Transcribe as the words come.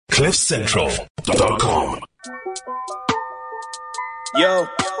CliffCentral.com. Yo,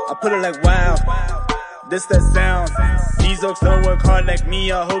 I put it like wow, this that sound. These oaks don't work hard like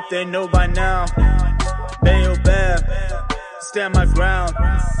me, I hope they know by now. Bayo Bab, stand my ground.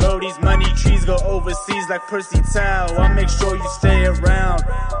 Bro, these money trees go overseas like Percy Tau. I make sure you stay around,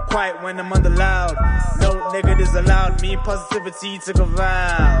 quiet when I'm under loud. No negatives allowed, me positivity took a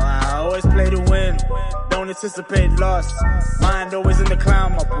vow. I always play to win, don't anticipate loss. Mind always in the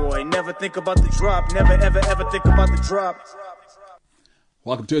clown, my boy. Never think about the drop, never ever ever think about the drop.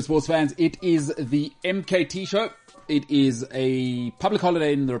 Welcome to it, sports fans. It is the MKT show. It is a public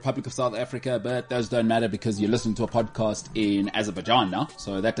holiday in the Republic of South Africa, but those don't matter because you're listening to a podcast in Azerbaijan now.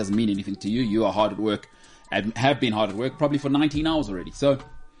 So that doesn't mean anything to you. You are hard at work and have been hard at work probably for 19 hours already. So,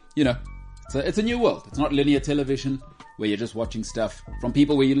 you know, it's a new world. It's not linear television where you're just watching stuff from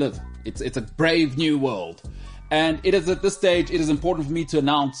people where you live. It's a brave new world. And it is at this stage, it is important for me to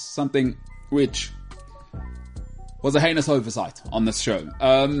announce something which was a heinous oversight on this show.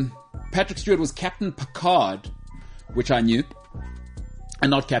 Patrick Stewart was Captain Picard, which I knew, and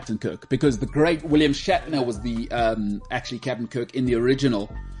not Captain Kirk, because the great William Shatner was the actually Captain Kirk in the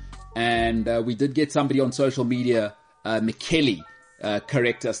original, and we did get somebody on social media, McKelly,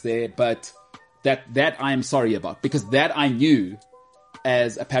 correct us there, but that I am sorry about, because that I knew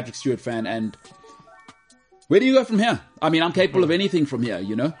as a Patrick Stewart fan, and where do you go from here? I mean, I'm capable of anything from here,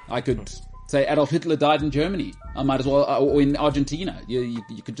 you know? I could say Adolf Hitler died in Germany. I might as well, or in Argentina. You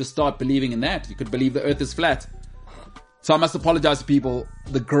could just start believing in that. You could believe the earth is flat. So I must apologize to people.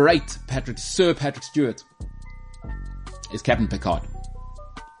 The great Sir Patrick Stewart is Captain Picard.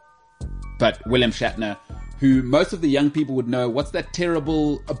 But William Shatner, who most of the young people would know, what's that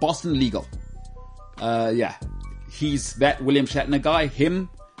terrible Boston Legal? Yeah. He's that William Shatner guy.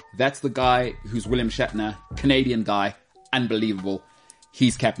 That's the guy who's William Shatner, Canadian guy, unbelievable.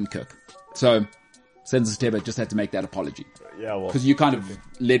 He's Captain Kirk. So, Sensor Teba just had to make that apology. Yeah, well, because you kind of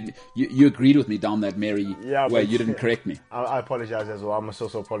led me, you agreed with me down that merry way. You didn't correct me. I apologize as well. I must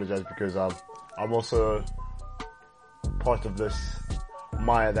also apologize because I'm also part of this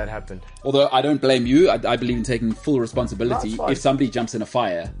mire that happened. Although I don't blame you, I believe in taking full responsibility. If somebody jumps in a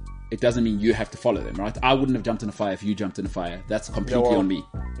fire, it doesn't mean you have to follow them, right? I wouldn't have jumped in a fire if you jumped in a fire. That's completely on me.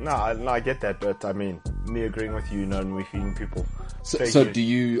 No, I get that, but I mean, me agreeing with you, and me feeding people. So do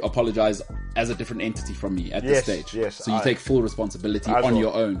you apologize as a different entity from me at this stage? Yes. So you take full responsibility on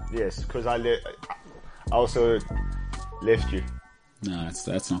your own? Yes, because I also left you. No,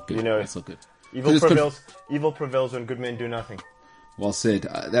 that's not good. You know, that's not good. Evil prevails when good men do nothing. Well said.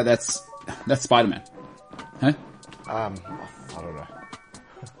 That's Spider-Man. Huh? I don't know.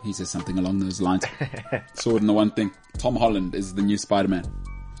 He says something along those lines. Sword in the one thing. Tom Holland is the new Spider-Man.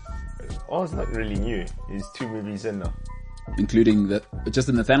 Oh, it's not really new. He's 2 movies in now. Including just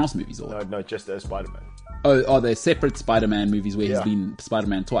in the Thanos movies? Or? No, just as Spider-Man. Oh, they're separate Spider-Man movies where he's been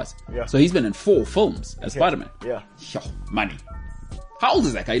Spider-Man twice. Yeah. So he's been in 4 films as Spider-Man. Yeah. Money. How old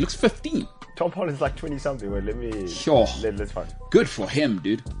is that guy? He looks 15. Tom Holland's like 20-something. Wait, let's find. Good for him,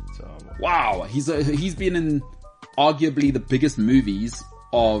 dude. Wow. He's been in arguably the biggest movies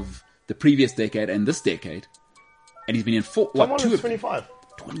of the previous decade and this decade. And he's been in 4, Tom Holland's 25.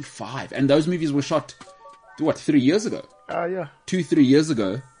 25. And those movies were shot, 3 years ago? Yeah. 2-3 years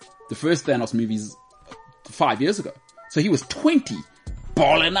ago. The first Thanos movies, 5 years ago. So he was 20.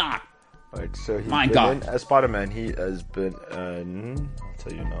 Balling out. Right, so he's My been God. in, as Spider-Man, he has been in, I'll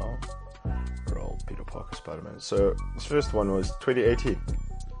tell you now, Peter Parker Spider-Man. So his first one was 2018.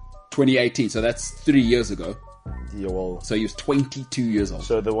 2018, so that's 3 years ago. Yeah, well. So he was 22 years old.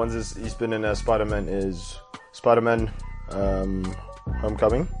 So the ones he's been in as Spider-Man is Spider-Man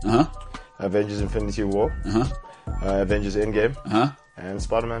Homecoming, Avengers Infinity War, Avengers Endgame, and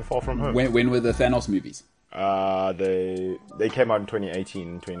Spider-Man Far From Home. When were the Thanos movies? They came out in 2018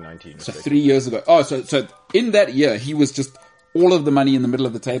 and 2019. So 3 years ago. Oh, so in that year, he was just all of the money in the middle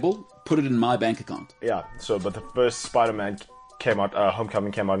of the table, put it in my bank account. Yeah, but the first Spider-Man came out,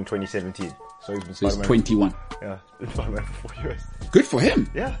 Homecoming came out in 2017. So he's been Spider-Man. He's 21. Yeah, been Spider-Man for 4 years. Good for him.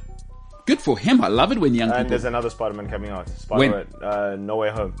 Yeah. Good for him. I love it when young people... And there's another Spider-Man coming out. Spider-Man, No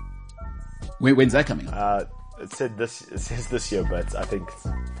Way Home. When's that coming out? It says this year, but I think it's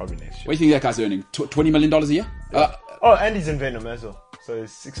probably next year. What do you think that guy's earning? $20 million a year? Yeah. And he's in Venom as well. So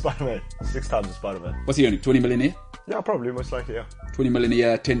it's 6 Spider-Man. 6 times the Spider-Man. What's he earning? 20 million a year? Yeah, probably, most likely, yeah. 20 million a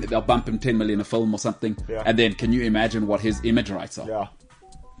year, they'll bump him 10 million a film or something. Yeah. And then can you imagine what his image rights are? Yeah.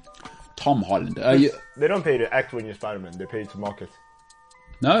 Tom Holland. They don't pay to act when you're Spider-Man. They pay to market.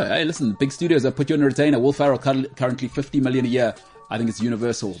 No, hey, listen, big studios that put you on a retainer. Will Ferrell currently 50 million a year. I think it's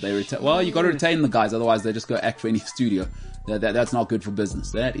Universal. Well, you got to retain the guys, otherwise they just go act for any studio. That's not good for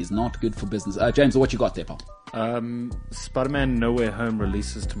business. That is not good for business. James, what you got there, pal? Spider-Man No Way Home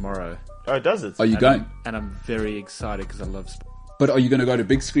releases tomorrow. Oh, does it? Are you going? And I'm very excited because I love But are you going to go to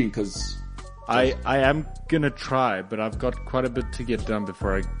big screen? Because I am going to try, but I've got quite a bit to get done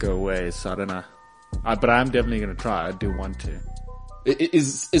before I go away, so I don't know. But I am definitely going to try. I do want to.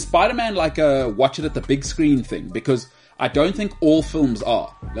 Is Spider-Man like a watch it at the big screen thing? Because I don't think all films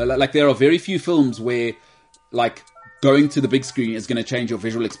are. Like there are very few films where like going to the big screen is going to change your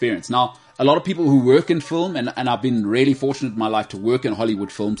visual experience. Now, a lot of people who work in film, and I've been really fortunate in my life to work in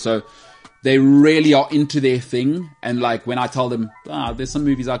Hollywood film, so they really are into their thing. And like when I tell them, there's some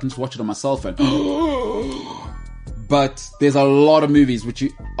movies I can just watch it on my cell phone. But there's a lot of movies which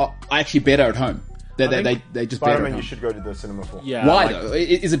are actually better at home. They just better at Spider-Man home. you should go to the cinema for. Yeah. Why though?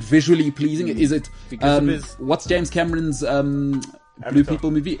 Is it visually pleasing? Is it Because what's James Cameron's Blue People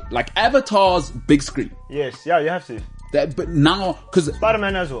movie? Like Avatar's big screen. Yes, yeah, you have to. But now, because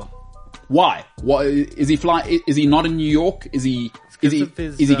Spider-Man as well. why? Why is he flying? Is he not in New York? Is he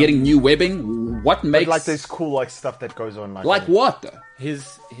getting new webbing? What makes Like there's cool like stuff that goes on like what though?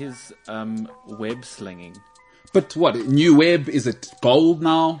 his web slinging. But what new web? Is it gold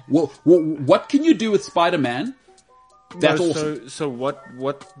now? What can you do with Spider-Man? That's awesome. So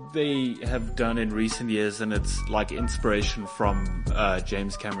what they have done in recent years, and it's like inspiration from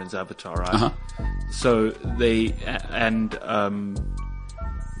James Cameron's Avatar, right? Uh-huh. So they and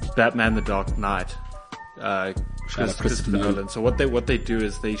Batman: The Dark Knight, Christopher Nolan. So what they do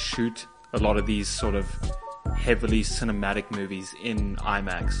is they shoot a lot of these sort of heavily cinematic movies in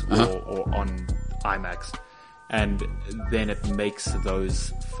IMAX or on IMAX, and then it makes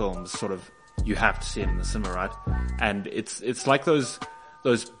those films sort of. You have to see it in the cinema, right? And it's like those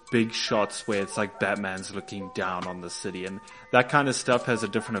big shots where it's like Batman's looking down on the city, and that kind of stuff has a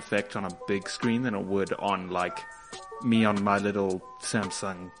different effect on a big screen than it would on like me on my little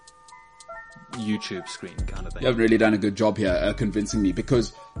Samsung YouTube screen kind of thing. You have really done a good job here convincing me,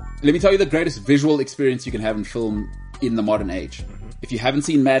 because let me tell you the greatest visual experience you can have in film in the modern age. Mm-hmm. If you haven't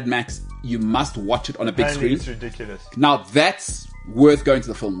seen Mad Max, you must watch it on a big screen. It's ridiculous. Now that's worth going to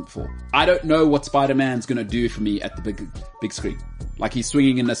the film for. I don't know what Spider-Man's going to do for me at the big screen. Like he's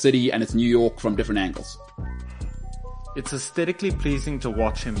swinging in the city and it's New York from different angles. It's aesthetically pleasing to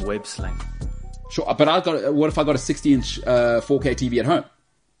watch him web sling. Sure, but what if I got a 60-inch 4K TV at home?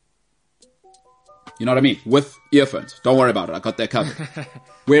 You know what I mean? With earphones. Don't worry about it. I got that covered.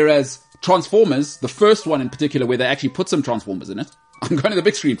 Whereas Transformers, the first one in particular, where they actually put some Transformers in it, I'm going to the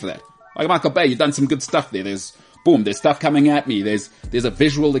big screen for that. Like Michael Bay, you've done some good stuff there. There's stuff coming at me. There's a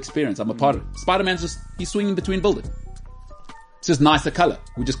visual experience. I'm a part of it. Spider-Man's he's swinging between buildings. It's just nicer color.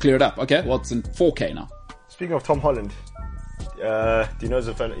 We just clear it up. Okay, well, it's in 4K now. Speaking of Tom Holland, do you know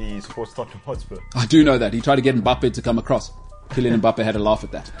he supports Tottenham Hotspur? I do know that. He tried to get Mbappe to come across. Kylian Mbappe had a laugh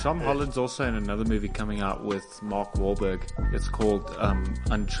at that. Tom Holland's also in another movie coming out with Mark Wahlberg. It's called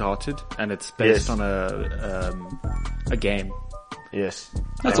Uncharted, and it's based on a game. Yes.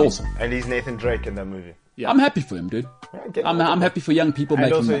 That's awesome. And he's Nathan Drake in that movie. Yeah. I'm happy for him, dude. Yeah, I'm happy for young people and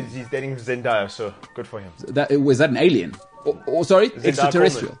making also money. he's dating Zendaya, so good for him. Was that an alien? Sorry? Zendaya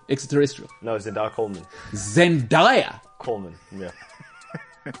Extraterrestrial. Coleman. Extraterrestrial. No, Zendaya Coleman. Zendaya. Coleman, yeah.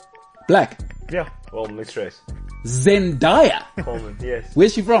 Black. Yeah, well, mixed race. Zendaya. Coleman, yes.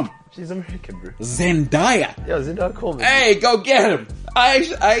 Where's she from? She's American, bro. Zendaya. Yeah, Zendaya Coleman. Hey, go get him. Hey,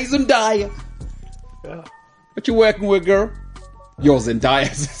 Zendaya. Yeah. What you working with, girl? You're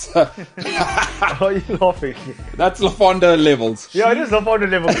Zendaya. Why are you laughing? That's LaFonda levels. Yeah, it is LaFonda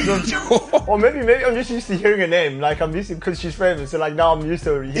level. Or maybe I'm just used to hearing her name. Like, I'm used to, because she's famous. So, like, now I'm used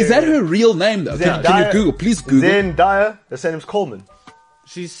to hearing Is that her real name, though? Can you Google? Please Google. Zendaya. The surname's Coleman.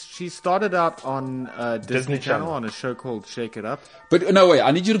 She started out on Disney Channel on a show called Shake It Up. But no, wait.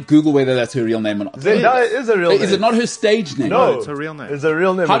 I need you to Google whether that's her real name or not. Zendaya is a real name. Is it not her stage name? No, it's a real name. It's a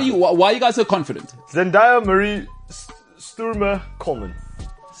real name. Why are you guys so confident? Zendaya Marie Sturmer Coleman.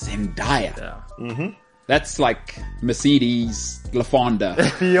 Zendaya. Yeah. Mm-hmm. That's like Mercedes, LaFonda.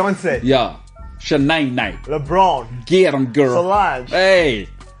 Beyonce. Yeah. Shanae. LeBron. Get 'em, girl. Solange. Hey.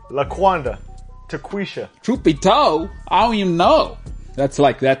 LaQuanda. Taquisha. Truth be told, I don't even know. That's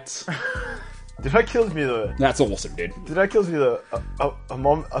like that. Did I kill me though? That's awesome, dude. Did I kill me though? A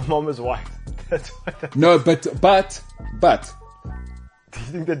mom is white. That's why. No, but. Do you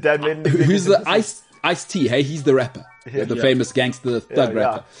think the dad made? Who's the Ice-T? Hey, he's the rapper, the famous gangster thug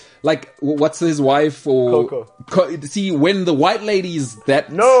rapper. Like, what's his wife or Coco? See, when the white lady's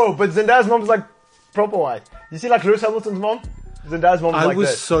that. No, but Zendaya's mom's like proper white. You see, like Lewis Hamilton's mom. Zendaya's mom was I like was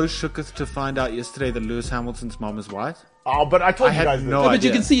that. so shooketh to find out yesterday that Lewis Hamilton's mom is white. Oh, but I told I you had guys no this. But you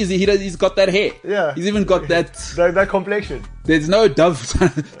idea. can see he's got that hair. Yeah. He's even got that. That complexion. There's no dove.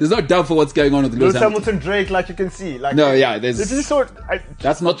 There's no dove for what's going on with Lewis Lewis Hamilton. Hamilton, Drake, like you can see. Like, No, yeah, there's. this is sort.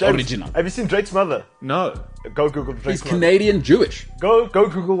 That's not James, original. Have you seen Drake's mother? No. Go Google Drake's He's mother. Canadian Jewish. Go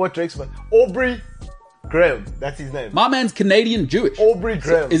Google what Drake's mother. Aubrey Graham. That's his name. My man's Canadian Jewish. Aubrey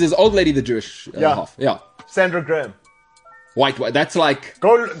Graham. Is his old lady the Jewish Yeah. half? Yeah. Sandra Graham. White. That's like.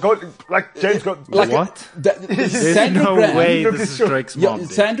 Go. Like James got. Like What? There's Sandra no Graham. way Look, this it's is sure- Drake's Yeah, mom.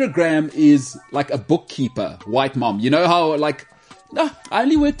 dude. Sandra Graham is like a bookkeeper, white mom. You know how like, no, I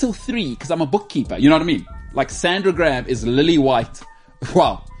only work till 3 because I'm a bookkeeper. You know what I mean? Like Sandra Graham is lily white.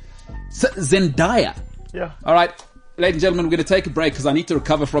 Wow. Zendaya. Yeah. All right, ladies and gentlemen, we're going to take a break because I need to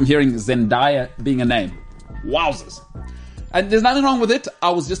recover from hearing Zendaya being a name. Wowzers. And there's nothing wrong with it. I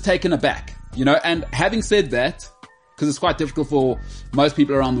was just taken aback, you know, and having said that, because it's quite difficult for most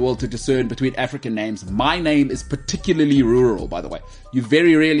people around the world to discern between African names. My name is particularly rural, by the way. You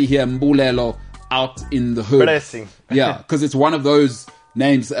very rarely hear Mbulelo out in the hood. Blessing. Yeah, because it's one of those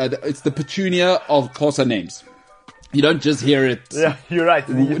names. It's the Petunia of Xhosa names. You don't just hear it. Yeah, you're right.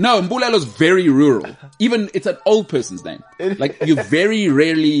 No, Mbulelo's very rural. Even it's an old person's name. Like you very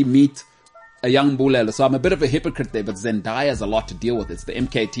rarely meet a young Mbulelo. So I'm a bit of a hypocrite there, but Zendaya's a lot to deal with. It's the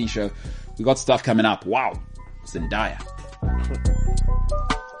MKT show. We got stuff coming up. Wow. Zendaya.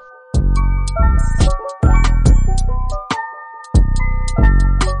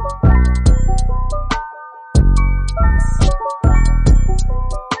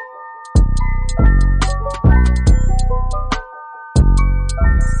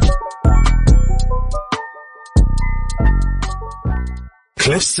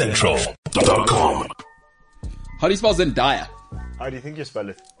 CliffCentral.com. How do you spell Zendaya? How do you think you spell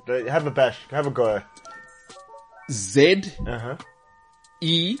it? Have a bash. Have a go. Z Uh-huh.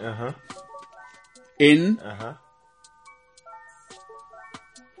 E Uh-huh. N Uh-huh.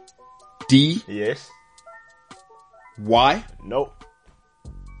 D Yes. Y No.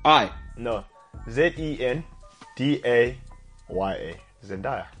 I. No. Zendaya.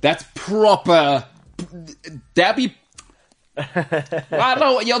 Zendaya. That's proper. Dabby. I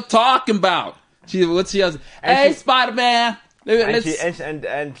know what you're talking about. What's she? Hey, she- Spider-Man. And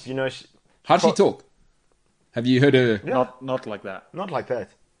Let's. you know, How'd she talk? Have you heard her? Not like that. not like that.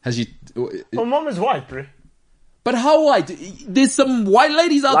 Has she? My mom is white, bro. But how white? There's some white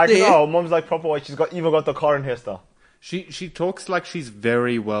ladies out Like, there. no, mom's like proper white. She's even got the car and hairstyle. She talks like she's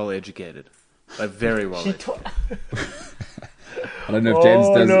very well educated. Like very well educated. I don't know if James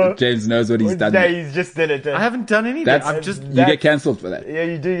Oh, does. no. If James knows what he's done. Yeah, he's just did it. I haven't done anything. That's I've just you get cancelled for that. Yeah,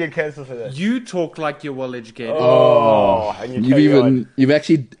 you do get cancelled for that. you talk like you're well educated. Oh, and you carry on. You've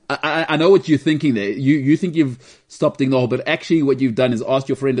actually. I know what you're thinking there. You think you've stopped digging the hole, but actually what you've done is asked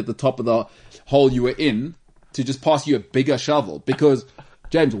your friend at the top of the hole you were in to just pass you a bigger shovel. Because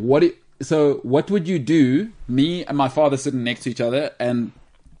James, what would you do? Me and my father sitting next to each other, and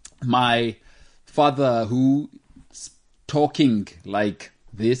my father who's talking like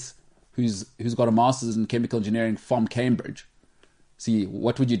this, who's got a master's in chemical engineering from Cambridge. See,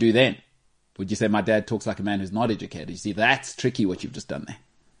 what would you do then? Would you say my dad talks like a man who's not educated? You see, that's tricky what you've just done there.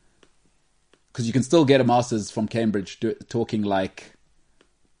 Because you can still get a master's from Cambridge talking like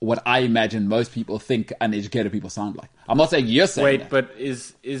what I imagine most people think uneducated people sound like. I'm not saying you're saying Wait, that. but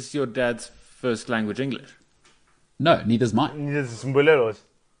is your dad's first language English? No, neither's mine. There's some boleros.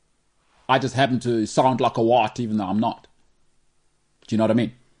 I just happen to sound like a white even though I'm not. Do you know what I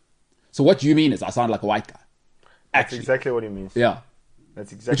mean? So what you mean is I sound like a white guy. That's Actually. exactly what he means. Yeah.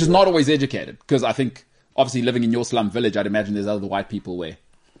 That's exactly. Which is not always educated. Because I think, obviously living in your slum village, I'd imagine there's other white people where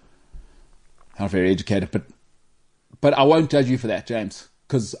they're not very educated. But I won't judge you for that, James.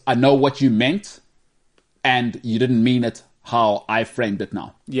 Because I know what you meant. And you didn't mean it how I framed it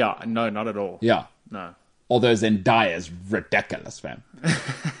now. Yeah, no, not at all. Yeah. No. Although Zendaya is ridiculous, fam.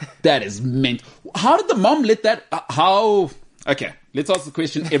 That is meant. How did the mom let that? Okay, let's ask the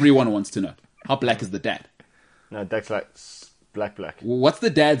question everyone wants to know. How black is the dad? No, that's like black. What's the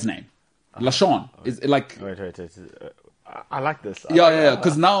dad's name? LaShawn. Is it like? Wait. I like this. Yeah.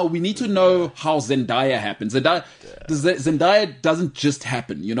 Because now we need to know how Zendaya happens. Zendaya doesn't just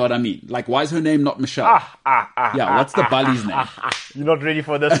happen. You know what I mean? Like, why is her name not Michelle? Yeah. What's the bully's name? You're not ready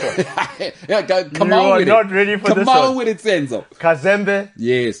for this one. Yeah, come You on are with not it. ready for Come this on one. with it, Senzo. Kazembe.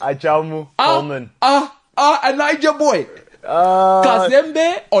 Yes. Ajamu. Coleman. A Niger boy.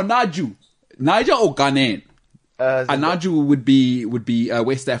 Kazembe or Naju? Niger or Ghanaian? Anaju would be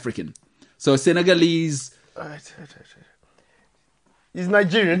West African. So Senegalese. He's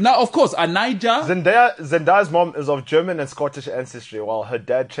Nigerian. No, of course, a Niger. Zendaya's mom is of German and Scottish ancestry, while her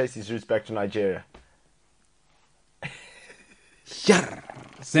dad traced his roots back to Nigeria.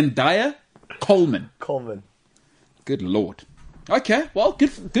 Zendaya Coleman. Good Lord. Okay, well, good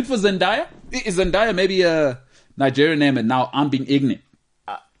for Zendaya. Is Zendaya maybe a Nigerian name and now I'm being ignorant?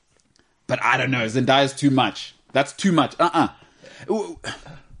 But I don't know. Zendaya's too much. That's too much.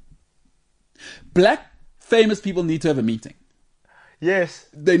 Black famous people need to have a meeting. Yes.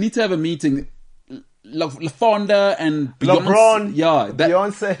 They need to have a meeting. LaFonda and Beyonce. LeBron. Yeah.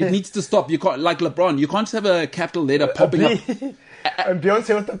 Beyonce. It needs to stop. You can't, like LeBron, you can't just have a capital letter popping up. And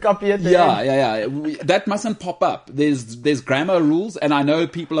Beyonce with the copy at the end. Yeah. That mustn't pop up. There's grammar rules, and I know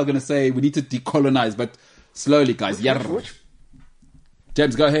people are going to say we need to decolonize, but slowly, guys. Which?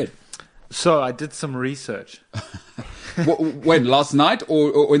 James, go ahead. So I did some research. When? Last night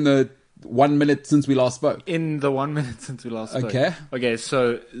or in the 1 minute since we last spoke? In the 1 minute since we last spoke. Okay,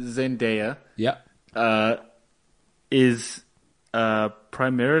 so Zendaya is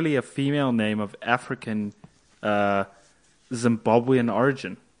primarily a female name of African Zimbabwean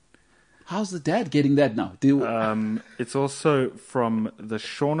origin. How's the dad getting that now? It's also from the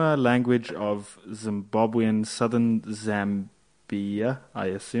Shona language of Zimbabwean, southern Zambia, I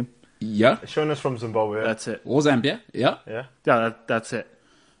assume. Yeah. Shona's from Zimbabwe. That's it. Or Zambia, yeah. Yeah. Yeah, that's it.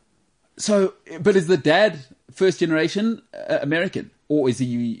 So, but is the dad first generation American? Or is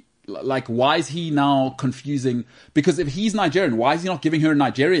he, like, why is he now confusing? Because if he's Nigerian, why is he not giving her a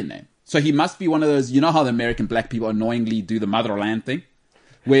Nigerian name? So he must be one of those, you know how the American black people annoyingly do the motherland thing?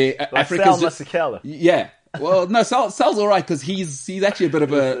 Where like Africa's Sal Masekela. Yeah. Well, no, Sal's all right because he's actually a bit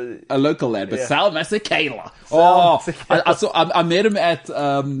of a local lad, but Sal Masekela. I met him at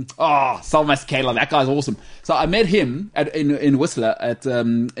Sal Masekela. That guy's awesome. So I met him in Whistler at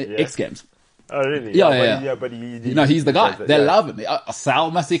X Games. Oh really? Yeah. But he's the guy. They love him.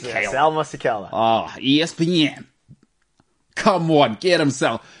 Sal Masekela. Sal Masekela. ESPN. Come on, get him,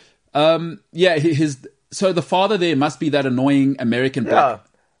 Sal. So the father there must be that annoying American black.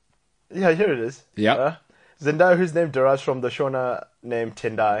 Yeah, here it is. Yeah. Zendaya, whose name derives from the Shona name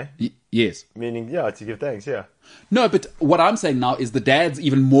Tendai. Yes. Meaning, to give thanks, No, but what I'm saying now is the dad's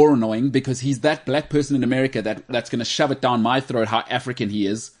even more annoying because he's that black person in America that's going to shove it down my throat how African he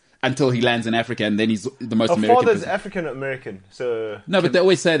is until he lands in Africa and then he's the most American father's person. African-American, so... No, but they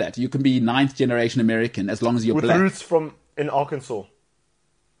always say that. You can be 9th generation American as long as you're black. With roots in Arkansas.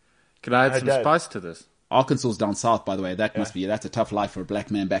 Can I add some spice to this? Arkansas's down south, by the way. That's a tough life for a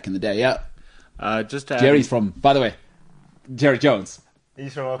black man back in the day, yeah. Just to Jerry's from, by the way, Jerry Jones.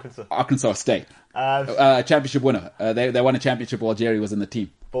 He's from Arkansas. Arkansas State. Championship winner. They won a championship while Jerry was in the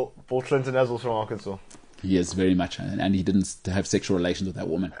team. Bill Clinton as well from Arkansas. He is very much, and he didn't have sexual relations with that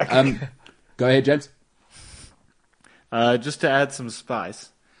woman. Go ahead, James. Just to add some spice,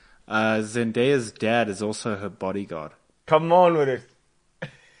 Zendaya's dad is also her bodyguard. Come on with it.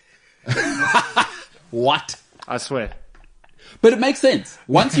 What? I swear. But it makes sense.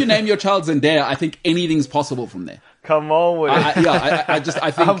 Once you name your child Zendaya, I think anything's possible from there. Come on with it.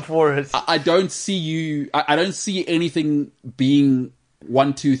 I think I'm for it. I don't see I don't see anything being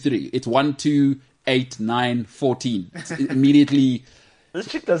 1, 2, 3. It's 1, 2, 8, 9, 14. It's immediately. This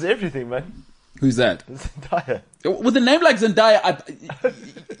chick does everything, man. Who's that? Zendaya. With a name like Zendaya,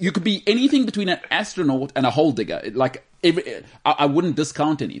 you could be anything between an astronaut and a hole digger. I wouldn't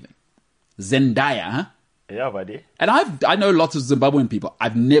discount anything. Zendaya, huh? Yeah, buddy. And I know lots of Zimbabwean people.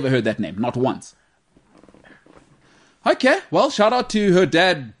 I've never heard that name, not once. Okay, well, shout out to her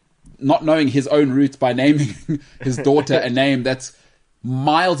dad not knowing his own roots by naming his daughter a name that's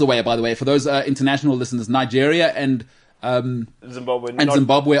miles away, by the way. For those international listeners, Nigeria and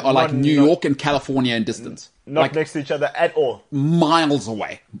Zimbabwe are like New York and California in distance. Not next to each other at all. Miles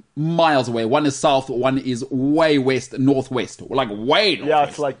away. Miles away. One is south, one is way west, northwest. Like way northwest. Yeah,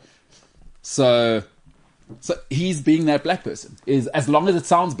 it's like... So he's being that black person. Is as long as it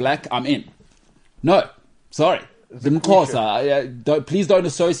sounds black, I'm in. No, sorry. Please don't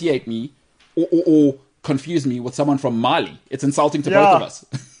associate me or confuse me with someone from Mali. It's insulting to both of us.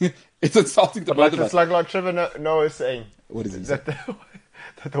 It's insulting to both of us. It's like Trevor Noah is saying. What is he saying?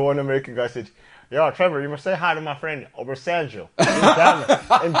 That the one American guy said, "Yo, Trevor, you must say hi to my friend Obasanjo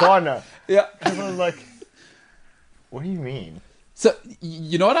in Ghana." Yeah. And I was like, "What do you mean?" So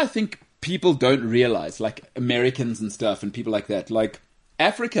you know what I think people don't realize, like Americans and stuff and people like that, like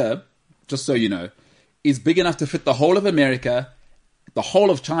Africa, just so you know, is big enough to fit the whole of America, the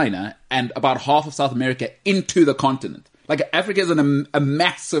whole of China, and about half of South America into the continent. Like Africa is a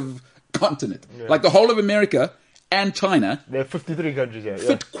massive continent. Yeah. Like the whole of America and China. There are 53 countries here.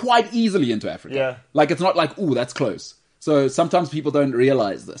 Fit quite easily into Africa. Yeah. Like it's not like, ooh, that's close. So sometimes people don't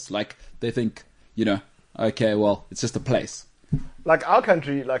realize this. Like, they think, okay, well, it's just a place. Like our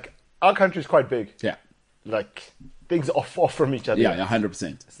country is quite big. Yeah. Like, things are far from each other. Yeah,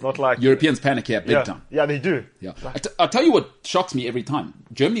 100%. It's not like... Europeans panic here big time. Yeah, they do. Yeah. I'll tell you what shocks me every time.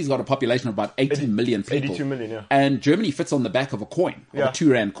 Germany's got a population of about 80 million people. 82 million, yeah. And Germany fits on the back of a coin, of a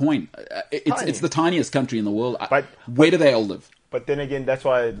 2 rand coin. It's the tiniest country in the world. Where do they all live? But then again, that's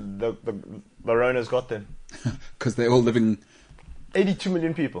why the Rona's got them. Because they're all living... 82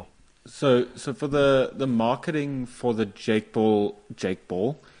 million people. So for the marketing for the Jake Paul,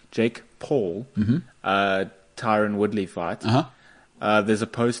 Tyron Woodley fight, there's a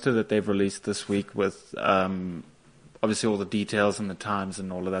poster that they've released this week with obviously all the details and the times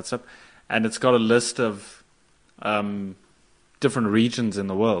and all of that stuff, and it's got a list of different regions in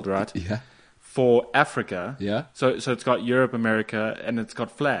the world, right? Yeah. For Africa, yeah. So it's got Europe, America, and it's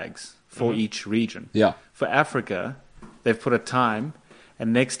got flags for each region. Yeah. For Africa, they've put a time,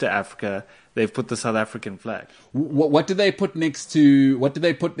 and next to Africa, they've put the South African flag. What do they put next to? What do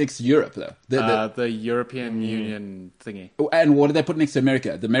they put next to Europe though? The European Union thingy. And what do they put next to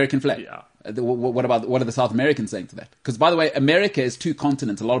America? The American flag. Yeah. What are the South Americans saying to that? Because by the way, America is 2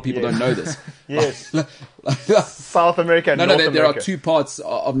 continents. A lot of people don't know this. Yes. South America and North America. There are 2 parts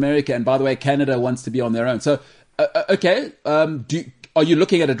of America, and by the way, Canada wants to be on their own. So, okay. Are you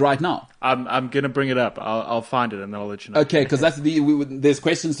looking at it right now? I'm going to bring it up. I'll find it and I'll let you know. Okay, because there's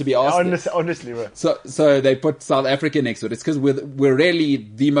questions to be asked. Honestly, bro. So they put South Africa next to it. It's because we're really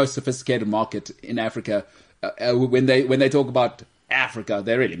the most sophisticated market in Africa. When they talk about Africa,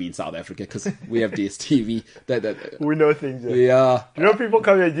 they really mean South Africa because we have DSTV. We know things. Yeah. Do you know people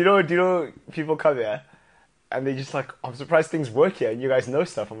come here? Do you know people come here and they just like, I'm surprised things work here and you guys know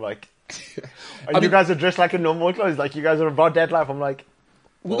stuff. I'm like. And you guys are dressed like in normal clothes, like you guys are about that life. I'm like,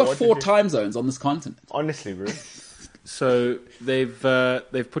 we've got 4 time zones on this continent. Honestly, bro. So they've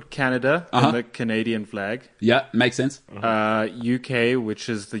put Canada on the Canadian flag. Yeah, makes sense. UK, which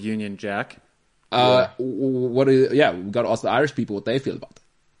is the Union Jack. We've got to ask the Irish people what they feel about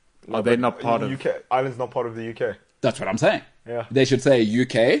it. Are they not part of UK? Ireland's not part of the UK. That's what I'm saying. Yeah, they should say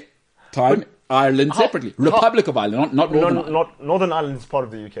UK time. Ireland separately. Republic of Ireland, not Northern Ireland. Not Northern Ireland is part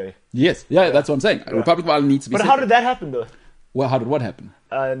of the UK. Yes. Yeah, that's what I'm saying. Yeah. Republic of Ireland needs to be But how did that happen, though? Well, how did what happen?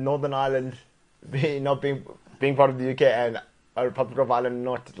 Northern Ireland not being part of the UK and a Republic of Ireland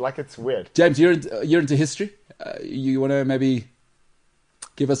not. Like, it's weird. James, you're into history. You want to maybe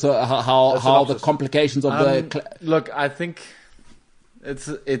give us how the complications of the... Look, I think it's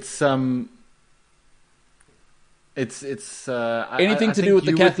anything to do with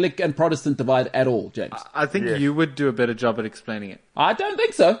the Catholic and Protestant divide at all, James? I think you would do a better job at explaining it. I don't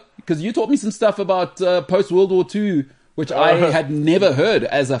think so, because you taught me some stuff about post-World War II, which I had never heard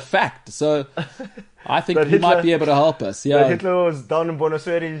as a fact. So I think you might be able to help us. Yeah, Hitler was down in Buenos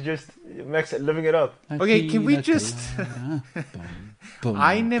Aires, just living it up. Okay, can we just...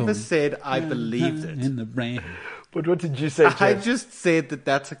 I never said I believed it. In the brain. But what did you say, James? I just said that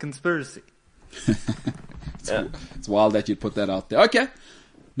that's a conspiracy. It's wild that you'd put that out there. Okay.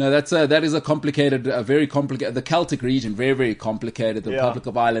 No, that is a complicated, very complicated. The Celtic region, very, very complicated. The Republic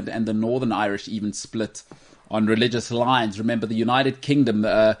of Ireland and the Northern Irish even split on religious lines. Remember the United Kingdom,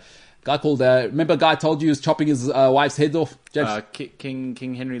 guy called, remember a guy told you he was chopping his wife's heads off? James?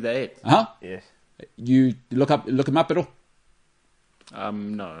 King Henry VIII. Yes. You look him up at all?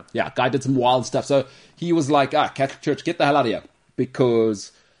 No. Yeah, guy did some wild stuff. So he was like, Catholic Church, get the hell out of here.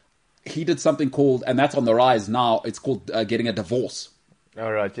 Because he did something called, and that's on the rise now, it's called getting a divorce.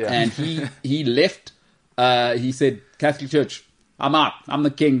 All right, yeah. And he left. He said, Catholic Church, I'm out. I'm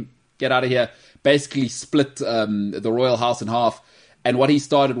the king. Get out of here. Basically split the royal house in half. And what he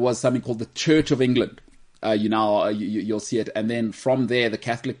started was something called the Church of England. You'll see it. And then from there, the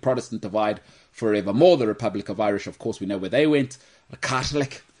Catholic Protestant divide forevermore. The Republic of Irish, of course, we know where they went. A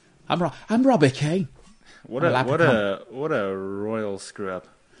Catholic. I'm Robert Kane. What a royal screw up.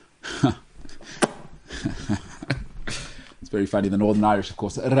 It's very funny. The Northern Irish, of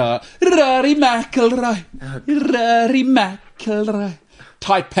course. Rory McIlroy.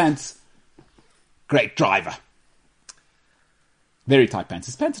 Tight pants. Great driver. Very tight pants.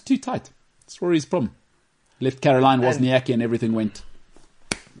 His pants are too tight. That's Rory's problem. Left Caroline Wozniacki and everything went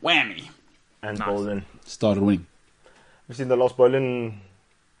whammy. And nice. Bolin started winning. Have you seen the Lost Bolin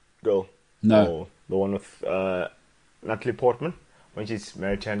girl? No. Or the one with Natalie Portman? When she's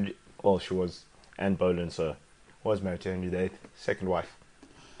married to Henry... Well, she was Anne Boleyn, so was married to Henry VIII, second wife.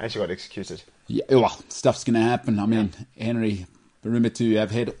 And she got executed. Yeah, well, stuff's going to happen. I mean, Henry, rumored to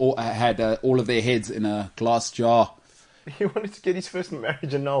have had all of their heads in a glass jar. He wanted to get his first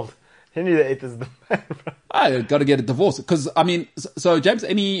marriage annulled. Henry VIII is the man, bro. I got to get a divorce. Because, I mean, so James,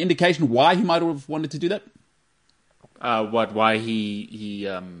 any indication why he might have wanted to do that? Why he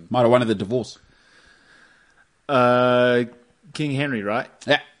Might have wanted the divorce. King Henry, right?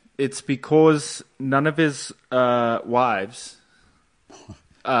 Yeah. It's because none of his wives.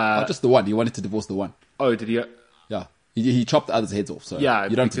 Just the one. He wanted to divorce the one. Oh, did he? Yeah. He chopped the others' heads off. So Yeah,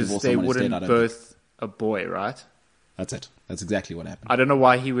 you don't because divorce they someone wouldn't instead, I don't birth a boy, right? That's it. That's exactly what happened. I don't know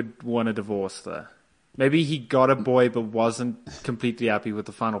why he would want a divorce though. Maybe he got a boy but wasn't completely happy with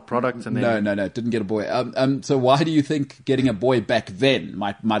the final product, and then No, didn't get a boy. So why do you think getting a boy back then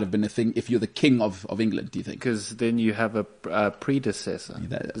might have been a thing if you're the king of England? Do you think? because then you have a predecessor.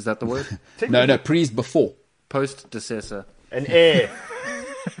 Is that the word? No, pre's before. Post-decessor. An heir.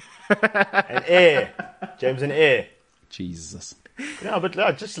 An heir. James, an heir. Jesus. No, but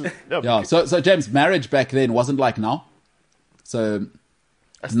no, just... No, Yeah. So James, marriage back then wasn't like now. So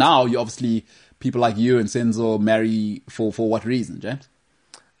now you obviously people like you and Senzo marry for what reason, James?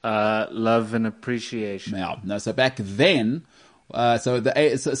 Love and appreciation. Yeah. No. So back then.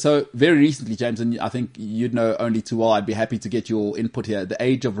 So very recently, James, and I think you'd know only too well, I'd be happy to get your input here. The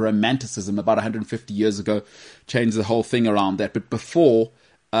age of romanticism about 150 years ago changed the whole thing around that. But before,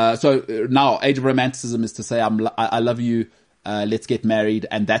 so now age of romanticism is to say, I love you, let's get married.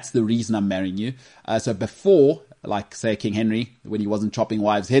 And that's the reason I'm marrying you. So before, like say King Henry, when he wasn't chopping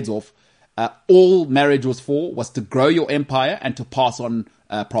wives' heads off, all marriage was to grow your empire and to pass on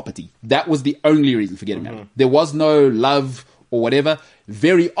property. That was the only reason for getting married. There was no love or whatever.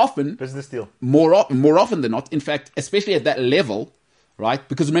 Very often, business deal. More often than not. In fact, especially at that level, right?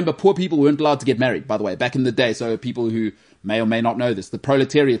 Because remember, poor people weren't allowed to get married. By the way, back in the day, so people who may or may not know this, the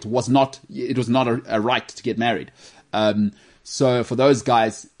proletariat was not a right to get married. So for those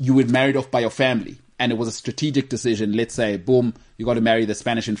guys, you were married off by your family, and it was a strategic decision. Let's say, boom, you got to marry the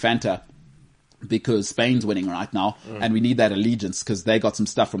Spanish Infanta, because Spain's winning right now, and we need that allegiance because they got some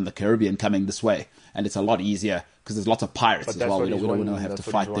stuff from the Caribbean coming this way, and it's a lot easier because there's lots of pirates as well. We don't have to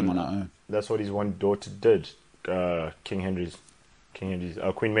fight them on our own. That's what his one daughter did. Queen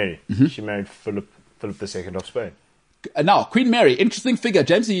Mary. She married Philip II of Spain. Now, Queen Mary, interesting figure.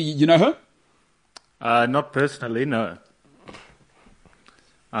 James, you know her? Not personally, no.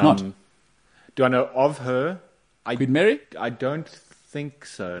 Not? Do I know of her? Queen Mary? I don't think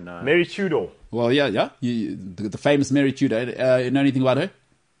so, no. Mary Tudor. Well, yeah. The famous Mary Tudor. You know anything about her?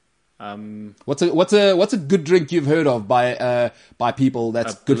 What's a good drink you've heard of by people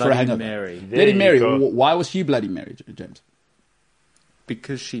that's good for a hangover? Bloody Mary. Why was she Bloody Mary, James?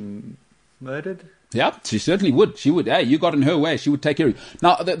 Because she murdered? Yeah, she certainly would. She would. Hey, you got in her way. She would take care of you.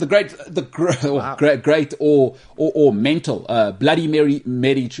 Now, the great or mental Bloody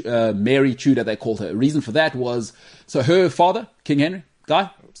Mary Tudor, they called her. Reason for that was so her father, King Henry, guy,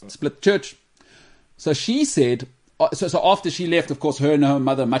 split the church. So she said. So after she left, of course, her and her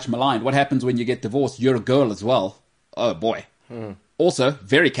mother much maligned. What happens when you get divorced? You're a girl as well. Oh boy. Also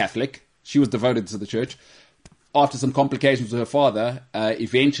very Catholic. She was devoted to the church. After some complications with her father,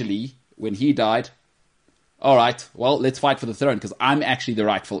 eventually when he died. All right, well, let's fight for the throne because I'm actually the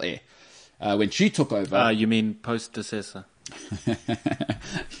rightful heir. When she took over... you mean post-decessor?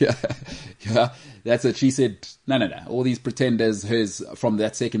 yeah, that's it. She said, no. All these pretenders, hers from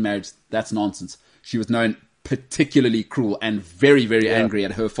that second marriage, that's nonsense. She was known particularly cruel and very, very angry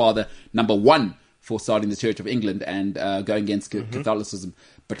at her father, number one, for starting the Church of England and going against Catholicism.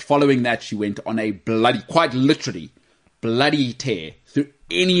 But following that, she went on a quite literally, bloody tear through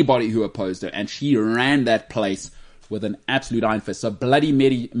anybody who opposed her, and she ran that place with an absolute iron fist. So Bloody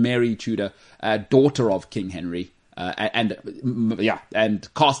Mary Tudor, daughter of King Henry, and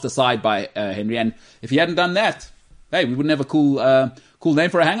cast aside by Henry. And if he hadn't done that, hey, we wouldn't have a cool name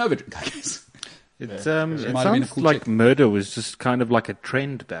for a hangover drink, I guess. It sounds like murder was just kind of like a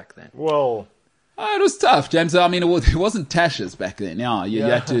trend back then. Well, it was tough, James. I mean, it wasn't Tasha's back then. Yeah, you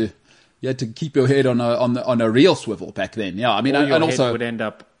had to keep your head on a real swivel back then. Yeah, I mean, or your and head also would end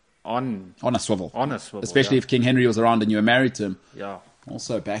up on a swivel. Especially yeah. if King Henry was around and you were married to him. Yeah.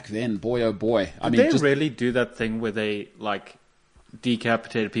 Also back then, boy oh boy. Did they really do that thing where they like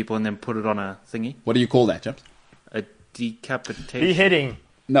decapitated people and then put it on a thingy? What do you call that, James? A decapitation. Beheading.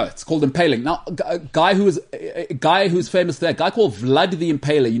 No, it's called impaling. Now, a guy who's famous there, a guy called Vlad the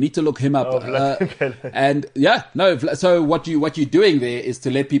Impaler. You need to look him up. Vlad the Impaler. And yeah, no. So what you're doing there is to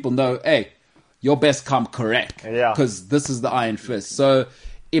let people know, hey, your best come correct. Yeah. Because this is the Iron Fist. So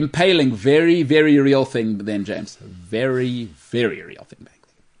impaling, very, very real thing then, James. Very, very real thing back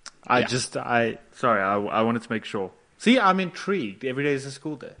then. I wanted to make sure. See, I'm intrigued. Every day is a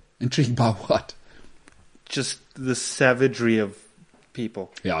school day. Intrigued by what? Just the savagery of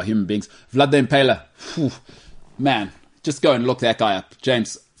people. Yeah, human beings. Vlad the Impaler. Whew. Man, just go and look that guy up.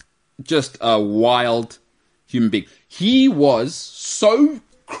 James, just a wild human being. He was so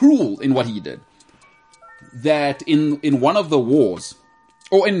cruel in what he did that in one of the wars,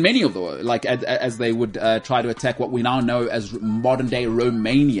 or in many of the wars, like as they would try to attack what we now know as modern day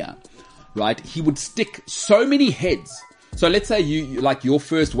Romania, right? He would stick so many heads. So let's say you like your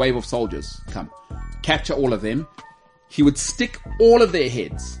first wave of soldiers come, capture all of them. He would stick all of their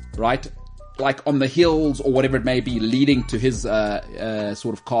heads, right? Like on the hills or whatever it may be, leading to his sort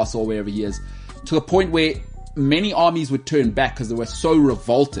of castle, wherever he is, to the point where many armies would turn back because they were so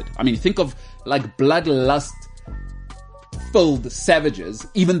revolted. I mean, think of like bloodlust-filled savages.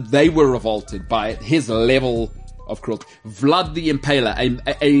 Even they were revolted by his level of cruelty. Vlad the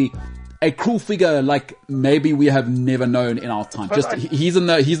Impaler, a cruel figure like maybe we have never known in our time. But Just like, he's in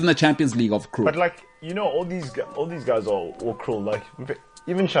the Champions League of cruel. But like, you know, all these guys are all cruel. Like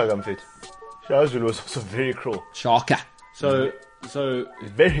even Shagamfit. Shazul was also very cruel. Shaka. So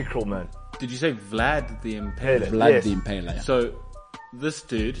Very cruel, man. did you say Vlad the Impaler? Vlad Yes. the Impaler. Yeah. So this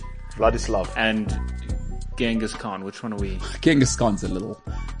dude Vladislav. and Genghis Khan, which one are we? Genghis Khan's a little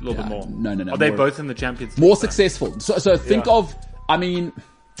Bit more. No. Are they more- both in the Champions League? more though? successful? So think Yeah. of, I mean,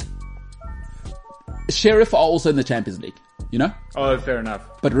 Sheriff are also in the Champions League, you know? Oh, fair enough.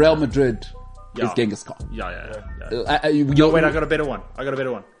 But Real Madrid is Yeah. Genghis Khan. Yeah. Wait, I got a better one.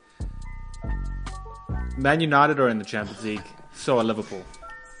 Man United are in the Champions League. So are Liverpool.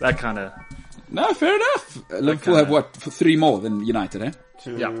 That kind of... No, fair enough. Liverpool have what? 3 more than United, eh?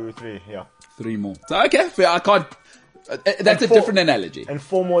 2, Yeah. 3, yeah. 3 more. So, okay, fair. I can't... that's a 4 different analogy. And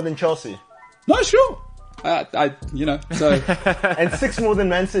 4 more than Chelsea. No, sure. So... And 6 more than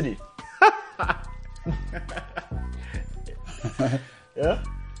Man City. Yeah?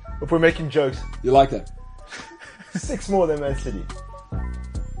 If we're making jokes. You like that? 6 more than Man City.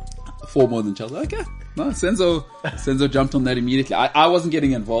 4 more than Chelsea. Okay. No, Senzo jumped on that immediately. I wasn't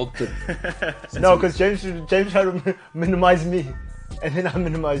getting involved, but No, because James tried to minimize me. And then I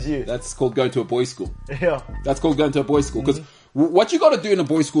minimize you. that's called going to a boys' school. Yeah. That's called going to a boys' school. Because what you got to do in a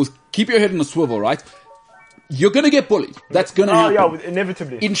boys' school is keep your head in a swivel, right? You're going to get bullied. That's going to happen. Yeah,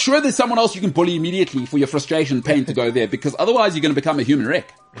 inevitably. Ensure there's someone else you can bully immediately for your frustration and pain to go there, because otherwise you're going to become a human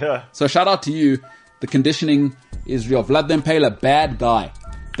wreck. Yeah. So shout out to you. The conditioning is real. Vlad the Impaler, bad guy.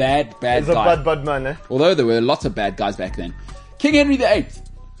 Bad He's a guy. bad man, eh? Although there were lots of bad guys back then. King Henry VIII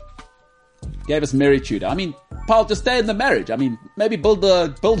gave us Mary Tudor. I mean, Paul, just stay in the marriage. I mean, maybe build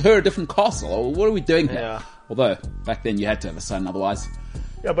her a different castle. Or what are we doing here? Yeah. Although back then you had to have a son, otherwise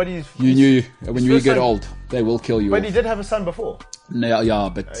Yeah, but you knew when you first get son- old they will kill you. But off. he did have a son before. No, yeah,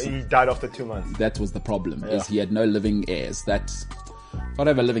 but He died after 2 months. that was the problem. Is Yeah. he had no living heirs. That's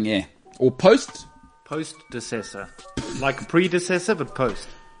whatever living heir or post. Post-decessor. Like predecessor, but post.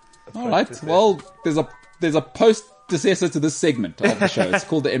 All right. Well, there's a post decessor to this segment of the show. It's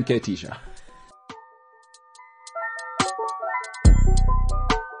called the MKT show.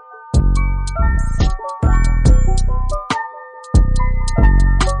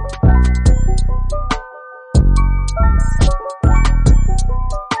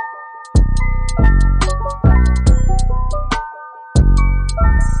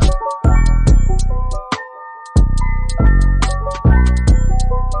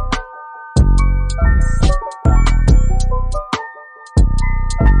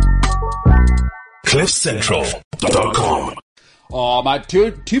 CliffCentral.com. Oh, my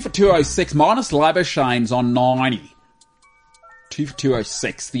 2 for 206. Marnus Labuschagne on 90. 2 for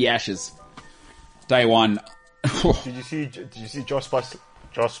 206. The Ashes. Day 1. Did you see Josh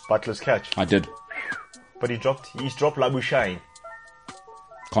Butler's catch? I did. But he's dropped Labuschagne.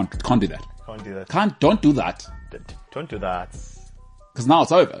 Can't do that. Can't do that. Don't do that. Don't do that. Because now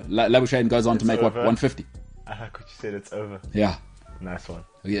it's over. Labuschagne goes on to make what, over. 150. I like what you said. It's over. Yeah. Nice one.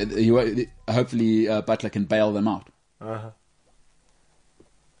 Hopefully Butler can bail them out.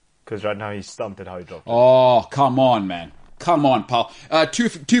 Because right now he's stumped at how he dropped. Oh, come on, man. Come on, pal. 2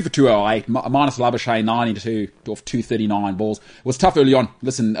 for 208. Minus Labuschagne 92 off 239 balls. It was tough early on.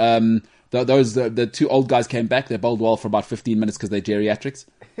 Listen, the 2 old guys came back. They bowled well for about 15 minutes because they're geriatrics.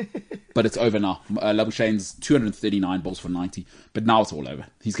 But it's over now. Labuschagne's 239 balls for 90. But now it's all over.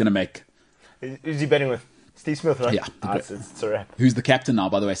 He's going to make... Who's he betting with? Steve Smith, right? Yeah. It's a wrap. Who's the captain now,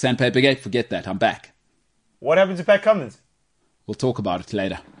 by the way? Sandpaper Gate? Forget that. I'm back. What happened to Pat Cummins? We'll talk about it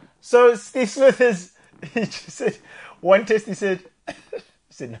later. So Steve Smith he just said, one test he said,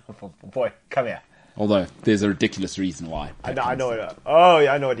 no, boy, come here. Although, there's a ridiculous reason why. I know it. Oh,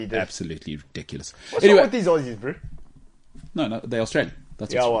 yeah, I know what he did. Absolutely ridiculous. What's wrong with these Aussies, bro? No, they're Australian.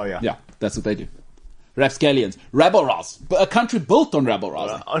 That's Yeah, what's- well, yeah. Yeah, that's what they do. rapscallions, rabble-rouse, a country built on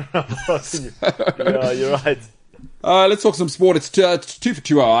rabble-rousing. Yeah, you're right. Let's talk some sport. It's 2 for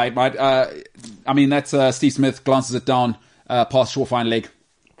 2, all right, mate. I mean, that's Steve Smith glances it down past short fine leg.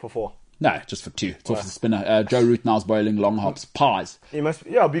 For 4. No, just for 2. It's off the spinner. Joe Root now's bowling long hops, pies. He must,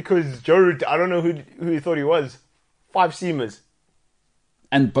 because Joe Root, I don't know who he thought he was. 5 seamers.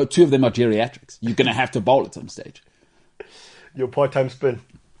 And but 2 of them are geriatrics. You're going to have to bowl at some stage. Your part-time spin.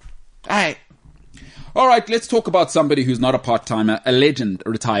 Hey. All right, let's talk about somebody who's not a part-timer. A legend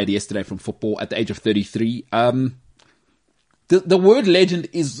retired yesterday from football at the age of 33. The word legend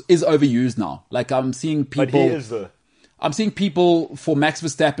is overused now. Like, I'm seeing people... But he is, though. I'm seeing people for Max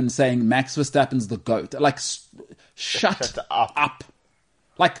Verstappen saying Max Verstappen's the GOAT. Like, shut up.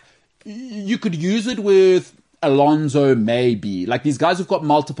 Like, you could use it with Alonso, maybe. Like, these guys who've got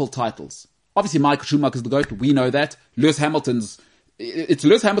multiple titles. Obviously, Michael Schumacher's the GOAT. We know that. Lewis Hamilton's... It's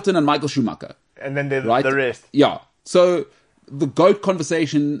Lewis Hamilton and Michael Schumacher. And then there's right? the rest. Yeah. So, the GOAT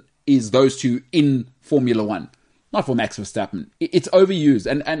conversation is those 2 in Formula 1. Not for Max Verstappen. It's overused.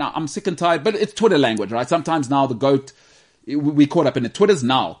 And I'm sick and tired. But it's Twitter language, right? Sometimes now the GOAT... We caught up in it. Twitter's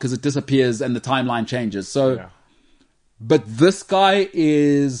now, because it disappears and the timeline changes. So... Yeah. But this guy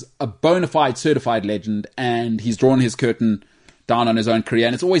is a bona fide certified legend, and he's drawn his curtain down on his own career.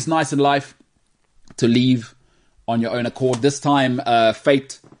 And it's always nice in life to leave on your own accord. This time,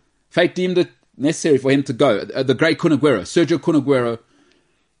 fate deemed it necessary for him to go. The great Sergio Kun Aguero,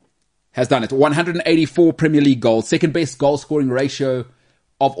 has done it. 184 Premier League goals, second best goal scoring ratio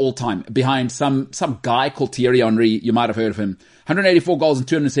of all time, behind some guy called Thierry Henry. You might have heard of him. 184 goals in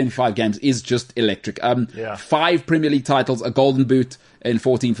 275 games is just electric. 5 Premier League titles, a Golden Boot in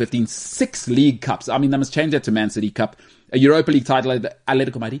 14-15, 6 League Cups. I mean, they must change that to Man City Cup. A Europa League title at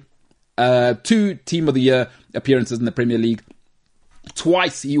Atletico Madrid. 2 Team of the Year appearances in the Premier League.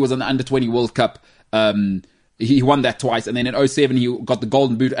 Twice he was in the Under-20 World Cup. He won that twice. And then in 2007 he got the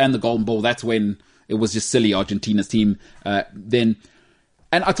Golden Boot and the Golden Ball. That's when it was just silly, Argentina's team.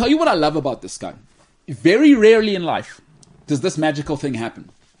 And I'll tell you what I love about this guy. Very rarely in life does this magical thing happen.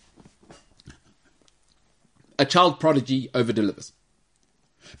 A child prodigy over-delivers.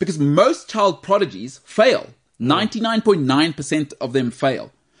 Because most child prodigies fail. 99.9% of them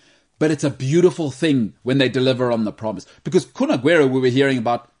fail. But it's a beautiful thing when they deliver on the promise. Because Kun Aguero,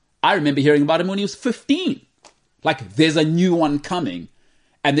 I remember hearing about him when he was 15. Like, there's a new one coming.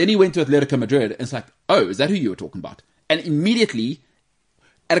 And then he went to Atletico Madrid, and it's like, oh, is that who you were talking about? And immediately,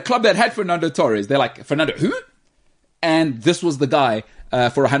 at a club that had Fernando Torres, they're like, Fernando, who? And this was the guy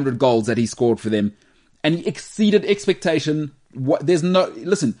for 100 goals that he scored for them. And he exceeded expectation.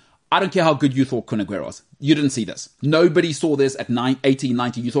 Listen, I don't care how good you thought Kun Aguero was. You didn't see this. Nobody saw this at 18,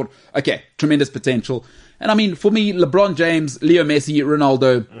 19. You thought, okay, tremendous potential. And I mean, for me, LeBron James, Leo Messi,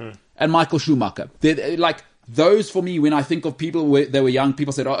 Ronaldo, and Michael Schumacher. They're like, those for me, when I think of people, they were young,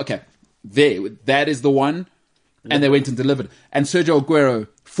 people said, oh, okay, that is the one. And they went and delivered. And Sergio Aguero,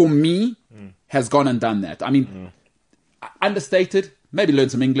 for me, has gone and done that. I mean, understated. Maybe learn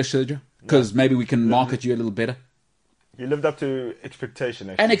some English, Sergio, because maybe we can market you a little better. He lived up to expectation,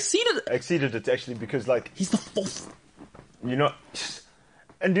 actually. And exceeded it, actually, because, like... He's the 4th. You know...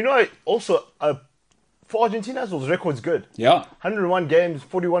 And also, for Argentina, his record's good. Yeah. 101 games,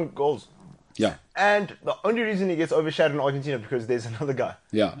 41 goals. Yeah. And the only reason he gets overshadowed in Argentina because there's another guy.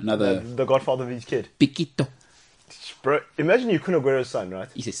 Yeah, another... The godfather of his kid. Piquito. Bro, imagine you're Kun Aguero's son, right?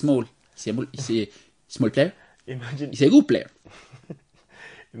 He's a small player. Imagine... He's a good player.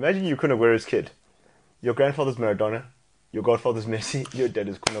 Imagine you're Kun Aguero's kid. Your grandfather's Maradona. Your godfather's Messi. Your dad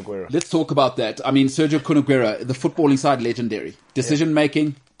is Kun Aguero. Let's talk about that. I mean, Sergio Kun Aguero, the footballing side, legendary.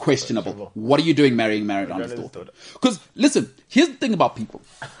 Decision-making, questionable. What are you doing marrying Maradona's daughter? Because, listen, here's the thing about people.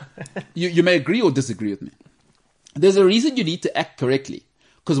 You may agree or disagree with me. There's a reason you need to act correctly.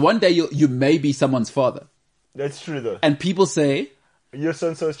 Because one day you may be someone's father. That's true, though. And people say... Your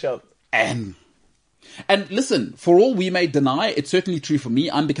so-and-so's child. And listen, for all we may deny, it's certainly true for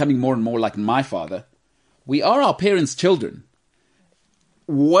me. I'm becoming more and more like my father. We are our parents' children.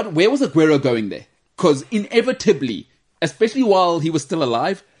 Where was Aguero going there? Because inevitably, especially while he was still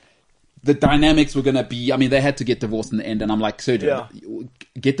alive, the dynamics were going to be... I mean, they had to get divorced in the end. And I'm like, Sergio,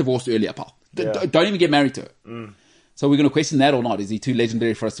 get divorced earlier, pal. Yeah. Don't even get married to her. So we're going to question that or not? Is he too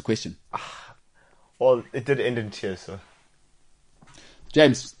legendary for us to question? Well, it did end in tears, so...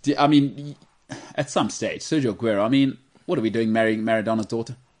 James, I mean, at some stage, Sergio Aguero, I mean, what are we doing marrying Maradona's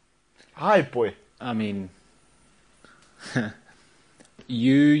daughter? Hi, boy. I mean,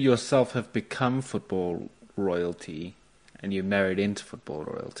 you yourself have become football royalty and you married into football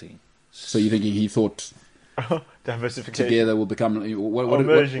royalty. So you're thinking he thought Diversification. together will become...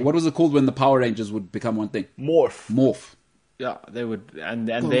 What was it called when the Power Rangers would become one thing? Morph. Yeah, they would, and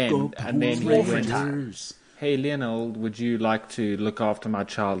then he went, "Hey, Leonard, would you like to look after my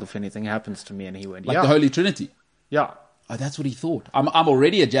child if anything happens to me?" And he went, Like the Holy Trinity. Yeah. Oh, that's what he thought. I'm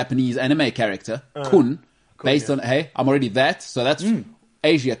already a Japanese anime character, Kun, based on, hey, I'm already that. So that's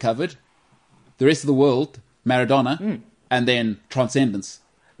Asia covered. The rest of the world, Maradona, and then Transcendence,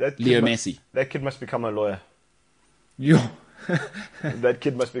 Leo Messi. That kid must become a lawyer. Yeah. That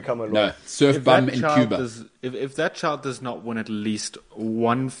kid must become a lawyer. No, surf bum in Cuba. If that child does not win at least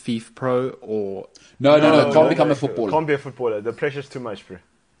one FIFA Pro or... No, can't become a footballer. Can't be a footballer. The pressure's too much, bro.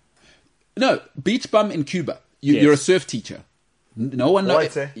 No, beach bum in Cuba. You're a surf teacher. No one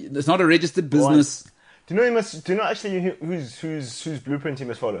knows. It's not a registered business. Do you know actually whose blueprint he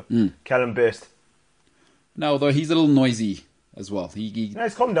must follow? Callum Best. No, although he's a little noisy as well. No,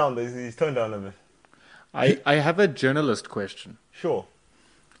 he's calmed down. He's toned down a bit. I have a journalist question. Sure.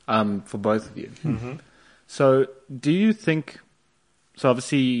 For both of you. Mm-hmm. So, do you think... So,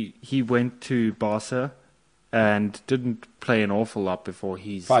 obviously, he went to Barca and didn't play an awful lot before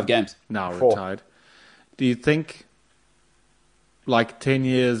he's... 5 games. Now retired. Do you think, like 10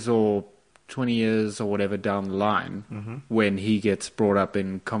 years or 20 years or whatever down the line, when he gets brought up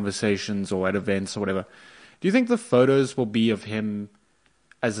in conversations or at events or whatever, do you think the photos will be of him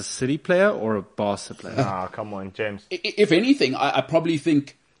as a City player or a Barca player? Ah, come on, James. If anything, I probably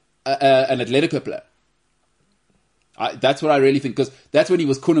think an Atletico player. That's what I really think, because that's when he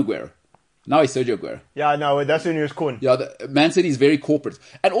was Kun Aguero. Now he's Sergio Aguero. Yeah, no, that's when he was Kun. Yeah, Man City is very corporate.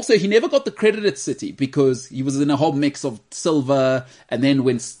 And also, he never got the credit at City because he was in a whole mix of Silva, and then there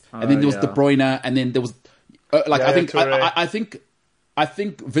was De Bruyne, and then there was... I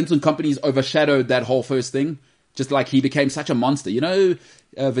think Vincent Kompany's overshadowed that whole first thing. Just like he became such a monster. You know,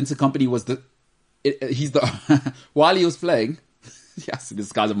 Vincent Kompany was while he was playing, yes,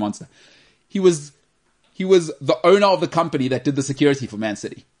 this guy's a monster. He was the owner of the company that did the security for Man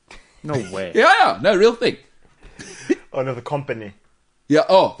City. No way. Yeah, no, real thing. Owner of the company.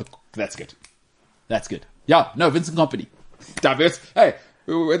 Yeah, that's good. That's good. Yeah, no, Vincent Kompany. Diverse. Hey,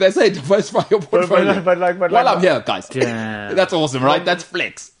 when they say diversify your portfolio. But I'm here, guys. Damn. That's awesome, right? That's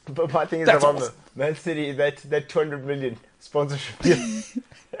flex. But my thing is That's about awesome. Man City, that 200 million sponsorship deal.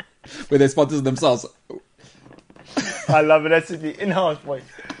 Where they sponsor themselves. I love it. That's the in-house, boy.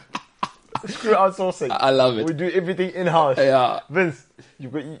 Screw outsourcing. I love it. We do everything in-house. Yeah. Vince,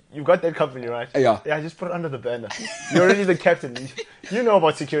 you've got that company, right? Yeah. Yeah, just put it under the banner. You're already the captain. You know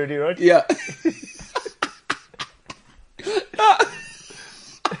about security, right? Yeah.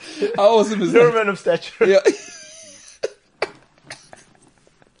 How awesome is You're a that? man of stature. Yeah.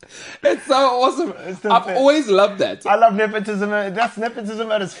 It's so awesome. I've always loved that. I love nepotism. That's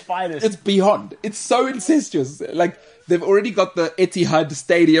nepotism at its finest. It's beyond. It's so incestuous. Like, they've already got the Etihad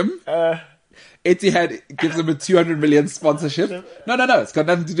Stadium. Etihad gives them a 200 million sponsorship. No. It's got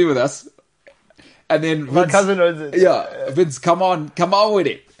nothing to do with us. And then Vince, my cousin owns it. Yeah, Vince, come on with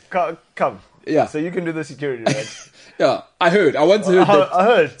it. Come. Yeah. So you can do the security, right? Yeah, I heard. I once heard that. I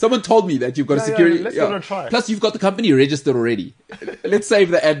heard. Someone told me that you've got a security. Yeah, let's give it a try. Plus, you've got the company registered already. Let's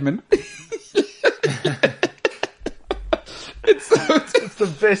save the admin. It's the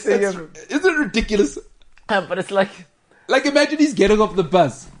best thing ever. Isn't it ridiculous? But it's like... Like, imagine he's getting off the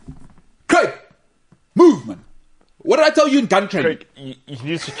bus. Craig, move, man. What did I tell you in gun training? Craig, you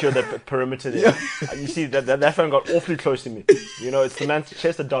need to secure that perimeter there. You see, that phone got awfully close to me. You know, it's the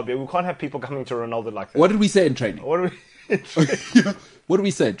Manchester derby. We can't have people coming to Ronaldo like that. What did we say in training? What do we... What do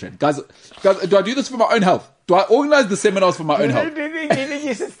we say in training? Guys, do I do this for my own health? Do I organize the seminars for my own health? Do you think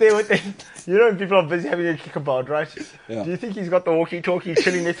he sits there with them? You know when people are busy having a kickabout, right? Yeah. Do you think he's got the walkie-talkie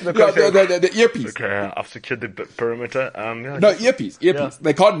chilling next to the Yeah, coach? the earpiece. Okay, I've secured the perimeter. No, earpiece. Yeah.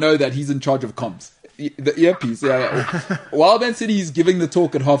 They can't know that he's in charge of comms. The earpiece, yeah. While Man City is giving the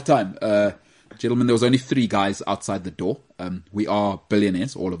talk at halftime, gentlemen, there was only 3 guys outside the door. We are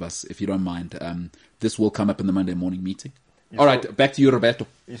billionaires, all of us, if you don't mind. This will come up in the Monday morning meeting. All right, back to you, Roberto.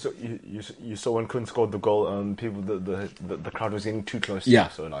 You saw when Kun scored the goal. People, the crowd was getting too close. Yeah.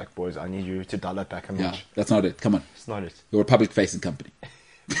 So like, boys, I need you to dial that back a Yeah, notch. that's not it. Come on. It's not it. You're a public-facing company.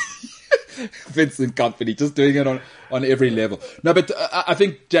 Vincent Kompany, just doing it on every level. No, but I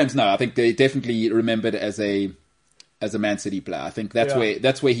think, James, I think they definitely remembered as a Man City player. I think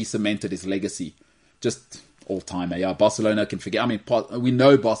that's where he cemented his legacy. Just all-timer. Yeah, Barcelona can forget. I mean, we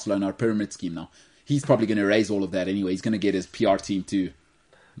know Barcelona are a pyramid scheme now. He's probably going to erase all of that anyway. He's going to get his PR team to... You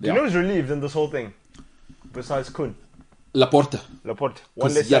know who's relieved in this whole thing? Besides Kun? Laporta.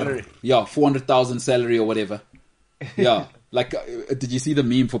 One less salary. Yeah, 400,000 salary or whatever. Yeah. Like, did you see the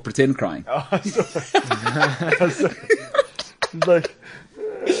meme for pretend crying? Oh, it's like,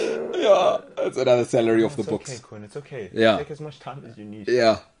 Yeah, that's another salary off the it's books. okay, Kun, it's okay. Yeah. Take as much time as you need.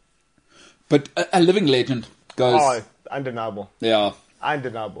 Yeah. But a living legend goes... Oh, undeniable. Yeah.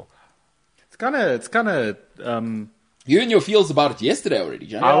 Undeniable. It's kind of. You in your feels about it yesterday already,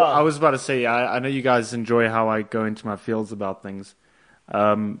 John. I was about to say, I know you guys enjoy how I go into my feels about things,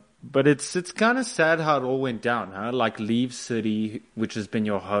 but it's kind of sad how it all went down, huh? Like leave City, which has been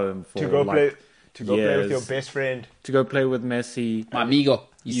your home for To go play with your years. best friend. To go play with Messi. My amigo.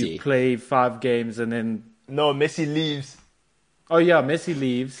 You play 5 games and then No, Messi leaves. oh yeah, Messi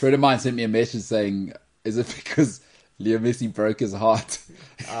leaves. A friend of mine sent me a message saying, is it because Leo Messi broke his heart?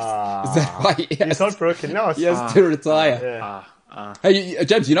 Is that why he It's has, not broken now. he has to retire? Yeah. Hey,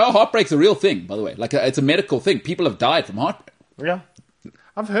 James, you know heartbreak's a real thing, by the way. Like, it's a medical thing. People have died from heartbreak. Yeah.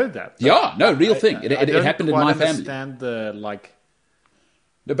 I've heard that. Yeah, no, real thing. It I don't happened in quite my family. understand the like.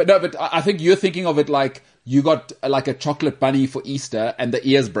 But I think you're thinking of it like you got like a chocolate bunny for Easter and the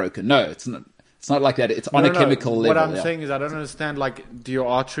ear's broken. No, it's not. It's not like that. It's on a chemical level. What I'm yeah. saying is, I don't understand. Like, do your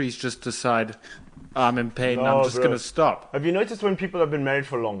arteries just decide I'm in pain? No, I'm just bro. going to stop. Have you noticed when people have been married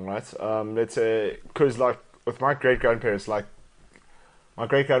for long, right? Let's say, because like with my great grandparents, like my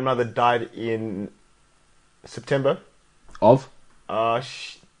great grandmother died in September. Of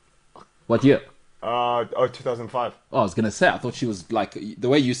Sh- what year? 2005. Oh, I was going to say, I thought she was like, the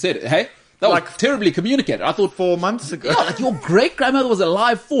way you said it, hey? That was Like- terribly communicated. I thought, 4 months ago. yeah, like your great-grandmother was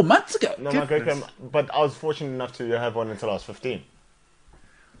alive 4 months ago. No, my great grandma, but I was fortunate enough to have one until I was 15.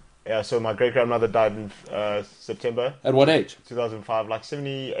 Yeah, so my great grandmother died in September At what age? 2005, like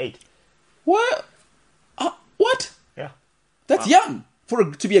 78. What? What? Yeah. That's young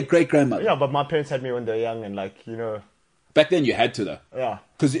to be a great-grandmother. Yeah, but my parents had me when they were young and like, Back then you had to, though. yeah.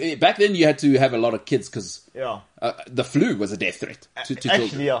 Because back then you had to have a lot of kids because Yeah. the flu was a death threat to Actually,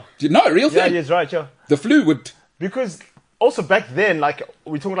 children. yeah. No, real Yeah, thing. he's right, yeah. The flu would... Because also back then, like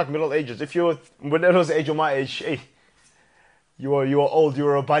we're talking like Middle Ages. If you're Middle age or my age, hey, you were old. You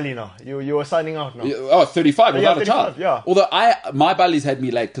were a bally now. You were signing out now. Oh, 35 without a 35, child. yeah. Although my buddies had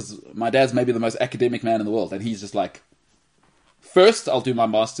me late because my dad's maybe the most academic man in the world, and he's just like, first I'll do my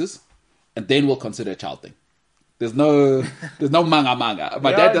masters, and then we'll consider a child thing. There's no manga.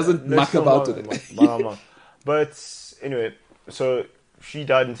 My dad doesn't muck about with it. But anyway, so she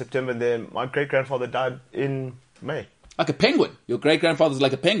died in September, and then my great grandfather died in May. Like a penguin. Your great grandfather's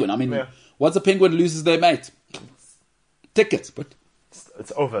like a penguin. I mean, Yeah. once a penguin loses their mate, tickets, but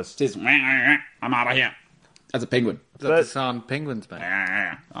It's over. says, I'm out of here. That's a penguin. Is that the sound penguins make?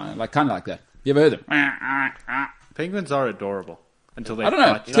 Like kind of like that. You ever heard them? Penguins are adorable until they I don't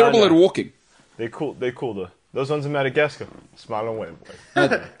know. bite you. Terrible no. at walking. They're cool though. Those ones in Madagascar, smile and wave. No,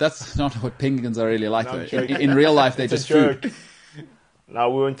 that's not what penguins are really like. No, I'm though. joking. In real life, they're It's just a food. joke. Now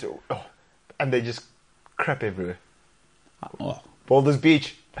we went to, and they just crap everywhere. Oh, Boulders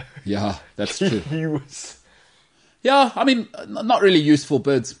Beach. yeah, that's true. He was. Yeah, I mean, not really useful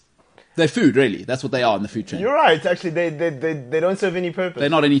birds. They're food, really. That's what they are in the food chain. You're right. Actually, they don't serve any purpose. They're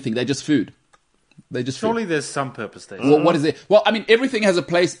not anything. They're just food. They're just Surely food. there's some purpose there. Well, what is it? Well, I mean, everything has a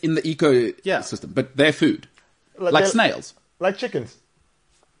place in the Yeah. ecosystem, but they're food. Like they're- snails. like chickens.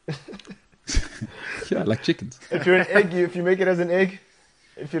 Yeah, like chickens. If you're an egg, if you make it as an egg,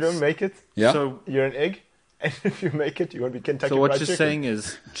 if you don't make it, Yeah. So, you're an egg. And if you make it, you won't be Kentucky so what Fried you're Chicken. saying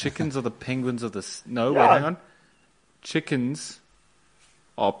is chickens are the penguins of the... No, wait, Yeah. hang on. Chickens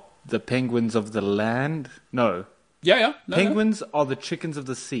are the penguins of the land? No. Yeah. No. Penguins are the chickens of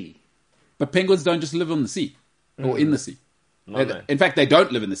the sea. But penguins don't just live on the sea or in the sea. No, no. In fact, they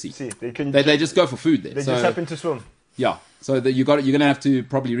don't live in the sea. See, they can. They just go for food there. they So, just happen to swim. yeah. So you're going to have to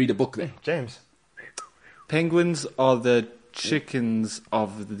probably read a book there. James. Penguins are the chickens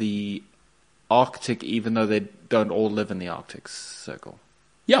of the Arctic, even though they don't all live in the Arctic Circle.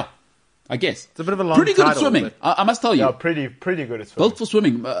 Yeah, I guess. It's a bit of a long Pretty good at title, swimming. but- I must tell you. Yeah, pretty good at swimming. Built for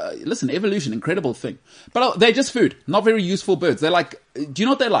swimming. Listen, evolution, incredible thing. But they're just food. Not very useful birds. They're like, do you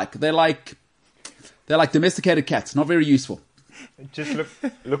know what they're like? They're like domesticated cats. Not very useful. Just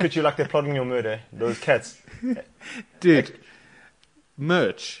look at you like they're plotting your murder. Those cats. Dude,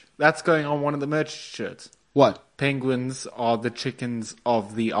 merch. That's going on one of the merch shirts. What? Penguins are the chickens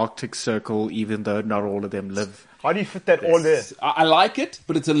of the Arctic Circle, even though not all of them live. How do you fit that all there? I like it,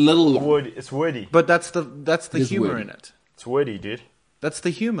 but it's a little long. It's wordy. But that's the It's humor weird. in it. It's wordy, dude. That's the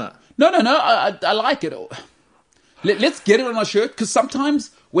humor. No. I like it. Let's get it on our shirt, because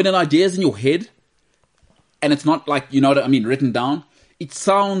sometimes when an idea is in your head, and it's not like, you know what I mean, written down, it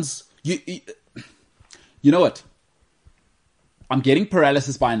sounds... You know what? I'm getting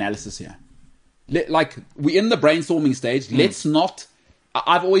paralysis by analysis here. we're in the brainstorming stage. Let's not,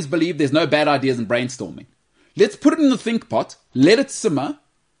 I've always believed there's no bad ideas in brainstorming. Let's put it in the think pot, let it simmer,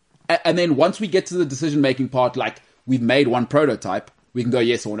 and then once we get to the decision-making part, like we've made one prototype, we can go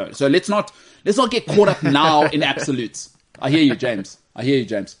yes or no. So let's not get caught up now in absolutes. I hear you, James.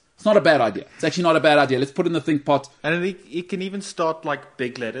 It's not a bad idea. It's actually not a bad idea. Let's put it in the think pot. And it can even start like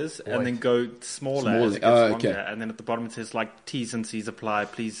big letters and then go smaller as it gets longer. Okay. And then at the bottom it says like T's and C's apply,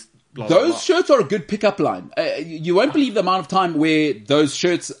 please. Blah, those blah, blah. shirts are a good pickup line. You won't believe the amount of time where those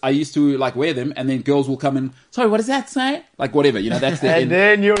shirts, I used to like wear them, and then girls will come in, sorry, what does that say? Like whatever, that's the and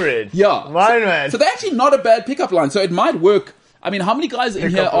then you're in. Yeah. Man. So they're actually not a bad pickup line. So it might work. I mean, how many guys in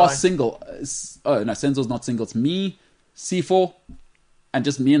here are single? Oh, no, Senzo's not single. It's me, C4, and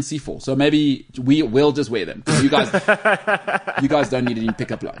just me and C4. So maybe we will just wear them. You guys don't need any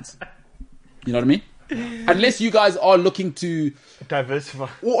pickup lines. You know what I mean? Unless you guys are looking to diversify,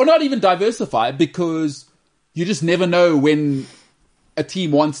 or not even diversify, because you just never know when a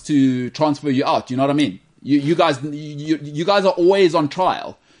team wants to transfer you out. You know what I mean? You guys are always on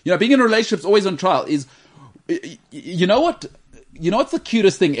trial. Being in a relationship is always on trial. Is you know what? What's the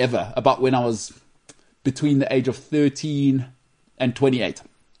cutest thing ever about when I was between the age of 13 and 28?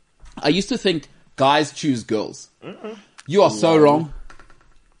 I used to think guys choose girls. You are so wrong.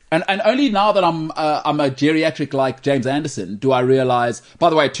 And only now that I'm a geriatric like James Anderson do I realize, by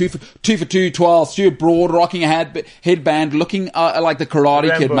the way, 2 for 212, Stuart Broad rocking a headband, looking like the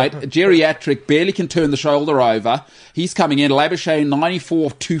Karate Kid, mate. Geriatric, barely can turn the shoulder over. He's coming in. Labuschagne, 94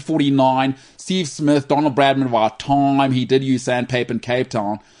 of 249. Steve Smith, Donald Bradman of our time. He did use sandpaper in Cape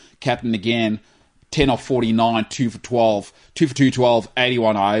Town. Captain again. 10 of 49, 2 for 12. 2 for 212,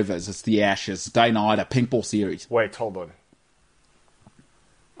 81 overs. It's the Ashes. Day Nighter, Pink Ball Series. Wait, hold on.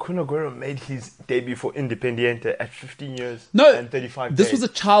 Kun Aguero made his debut for Independiente at 15 years and 35 this days. Was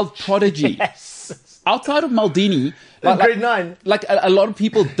a child prodigy. Yes. Outside of Maldini, grade 9. Like a lot of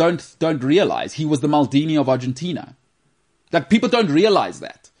people don't realize he was the Maldini of Argentina. Like people don't realize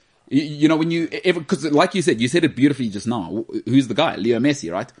that. When you ever, because like you said it beautifully just now. Who's the guy? Leo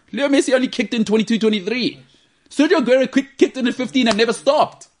Messi, right? Leo Messi only kicked in 22-23. Sergio Aguero kicked in at 15 and never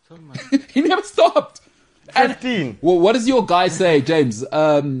stopped. He never stopped. 15. Well, what does your guy say, James?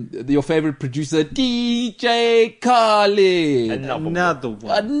 Your favorite producer, DJ Khaled. Another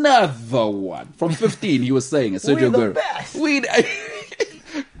one. From 15, he was saying it. Sergio We're Aguero. The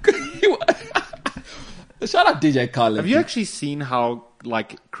best. Shout out DJ Khaled. Have you actually seen how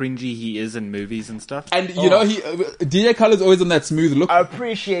like cringy he is in movies and stuff? And DJ Khaled's always on that smooth look. I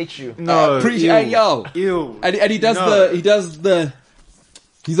appreciate you. No, ew. And he does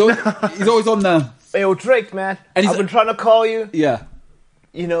he's always on the. Hey, Drake, man. And I've been trying to call you. Yeah.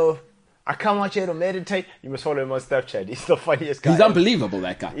 I come out here to meditate. You must follow him on Snapchat. He's the funniest guy. He's unbelievable,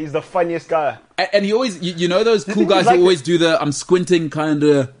 that guy. He's the funniest guy. And he always, those cool guys who always do the I'm squinting kind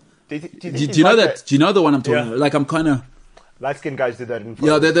of. Do you know that? Do you know the one I'm talking about? Like I'm kind of. Light-skinned guys do that in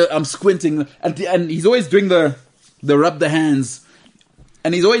front. Yeah, I'm squinting. And he's always doing the rub the hands.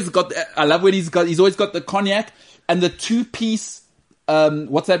 And he's always got, I love when he's always got the cognac and the 2-piece,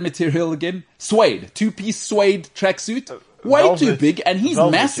 what's that material again? Suede. 2-piece suede tracksuit. Way velvet, too big, and he's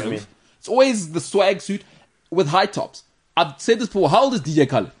massive. It's always the swag suit with high tops. I've said this before. How old is DJ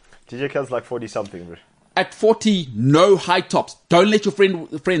Khaled? DJ Khaled's like 40-something, bro. At 40, no high tops. Don't let your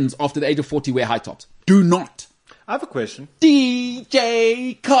friends after the age of 40 wear high tops. Do not. I have a question.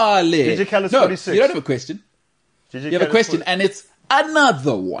 DJ Khaled. DJ Khaled's 46. You don't have a question. You have a question, and it's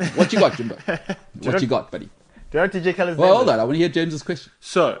another one. What you got, Jimbo? What you got, buddy? Do you know DJ Khaled's name? Well, hold on. I want to hear James's question.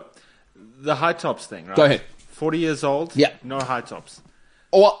 So, the high tops thing, right? Go ahead. 40 years old, yeah. No high tops.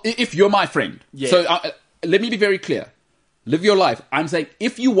 Or if you're my friend. Yeah. So, let me be very clear. Live your life. I'm saying,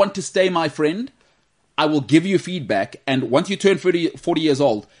 if you want to stay my friend, I will give you feedback. And once you turn 40 years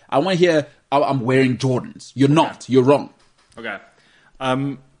old, I want to hear, I'm wearing Jordans. You're not. You're wrong. Okay.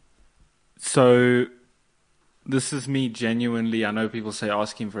 So, this is me genuinely, I know people say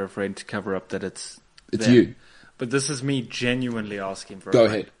asking for a friend to cover up that it's them, you. But this is me genuinely asking for a friend.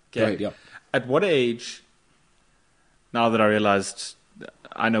 Okay. Go ahead, yeah. At what age, now that I realized,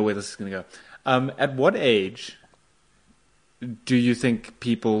 I know where this is going to go. At what age do you think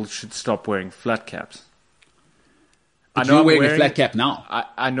people should stop wearing flat caps? But you're wearing a flat cap now.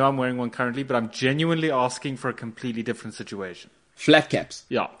 I know I'm wearing one currently, but I'm genuinely asking for a completely different situation. Flat caps?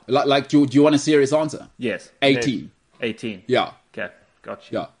 Yeah. Like do you want a serious answer? Yes. 18. 18. Yeah. Okay,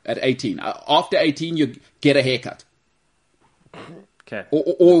 got you. Yeah, at 18. After 18, you get a haircut. Okay.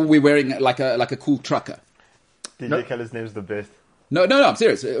 Or we're wearing like a cool trucker. DJ Khaled's name's the best. No, I'm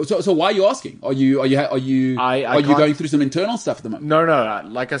serious. So why are you asking? Are you going through some internal stuff at the moment? No.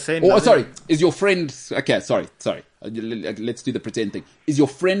 Like I said, sorry. Is your friend? Okay, sorry. Let's do the pretend thing. Is your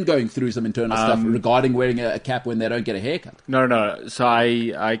friend going through some internal stuff regarding wearing a cap when they don't get a haircut? No. So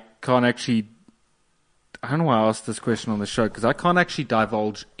I can't actually. I don't know why I asked this question on the show because I can't actually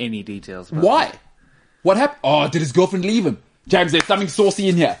divulge any details. Why? That. What happened? Oh, did his girlfriend leave him? James, there's something saucy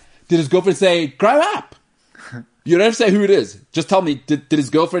in here. Did his girlfriend say, "Grow up"? You don't have to say who it is. Just tell me, did his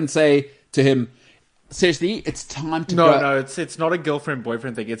girlfriend say to him, seriously, it's time to go? No, it's not a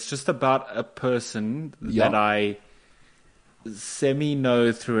girlfriend-boyfriend thing. It's just about a person that I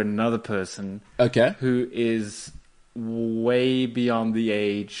semi-know through another person. Okay. Who is way beyond the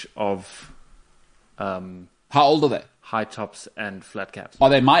age of... how old are they? High tops and flat caps. Are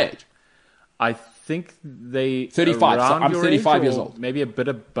they my age? I think they 35. So I'm 35 years old. Maybe a bit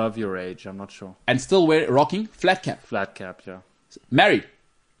above your age. I'm not sure. And still rocking flat cap. Flat cap, yeah. Married.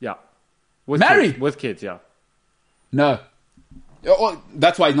 Yeah. Married with kids, yeah. No. Oh,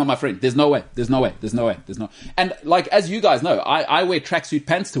 that's why he's not my friend. There's no way. And like as you guys know, I wear tracksuit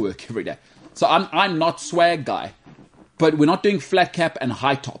pants to work every day. So I'm not swag guy. But we're not doing flat cap and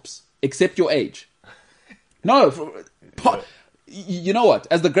high tops, except your age. No. You know what?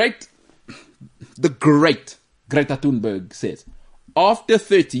 As the great Greta Thunberg says, after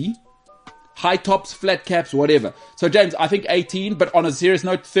 30, high tops, flat caps, whatever. So James, I think 18, but on a serious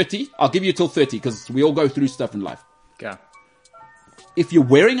note, 30. I'll give you till 30 because we all go through stuff in life. Yeah. If you're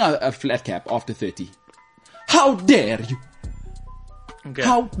wearing a flat cap after 30, how dare you? Okay.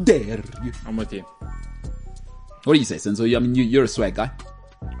 How dare you? I'm with you. What do you say, Senzo? I mean, you're a swag guy.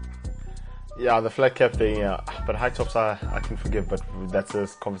 Yeah, the flat cap thing, yeah. But high tops I can forgive, but that's a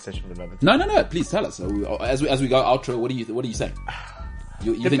conversation for another No. time. Please tell us. So, as we go outro, what do you say?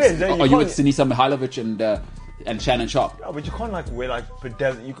 You Depends, think? Are you with Sinisa Mihailovic and Shannon Sharp? Yeah, but you can't like wear like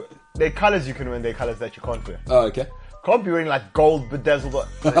bedazzled. There are colors you can wear, and there are colors that you can't wear. Oh, okay. Can't be wearing like gold bedazzled. What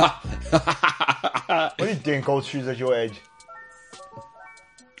are you doing gold shoes at your age?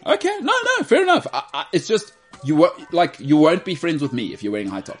 Okay, no, fair enough. It's just you won't be friends with me if you're wearing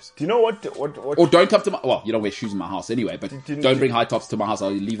high tops. Do you know what? Or don't come to my. Well, you don't wear shoes in my house anyway, but don't bring high tops to my house.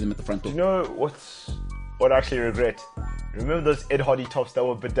 I'll leave them at the front door. Do you know what I actually regret? Remember those Ed Hardy tops that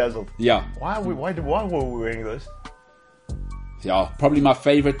were bedazzled? Yeah. Why were we wearing those? Yeah, probably my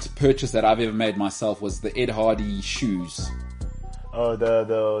favorite purchase that I've ever made myself was the Ed Hardy shoes. Oh,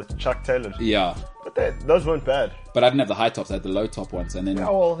 the Chuck Taylor. Yeah. But those weren't bad. But I didn't have the high tops. I had the low top ones, and then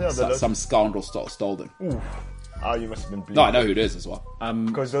some scoundrel stole them. Oof. Oh, you must have been bleeding. No, I know who it is as well.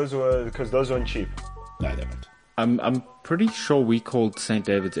 Because those weren't cheap. No, they weren't. I'm pretty sure we called St.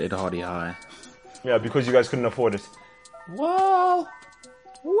 David's Ed Hardy High. Yeah, because you guys couldn't afford it. Well.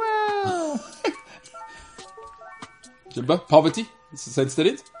 Jimbo, poverty. It's the sense that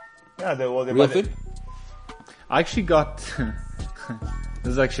it. Yeah, they real thing. I actually got.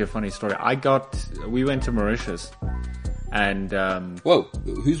 This is actually a funny story. We went to Mauritius, and whoa,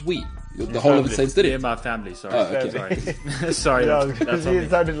 who's we? The whole of the Saints did it. Yeah, my family. Sorry, oh, okay. Sorry. Yeah, that's it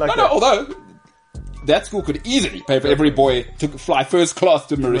sounded like no. Although that school could easily pay for every boy to fly first class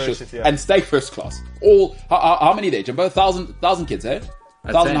to Mauritius and stay first class. How many there, Jimbo? 1,000 kids, eh?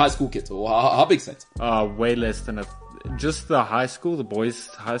 1,000 high school kids, or how big Saints? Way less than just the high school, the boys'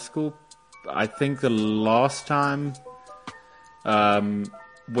 high school. I think the last time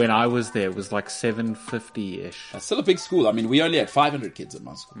when I was there was like 750-ish. That's still a big school. I mean, we only had 500 kids at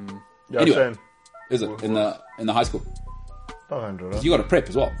my school. Yeah, anyway, same. Is it in the high school? 500. Huh? You got a prep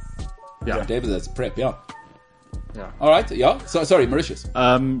as well. Yeah, David has a prep. Yeah. Yeah. All right. Yeah. So sorry, Mauritius.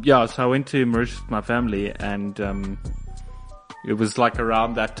 Yeah. So I went to Mauritius with my family, and it was like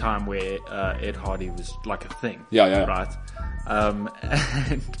around that time where Ed Hardy was like a thing. Yeah. Right.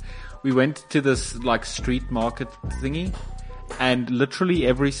 And we went to this like street market thingy, and literally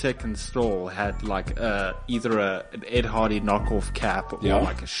every second stall had like either an Ed Hardy knockoff cap or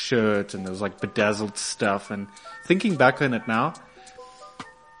like a shirt, and there was like bedazzled stuff. And thinking back on it now,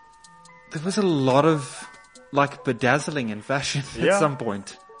 there was a lot of like bedazzling in fashion at some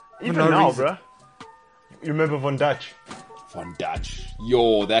point. Even now, bruh. You remember Von Dutch? Von Dutch.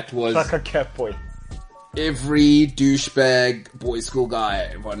 Yo, that was... Like a cap boy. Every douchebag boy school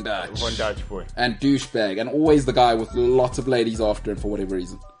guy, Von Dutch. Von Dutch boy. And douchebag. And always the guy with lots of ladies after him for whatever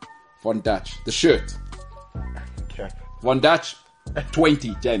reason. Von Dutch. The shirt. Cap. Von Dutch,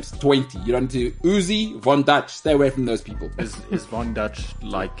 20, James. 20. You don't need to... Uzi, Von Dutch. Stay away from those people. Is Von Dutch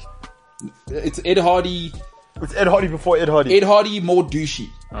like... It's Ed Hardy... It's Ed Hardy before Ed Hardy. Ed Hardy more douchey.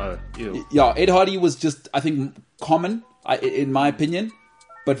 Oh, ew. Yeah, Ed Hardy was just, I think, common, in my opinion.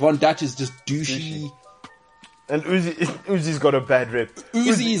 But Von Dutch is just douchey. And Uzi's got a bad rep.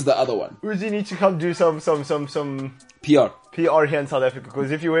 Uzi is the other one. Uzi needs to come do some PR here in South Africa,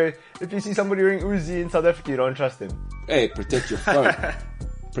 because if you see somebody wearing Uzi in South Africa, you don't trust him. Hey, protect your phone.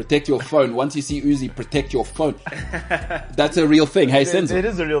 Protect your phone. Once you see Uzi, protect your phone. That's a real thing. Hey, Senzo. It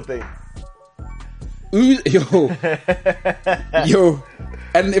is a real thing. Yo.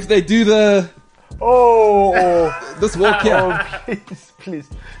 And if they do this walk here. Oh, please.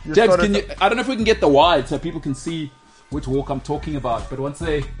 James, I don't know if we can get the wide so people can see which walk I'm talking about, but once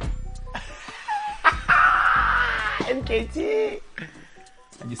they... MKT.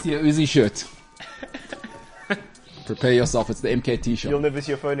 And you see a Uzi shirt. Prepare yourself, it's the MKT show. You'll never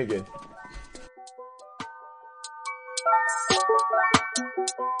see your phone again.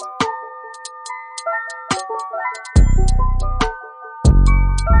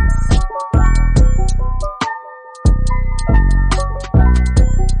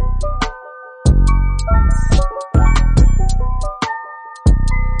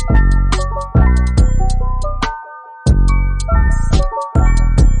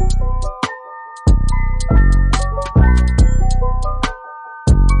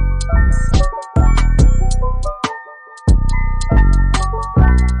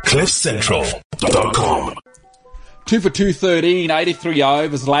 CliffCentral.com. 2 for 213, 83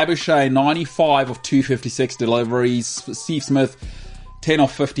 overs. Labouche, 95 of 256 deliveries. Steve Smith, 10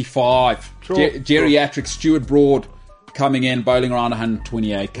 of 55. Geriatric Stuart Broad coming in, bowling around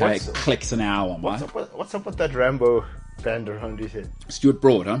 128k. Clicks an hour, mate. What's up with that Rambo band around his head? Stuart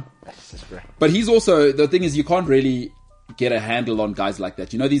Broad, huh? But he's also, the thing is, you can't really get a handle on guys like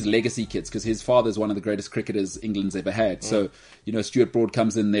that. You know, these legacy kids, because his father's one of the greatest cricketers England's ever had. So, you know, Stuart Broad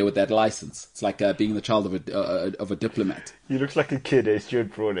comes in there with that license. It's like being the child of a diplomat. He looks like a kid,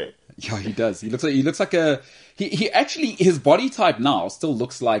 Stuart Broad. Yeah, he does. He looks like a... He actually, his body type now still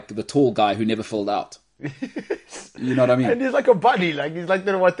looks like the tall guy who never filled out. You know what I mean? And he's like a buddy. Like, he's like,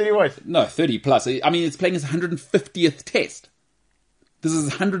 what, 30 what? No, 30 plus. I mean, it's playing his 150th test. This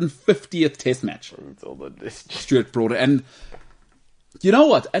is his 150th test match. Stuart Broad. And you know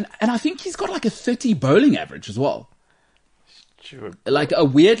what? And I think he's got like a 30 bowling average as well. Like a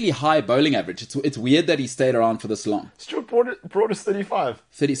weirdly high bowling average. It's weird that he stayed around for this long. Stuart Broad is 35.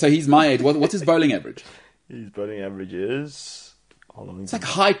 30. So he's my age. What's his bowling average? His bowling average is... It's like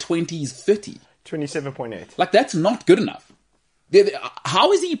high 20s, 30. 27.8. Like, that's not good enough.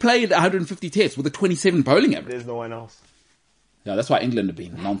 How is he played 150 tests with a 27 bowling average? There's no one else. Yeah, that's why England have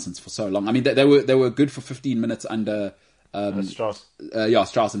been nonsense for so long. I mean, they were good for 15 minutes under Strauss.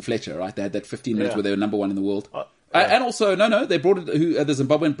 Strauss and Fletcher, right? They had that 15 minutes where they were number one in the world. Yeah. And also, they brought it, the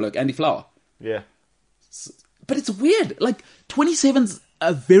Zimbabwean bloke, Andy Flower. Yeah. But it's weird. Like, 27's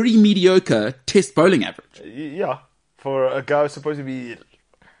a very mediocre test bowling average. Yeah. For a guy who's supposed to be...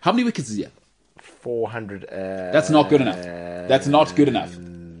 How many wickets is he at? 400. That's not good enough. That's not good enough.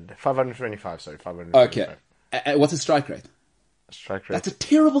 525, sorry. 525. Okay. What's his strike rate? Strike rate. That's a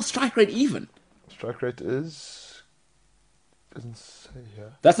terrible strike rate even. Strike rate is... Doesn't say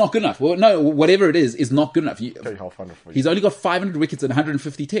here. That's not good enough. Well, no, whatever it is not good enough. I'll find it for you. He's only got 500 wickets in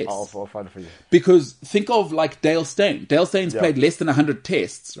 150 tests. I'll find it for you. Because think of like Dale Steyn. Dale Steyn's played less than 100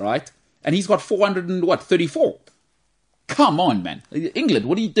 tests, right? And he's got 434. Come on, man. England,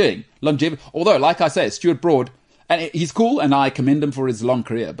 what are you doing? Longevity. Although, like I say, Stuart Broad, and he's cool, and I commend him for his long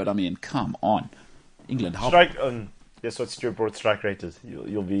career. But I mean, come on, England. Guess what Stuart Broad's strike rate is?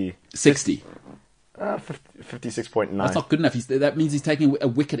 You'll be 60. 56.9. That's not good enough. That means he's taking a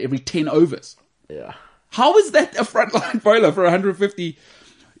wicket every 10 overs. Yeah. How is that a frontline bowler for 150?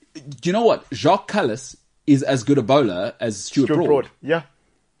 Do you know what? Jacques Kallis is as good a bowler as Stuart Broad. Yeah.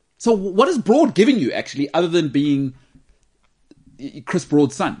 So what is Broad giving you, actually, other than being Chris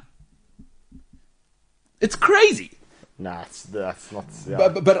Broad's son? It's crazy. Nah, that's not... Yeah.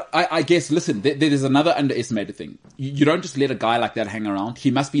 But I guess, listen, there's another underestimated thing. You don't just let a guy like that hang around. He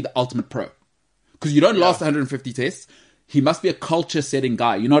must be the ultimate pro. Because you don't last 150 tests. He must be a culture-setting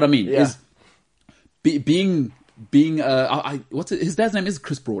guy. You know what I mean? Yeah. What's it? His dad's name is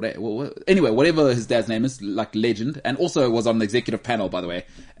Chris Broad. Well, anyway, whatever his dad's name is, like legend, and also was on the executive panel, by the way,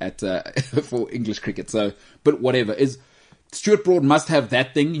 at for English cricket. So, but whatever is Stuart Broad must have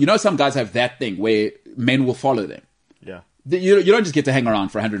that thing. You know, some guys have that thing where men will follow them. Yeah, you don't just get to hang around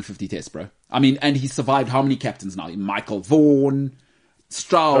for 150 tests, bro. I mean, and he survived how many captains now? Michael Vaughan,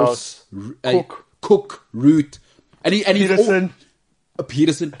 Strauss, Cook, Root, and Peterson.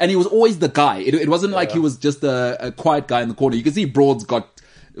 Peterson, and he was always the guy. It wasn't like he was just a quiet guy in the corner. You can see Broad's got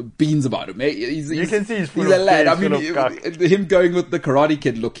beans about him. You can see he's full a of lad. beans, I mean, full of cock. him going with the Karate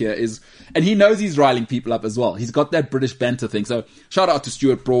Kid look here and he knows he's riling people up as well. He's got that British banter thing. So shout out to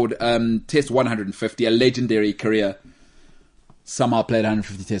Stuart Broad, test 150, a legendary career. Somehow played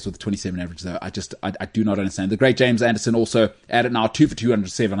 150 tests with a 27 average, though. I do not understand. The great James Anderson also added now 2 for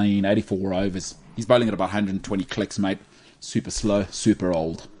 217, 84 overs. He's bowling at about 120 clicks, mate. Super slow, super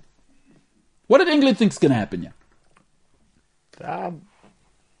old. What did England think's going to happen here?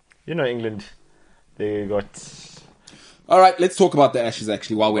 England, they got... All right, let's talk about the Ashes,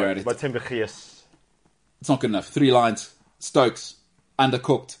 actually, while we're at it. But it's not good enough. 3 lines. Stokes,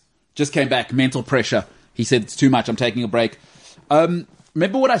 undercooked. Just came back, mental pressure. He said, it's too much, I'm taking a break.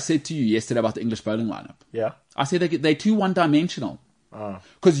 Remember what I said to you yesterday about the English bowling lineup? Yeah. I said they're too one-dimensional.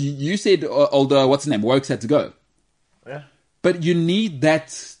 Because you said, what's his name, Wokes had to go. Yeah. But you need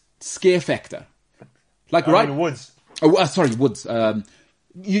that scare factor. Woods. Woods.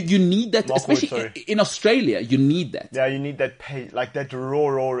 You need that, especially in Australia, you need that. Yeah, you need that pace, like that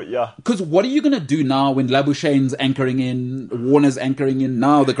raw, yeah. Because what are you going to do now when Labuschagn's anchoring in, Warner's anchoring in,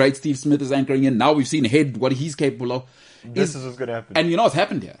 now the great Steve Smith is anchoring in, now we've seen Head, what he's capable of. This is what's going to happen. And you know what's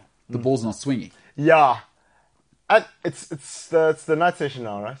happened here? The ball's not swinging. Yeah. And it's the night session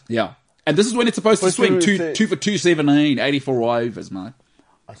now, right? Yeah. And this is when it's supposed to swing. 2 for 217, 84 overs, man.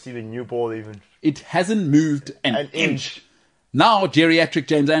 I see the new ball even. It hasn't moved an inch. Now, geriatric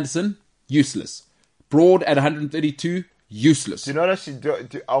James Anderson, useless. Broad at 132, useless. Do you know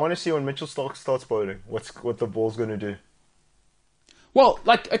what I want to see when Mitchell starts bowling, what the ball's going to do. Well,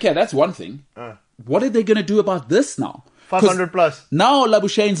 okay, that's one thing. What are they going to do about this now? 500 plus. Now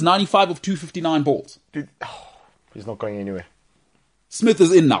Labuschagne's 95 of 259 balls. Dude, he's not going anywhere. Smith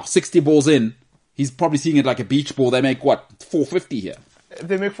is in now, 60 balls in. He's probably seeing it like a beach ball. They make, 450 here? If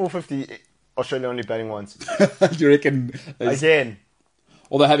they make 450, Australia only batting once. Do you reckon? Again.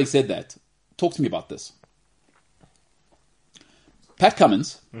 Although having said that, talk to me about this. Pat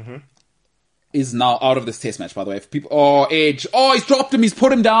Cummins is now out of this test match, by the way. If people, Edge. He's dropped him. He's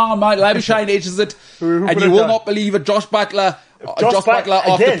put him down. Labuschagne edges it. And you will not believe it. Josh Butler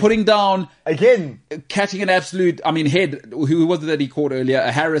after putting down. Again. Catching an absolute, Head. Who was it that he caught earlier?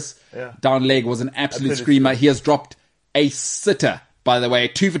 A Harris down leg was an absolute screamer. He has dropped a sitter, by the way.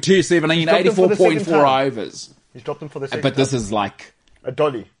 2 for 217, 84.4 overs. He's dropped him for the second But this is like... a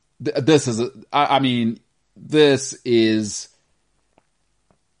dolly. This is...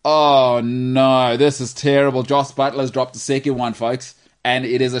 Oh no, this is terrible. Josh Butler's dropped the second one, folks, and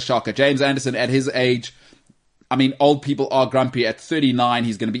it is a shocker. James Anderson, at his age, old people are grumpy. At 39,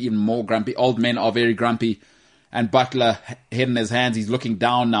 he's going to be even more grumpy. Old men are very grumpy. And Butler, head in his hands, he's looking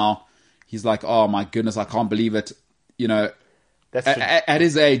down now. He's like, oh my goodness, I can't believe it. At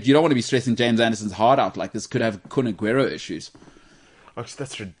his age, you don't want to be stressing James Anderson's heart out like this. Could have Kun Aguero issues.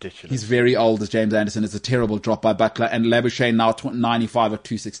 That's ridiculous. He's very old as James Anderson. It's a terrible drop by Butler. And Labuschagne now 95 of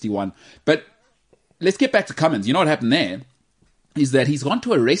 261. But let's get back to Cummins. You know what happened there? Is that he's gone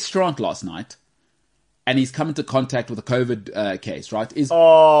to a restaurant last night and he's come into contact with a COVID case, right?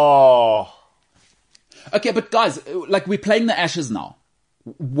 Okay, but guys, we're playing the Ashes now.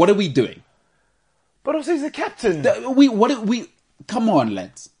 What are we doing? But also he's the captain. Come on,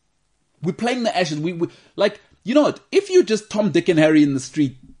 lads. We're playing the Ashes. You know what? If you're just Tom, Dick and Harry in the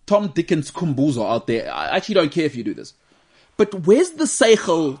street, Tom, Dick and Skumbuzo out there, I actually don't care if you do this. But where's the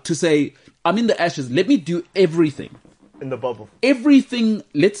seichel to say, I'm in the Ashes, let me do everything. In the bubble. Everything,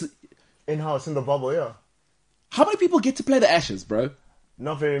 in-house, in the bubble, yeah. How many people get to play the Ashes, bro?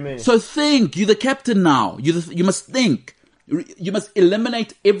 Not very many. So think, you're the captain now. You must think. You must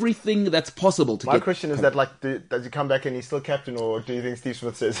eliminate everything that's possible to My question is that, does he come back and he's still captain, or do you think Steve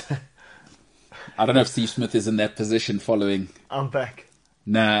Smith says... I don't know if Steve Smith is in that position following... I'm back.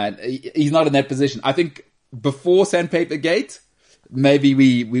 Nah, he's not in that position. I think before Sandpaper Gate, maybe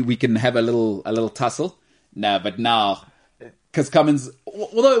we can have a little tussle. Nah, but now... Because Cummins...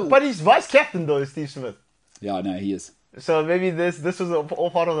 But he's vice captain, though, Steve Smith. Yeah, no, he is. So maybe this was all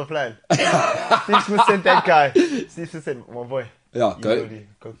part of the plan. Steve Smith sent that guy. Steve Smith said, my boy. Yeah, go.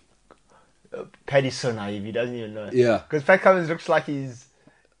 Paddy's so naive, he doesn't even know. Yeah. Because Pat Cummins looks like he's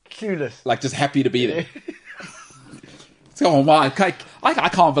clueless. Just happy to be there. So, man, I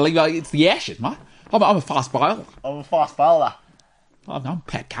can't believe it's the Ashes, man. I'm a fast bowler. I'm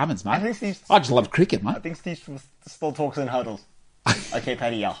Pat Cummins, man. I just love cricket, man. I think Steve still talks in huddles. Okay,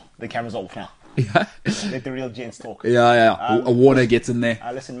 Paddy, yeah. The camera's off now. Yeah. Let the real gents talk. Yeah. A Warner gets in there.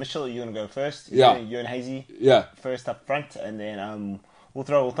 Listen, Mitchell, you're going to go first. You and Hazy. Yeah. First up front, and then we'll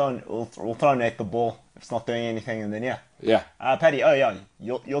throw net the ball it's not doing anything, and then Yeah. Paddy,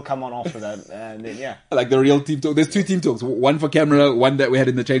 you'll come on after that, and then Like the real team talk. There's 2 team talks. One for camera, one that we had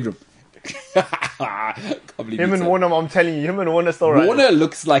in the change room. Him and Warner, I'm telling you, him and Warner still right. Warner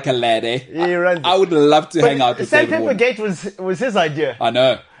looks like a lad, eh? He runs. I would love to hang out with David Warner. Sandpaper Gate was his idea. I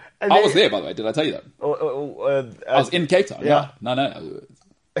know. And I was there, by the way. Did I tell you that? I was in Cape Town. Yeah. No.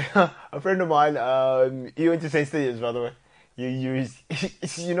 A friend of mine, he went to St. Stephen's, by the way. You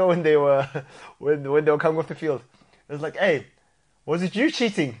know when they were coming off the field, it was like, hey, was it you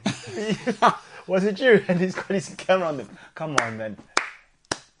cheating? Was it you? And he's got his camera on them. Come on, man.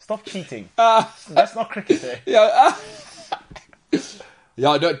 Stop cheating. That's not cricket, eh? Yeah.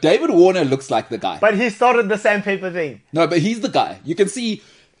 Yeah, no, David Warner looks like the guy. But he started the sandpaper thing. No, but he's the guy. You can see,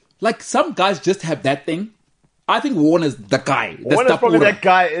 like, some guys just have that thing. I think Warner's the guy. Warner's probably that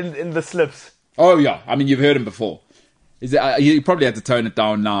guy in the slips. Oh, yeah. I mean, you've heard him before. He probably had to tone it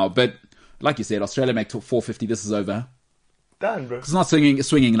down now. But, like you said, Australia make 450. This is over. Done, bro. It's not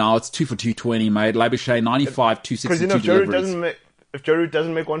swinging now. It's 2 for 220, mate. Labuschagne, 95, 262 because, deliveries. If Joe Root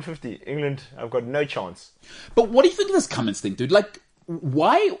doesn't make 150, England have got no chance. But what do you think of this Cummins thing, dude? Like,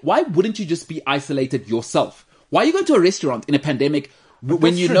 why wouldn't you just be isolated yourself? Why are you going to a restaurant in a pandemic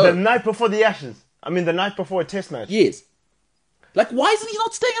when you know... The night before the Ashes. I mean, the night before a test match. Yes. Like, why isn't he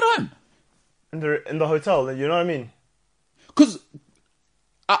not staying at home? In the hotel, you know what I mean? Because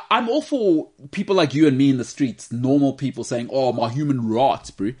I'm all for people like you and me in the streets, normal people saying, oh, my human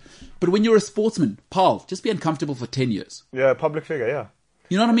rights, bro. But when you're a sportsman, pal, just be uncomfortable for 10 years. Yeah, public figure, yeah.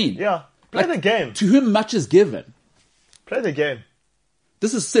 You know what I mean? Yeah. Play the game. To whom much is given. Play the game.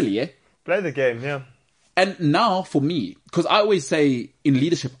 This is silly, eh? Play the game, yeah. And now for me, because I always say in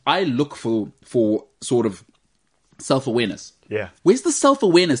leadership, I look for sort of self-awareness. Yeah. Where's the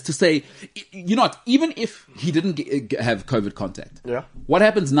self-awareness to say, you know what, even if he didn't have COVID contact, yeah. What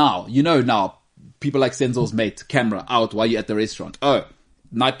happens now? You know now, people like Senzo's mate, camera out while you're at the restaurant. Oh,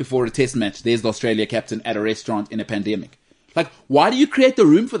 night before a test match, there's the Australia captain at a restaurant in a pandemic. Like, why do you create the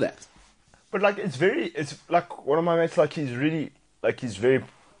room for that? But like, it's like one of my mates, like he's very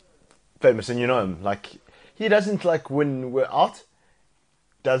famous and you know him. Like, he doesn't like when we're out,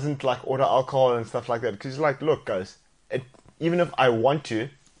 doesn't like order alcohol and stuff like that. Because he's like, look guys, even if I want to,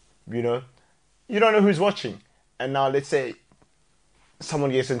 you know, you don't know who's watching. And now let's say someone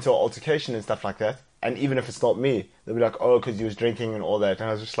gets into an altercation and stuff like that. And even if it's not me, they'll be like, oh, because he was drinking and all that. And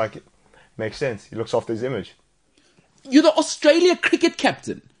I was just like, it makes sense. He looks after his image. You're the Australia cricket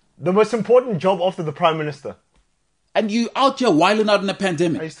captain. The most important job after the Prime Minister. And you out here wilding out in a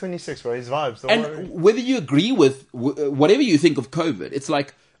pandemic. He's 26, bro. He's vibes. Don't worry. Whether you agree with whatever you think of COVID, it's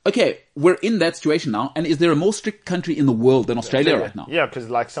like, okay, we're in that situation now. And is there a more strict country in the world than Australia right now? Yeah, because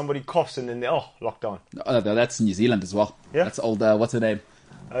like somebody coughs and then lockdown. That's New Zealand as well. Yeah. That's old, what's her name?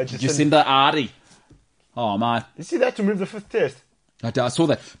 Jacinda Ardern. Oh, man. You see that to move the 5th test? I saw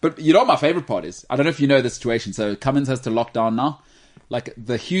that. But you know what my favorite part is? I don't know if you know the situation. So Cummins has to lock down now. Like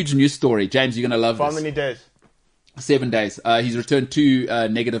the huge news story. James, you're going to love this. For how many days? 7 days. He's returned 2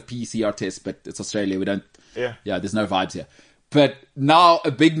 negative PCR tests, but it's Australia. We don't... Yeah, there's no vibes here. But now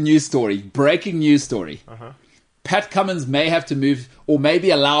a big news story. Breaking news story. Uh-huh. Pat Cummins may have to move, or may be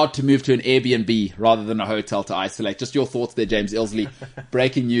allowed to move to an Airbnb rather than a hotel to isolate. Just your thoughts there, James Ilsley.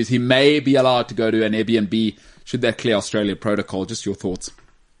 Breaking news. He may be allowed to go to an Airbnb should that clear Australia protocol. Just your thoughts.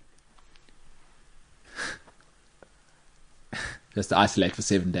 Just to isolate for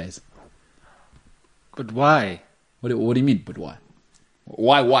 7 days. But why? What do you mean, but why?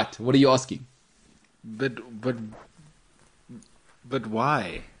 Why what? What are you asking? But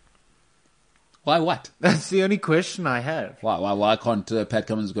why? Why what? That's the only question I have. Why can't Pat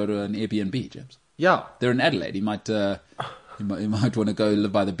Cummins go to an Airbnb, James? Yeah. They're in Adelaide. He might want to go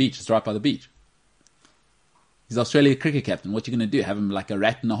live by the beach. It's right by the beach. He's Australia cricket captain. What you going to do? Have him like a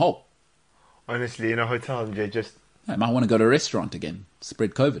rat in a hole? Honestly, in a hotel, just... I might want to go to a restaurant again.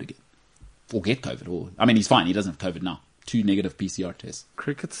 Spread COVID again. Or get COVID. I mean, he's fine. He doesn't have COVID now. 2 negative PCR tests.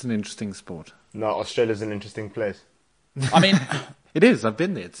 Cricket's an interesting sport. No, Australia's an interesting place. I mean... It is. I've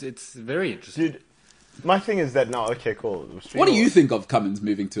been there. It's very interesting. Dude, my thing is that now, okay, cool. What do you think of Cummins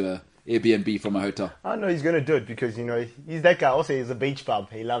moving to a Airbnb from a hotel? I know he's going to do it because, you know, he's that guy. Also, he's a beach bum.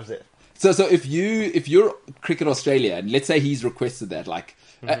 He loves it. So if you're Cricket Australia, and let's say he's requested that, like,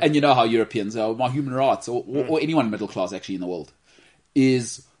 and you know how Europeans are, my human rights, or anyone middle class actually in the world,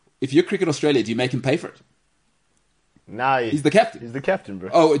 is if you're Cricket Australia, do you make him pay for it? Nah, he's the captain. He's the captain, bro.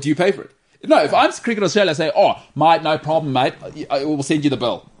 Oh, do you pay for it? No, if I'm Cricket Australia, I say, oh, mate, no problem, mate. I will send you the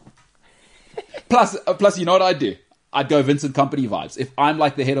bill. Plus, you know what I'd do? I'd go Vincent Company vibes. If I'm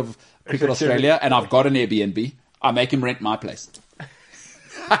like the head of Cricket Australia and I've got an Airbnb, I make him rent my place.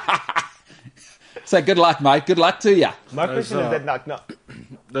 So good luck, mate. Good luck to you. My question is that, like, no.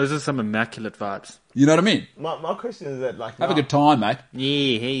 Those are some immaculate vibes. You know what I mean? My question is that, like, Have a good time, mate.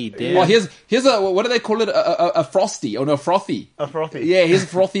 Yeah, hey, damn. Well, here's a, what do they call it? A frosty or no, a frothy. A frothy. Yeah, here's a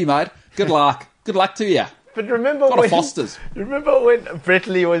frothy, mate. Good luck. Good luck to you. But remember Got a Foster's. Remember when Brett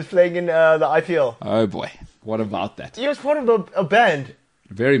Lee was playing in the IPL? Oh boy, what about that? He was part of a band.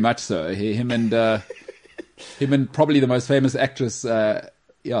 Very much so. Him and probably the most famous actress.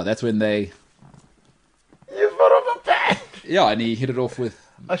 That's when they. He was part of a band. Yeah, and he hit it off with.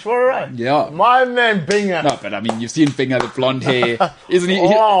 Ashwara. Yeah. My man Binger. No, but I mean, you've seen Finger, the blonde hair, isn't he?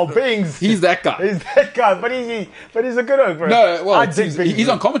 Oh, Bings. He's that guy. He's that guy, but he's a good one, bro. No, well, Bings, he's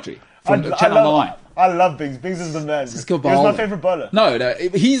on commentary from Channel 9. I love Bings. Bings is the man. He's He was my bowler. favorite bowler. No,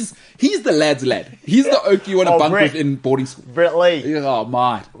 he's the lad's lad. He's the oak you want to bunk Brett. with in boarding school. Brett Lee. Oh,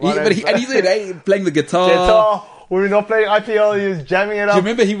 my. What He's playing the guitar. Guitar. When we were not playing IPL, he was jamming it Do up. you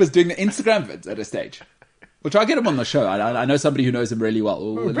remember he was doing the Instagram vids at a stage? We'll try to get him on the show. I know somebody who knows him really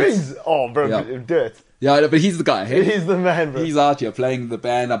well. Bings. Oh, bro, Yeah. do it. Yeah, but he's the guy. Hey? He's the man, bro. He's out here playing the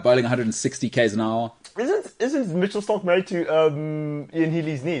band, bowling 160 k's an hour. Isn't Mitchell Stark married to Ian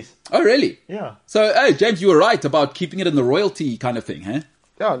Healy's niece? Oh, really? Yeah. So, hey, James, you were right about keeping it in the royalty kind of thing, huh?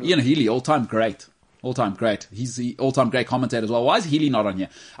 Yeah. Ian Healy, all-time great. All-time great. He's the all-time great commentator as well. Why is Healy not on here?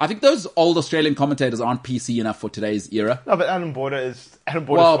 I think those old Australian commentators aren't PC enough for today's era. No, but Alan Border is fine.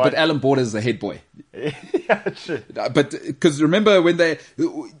 But Alan Border is the head boy. Yeah, true. But because remember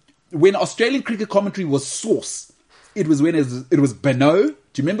when Australian cricket commentary was sauce, it was when it was Beno.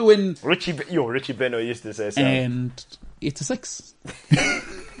 Do you remember when? Richie Beno used to say so. And it's a 6.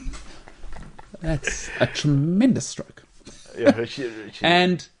 That's a tremendous stroke. Yeah, Richie.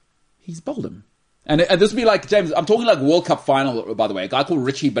 And he's bowled him. And this would be like, James, I'm talking like World Cup final, by the way. A guy called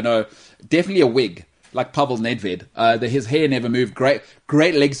Richie Beno, definitely a wig, like Pavel Nedved. His hair never moved. Great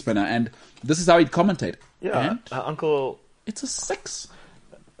leg spinner. And this is how he'd commentate. Yeah, And Uncle... it's a 6.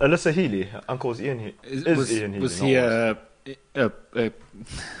 Alyssa Healy. Uncle's Ian Healy. Ian Healy. Was he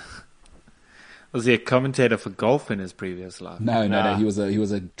was he a commentator for golf in his previous life? No. He was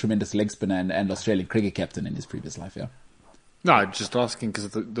a tremendous leg spinner and Australian cricket captain in his previous life, yeah. No, just asking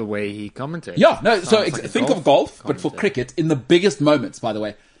because of the way he commentated. Yeah, no, so Sounds like a think of golf, but for commentator. cricket, in the biggest moments, by the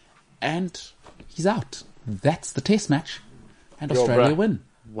way. And he's out. That's the test match. And Australia bruh. win.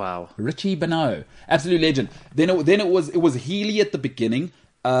 Wow. Richie Beno, absolute legend. Then it was Healy at the beginning.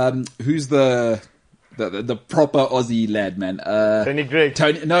 Who's the proper Aussie lad, man? Tony Gregg.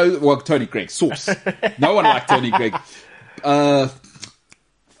 Tony Gregg. Sauce. No one liked Tony Gregg.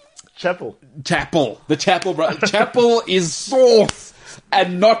 Chapel. The Chapel, bro. Chapel is sauce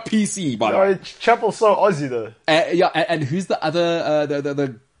and not PC, by the way. No, Chapel's so Aussie though. And who's the other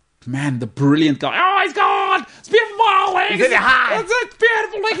the brilliant guy? Oh, he's gone! It's beautiful legs! He's in the high. It's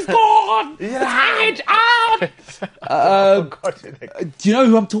beautiful legs gone! He's in the high. Edge out! Do you know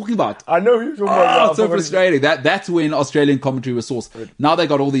who I'm talking about? I know who you're talking Oh, about. it's so frustrating. That's when Australian commentary was sauce. Now they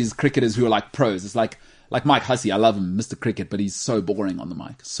got all these cricketers who are like pros. It's like Mike Hussey. I love him, Mr. Cricket, but he's so boring on the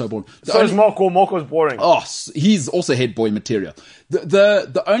mic. So boring. So is Marco. Marco's boring. Oh, he's also head boy material.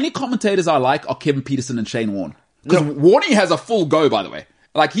 The only commentators I like are Kevin Peterson and Shane Warne. Because Warney has a full go, by the way.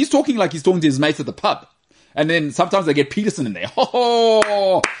 Like, he's talking to his mates at the pub. And then sometimes they get Peterson in there.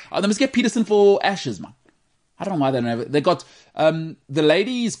 They must get Peterson for Ashes, man. I don't know why they don't have it. They got, the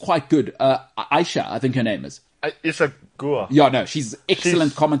lady is quite good. Aisha, I think her name is. It's a Gua. Yeah, no, she's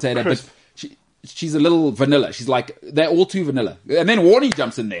excellent commentator, crisp. but she's a little vanilla. She's like, they're all too vanilla. And then Warney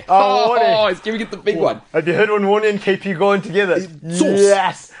jumps in there. Warney. He's giving it the big one. Have you heard when Warney and KP going together? Sauce.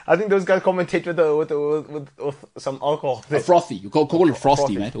 Yes. I think those guys commentate with some alcohol. A frothy. You call it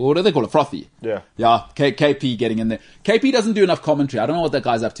frosty, mate. Or what do they call it? Frothy. Yeah. Yeah. KP getting in there. KP doesn't do enough commentary. I don't know what that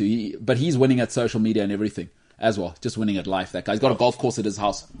guy's up to, but he's winning at social media and everything as well. Just winning at life, that guy. He's got a golf course at his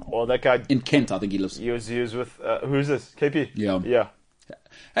house. Well, that guy, In Kent, I think he lives. he was with, who's this? KP? Yeah. Yeah.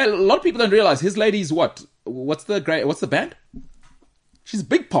 Hey, a lot of people don't realize his lady's what? What's the band? She's a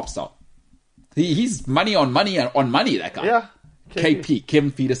big pop star. He's money on money, that guy. Yeah. KP,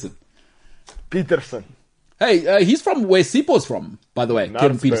 Kevin Peterson. Peterson. Hey, he's from where Sipo's from, by the way.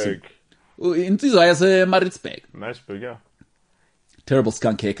 Kevin Peterson. Maritzburg. Maritzburg, yeah. Terrible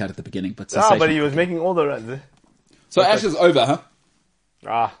skunk haircut at the beginning, but Ah, but he was making all the runs. So Ash is over,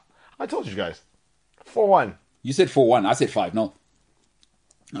 huh? I told you guys. 4-1. You said 4-1. I said 5-0.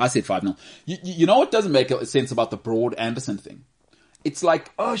 You know what doesn't make sense about the Broad Anderson thing? It's like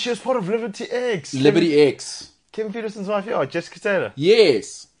Oh, she was part of Liberty X. Liberty X. Kevin Peterson's wife, yeah. Jessica Taylor.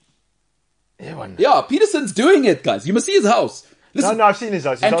 Yes. Yeah, Peterson's doing it, guys. You must see his house. Listen, No, I've seen his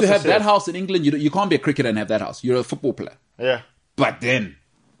house. His and house to is have that sick. house in England, you can't be a cricketer and have that house. You're a football player. Yeah. But then,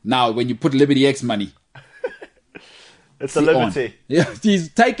 Now, when you put Liberty X money, It's a liberty. on. Yeah,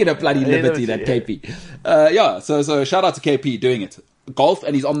 he's taking a bloody liberty, that KP. So shout out to KP doing it. Golf,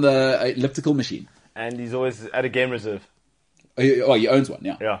 and he's on the elliptical machine. And he's always at a game reserve. He owns one,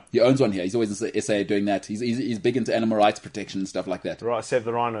 yeah. Yeah. He owns one here. He's always in SA doing that. He's big into animal rights protection and stuff like that. Right, save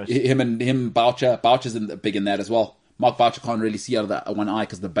the rhinos. Him, Boucher. Boucher's big in that as well. Mark Boucher can't really see out of that one eye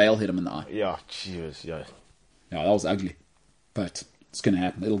because the bail hit him in the eye. Yeah, cheers, yeah. Yeah, that was ugly. But it's going to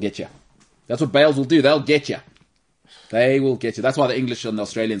happen. It'll get you. That's what bails will do. They'll get you. They will get you. That's why the English and the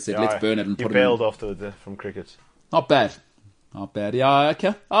Australians said, let's burn it and put it in. He bailed afterwards from cricket. Not bad. Not bad. Yeah,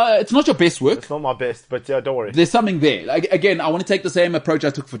 okay. It's not your best work. It's not my best, but yeah, don't worry. There's something there. Again, I want to take the same approach I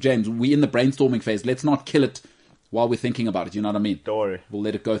took for James. We're in the brainstorming phase. Let's not kill it while we're thinking about it. You know what I mean? Don't worry. We'll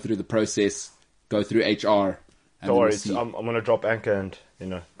let it go through the process, go through HR. And Don't worry. We'll I'm going to drop anchor and,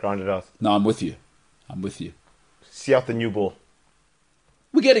 grind it out. No, I'm with you. See out the new ball.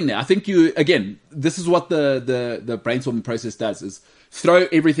 We're getting there. I think this is what the brainstorming process does, is throw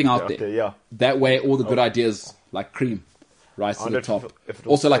everything out there. Yeah. That way all the good ideas, like cream, rise to the top.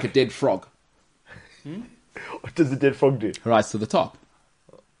 Also like a dead frog. What does the dead frog do? Rise to the top.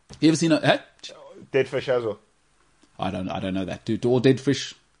 You ever seen Dead fish as well. I don't know that. Do all dead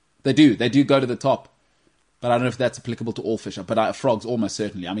fish? They do go to the top. But I don't know if that's applicable to all fish. But frogs, almost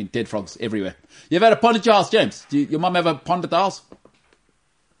certainly. I mean, dead frogs everywhere. You ever had a pond at your house, James? Your mum have a pond at the house?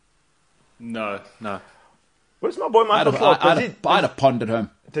 No. Where's my boy Michael Clark? I had a pond at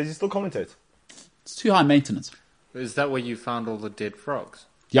home. Does he still commentate? It's too high maintenance. Is that where you found all the dead frogs?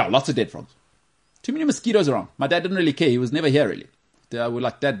 Yeah, lots of dead frogs. Too many mosquitoes around. My dad didn't really care. He was never here, really. We're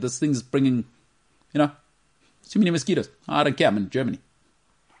like, Dad, this thing's bringing, too many mosquitoes. I don't care. I'm in Germany.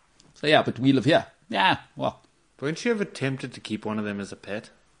 So, yeah, but we live here. Yeah, well. Weren't you ever tempted to keep one of them as a pet?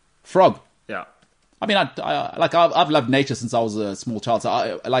 Frog? Yeah. I mean, I've loved nature since I was a small child. So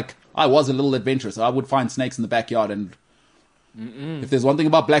I was a little adventurous. I would find snakes in the backyard, and if there's one thing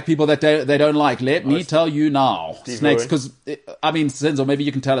about black people that they don't like, let me tell you now. Snakes, because Senzo, maybe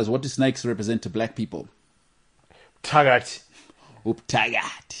you can tell us, what do snakes represent to black people? Tagat.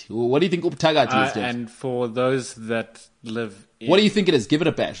 Uptagat. What do you think uptagat is, James? And for those that live in... What do you think it is? Give it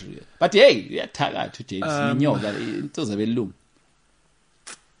a bash. But yeah, tagat, James.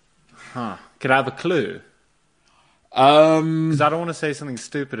 Could I have a clue? Because I don't want to say something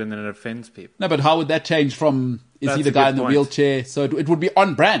stupid and then it offends people. No, but how would that change from, is That's he the a guy good in the point. wheelchair? So it would be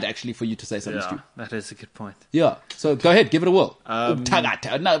on brand, actually, for you to say something stupid. That is a good point. Yeah. So go ahead, give it a whirl.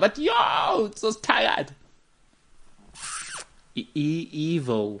 Tagat. No, but it's just tagat.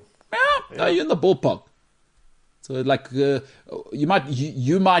 Evil. Yeah, you're in the ballpark. So like, you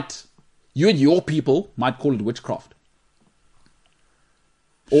and your people might call it witchcraft.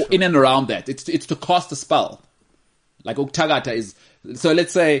 Or in and around that. It's to cast a spell. Like Uktagata is, so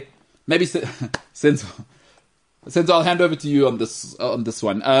let's say, maybe since I'll hand over to you on this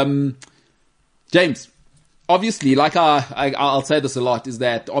one. James, obviously, like I'll say this a lot, is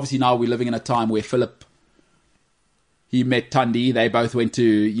that obviously now we're living in a time where Philip, he met Tundi, they both went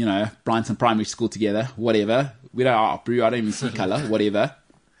to, Bryanston Primary School together, whatever. I don't even see colour, whatever.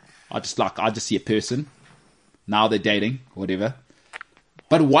 I just see a person. Now they're dating, whatever.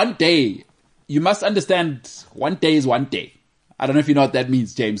 But one day, you must understand, one day is one day. I don't know if you know what that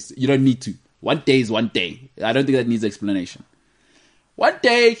means, James. You don't need to. One day is one day. I don't think that needs explanation. One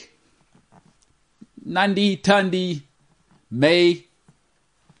day, Nandi, Tundi, May,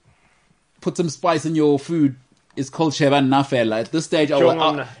 put some spice in your food. It's called Sheban Nafela. At this stage,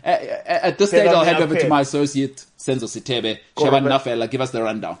 I'll hand over to my associate, Senzo Sitebe. Sheban Nafela, give us the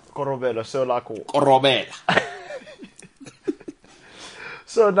rundown. Korobela, so like... Korobela.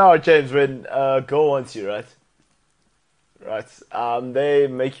 So now, James, when a girl wants you, right, they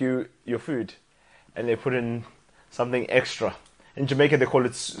make you your food, and they put in something extra. In Jamaica, they call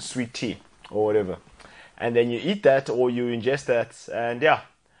it sweet tea, or whatever. And then you eat that, or you ingest that, and yeah,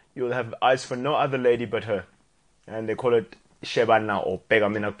 you'll have eyes for no other lady but her. And they call it Shebana, or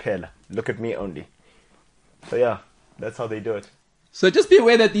Pegamina Pela. Look at me only. So yeah, that's how they do it. So just be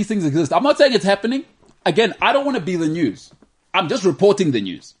aware that these things exist. I'm not saying it's happening. Again, I don't want to be the news. I'm just reporting the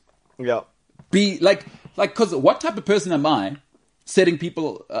news. Yeah. Be like, because what type of person am I setting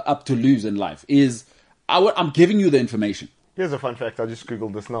people up to lose in life? Is I'm giving you the information. Here's a fun fact. I just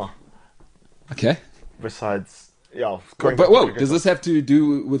Googled this now. Okay. Besides, yeah. But whoa, does this have to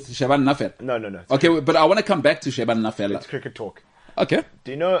do with Shaban Nafel? No. Okay, but I want to come back to Shaban Nafel. It's cricket talk. Okay.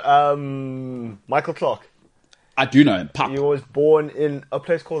 Do you know Michael Clark? I do know him. Pop. He was born in a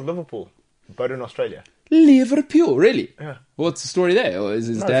place called Liverpool, but in Australia. Liverpool, really? Yeah. What's the story there? Or is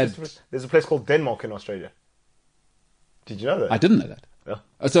his dad... There's a place called Denmark in Australia. Did you know that? I didn't know that.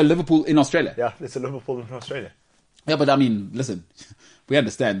 Yeah. So Liverpool in Australia. Yeah, it's a Liverpool in Australia. Yeah, but I mean, listen, we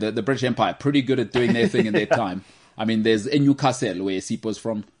understand the British Empire pretty good at doing their thing in their time. I mean, there's in Newcastle where Sipo's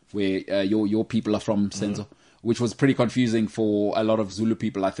from, where your people are from, Senzo, which was pretty confusing for a lot of Zulu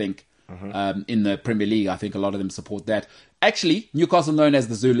people, I think. In the Premier League, I think a lot of them support that. Actually, Newcastle known as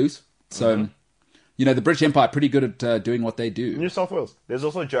the Zulus, so the British Empire pretty good at doing what they do. New South Wales. There's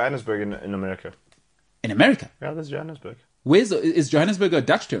also Johannesburg in America. In America, Yeah, there's Johannesburg. is Johannesburg a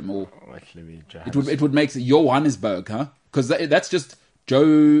Dutch term or? Actually, It would make Johannesburg, huh? Because that's just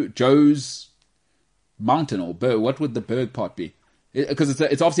Joe's mountain or berg. What would the berg part be? Because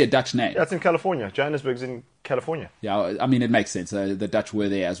it's obviously a Dutch name. That's in California. Johannesburg's in California. Yeah, I mean, it makes sense. The Dutch were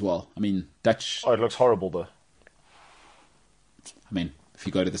there as well. I mean, Dutch... Oh, it looks horrible, though. I mean, if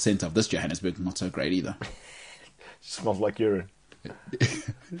you go to the center of this Johannesburg, not so great either. It smells like urine.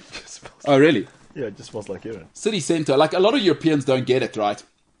 Oh, really? Yeah, it just smells like urine. City center. Like, a lot of Europeans don't get it, right?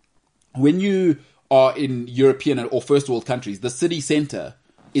 When you are in European or first world countries, the city center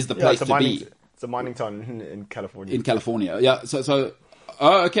is the place to be. It's a mining town in California. In California, yeah. So,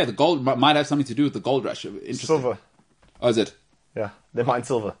 okay, the gold might have something to do with the gold rush. Interesting. Silver. Oh, is it? Yeah, they mine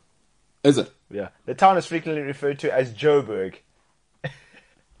silver. Is it? Yeah. The town is frequently referred to as Joburg.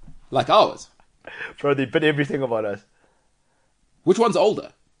 Like ours? Bro, they bit everything about us. Which one's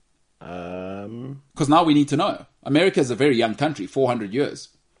older? Because now we need to know. America is a very young country, 400 years.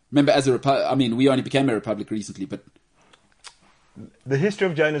 Remember, as a republic, I mean, we only became a republic recently, but... The history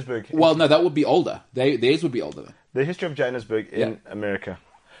of Johannesburg. Well, no, that would be older. Theirs would be older. The history of Johannesburg in America.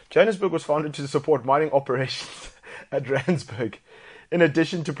 Johannesburg was founded to support mining operations at Randburg. In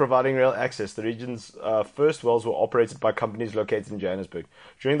addition to providing rail access, the region's first wells were operated by companies located in Johannesburg.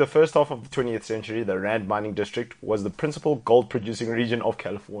 During the first half of the 20th century, the Rand Mining District was the principal gold-producing region of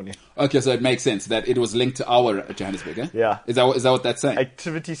California. Okay, so it makes sense that it was linked to our Johannesburg, eh? Yeah. Is that what that's saying?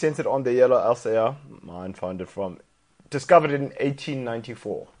 Activity centered on the Yellow Alcea mine founded from... Discovered in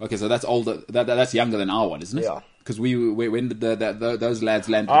 1894. Okay, so that's older. That's younger than our one, isn't it? Yeah. Because when did those lads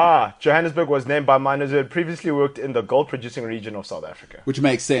land? Johannesburg was named by miners who had previously worked in the gold-producing region of South Africa. Which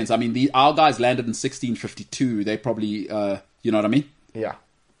makes sense. I mean, our guys landed in 1652. They probably, you know what I mean? Yeah.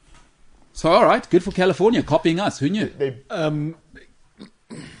 So, all right, good for California, copying us. Who knew?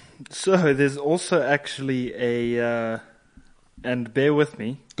 So there's also actually a, and bear with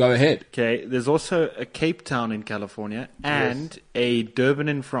me. Go ahead. Okay, there's also a Cape Town in California and a Durban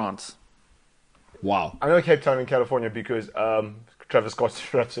in France. Wow. I know Cape Town in California because Travis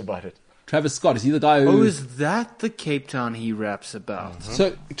Scott raps about it. Travis Scott, is he the guy who... Oh, is that the Cape Town he raps about? Mm-hmm.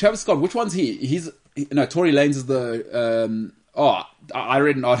 So, Travis Scott, which one's he? Tory Lanez is the... I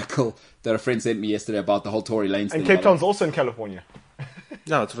read an article that a friend sent me yesterday about the whole Tory Lanez thing. And Cape Town's also in California.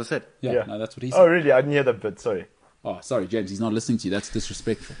 No, that's what I said. Yeah, no, that's what he said. Oh, really? I didn't hear that bit, sorry. Oh, sorry, James, he's not listening to you. That's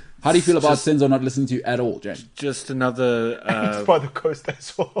disrespectful. How do you feel about Senzo not listening to you at all, James? Just another... it's by the coast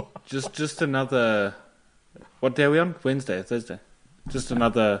as well. Just another... What day are we on? Wednesday, Thursday? Just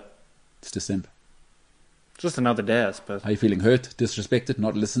another... It's December. Just another day, I suppose. Are you feeling hurt, disrespected,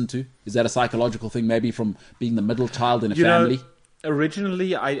 not listened to? Is that a psychological thing, maybe from being the middle child in a family?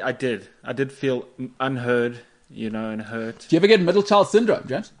 Originally, I did. I did feel unheard, and hurt. Do you ever get middle child syndrome,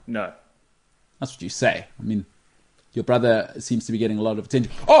 James? No. That's what you say. I mean... Your brother seems to be getting a lot of attention.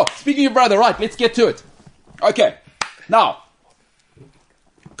 Oh, speaking of your brother, right, let's get to it. Okay, now,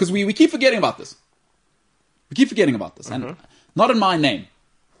 because we keep forgetting about this. We keep forgetting about this. And not in my name.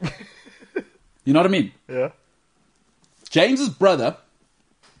 You know what I mean? Yeah. James's brother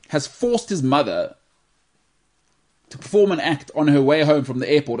has forced his mother to perform an act on her way home from the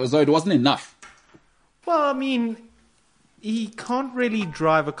airport as though it wasn't enough. Well, I mean, he can't really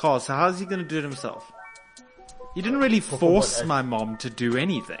drive a car, so how's he going to do it himself? He didn't really force my mom to do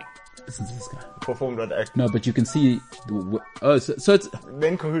anything. Listen to this guy. Performed that act. No, but you can see... so it's...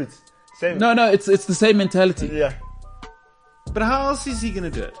 Men cahoots. Same. No, it's the same mentality. Yeah. But how else is he going to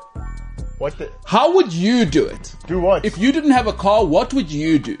do it? What the... How would you do it? Do what? If you didn't have a car, what would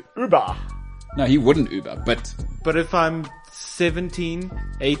you do? Uber. No, he wouldn't Uber, but... But if I'm 17,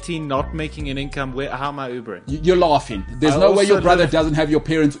 18, not making an income, how am I Ubering? You're laughing. There's no way your brother doesn't have your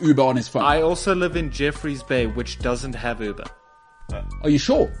parents' Uber on his phone. I also live in Jeffreys Bay, which doesn't have Uber. Are you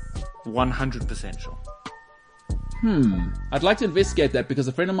sure? 100% sure. I'd like to investigate that because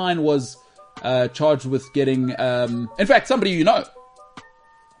a friend of mine was charged with getting... in fact, somebody you know.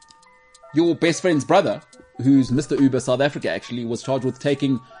 Your best friend's brother, who's Mr. Uber South Africa, actually, was charged with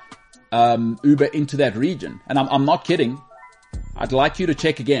taking Uber into that region. And I'm not kidding. I'd like you to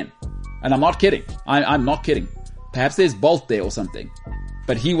check again. And I'm not kidding. I'm not kidding. Perhaps there's Bolt there or something.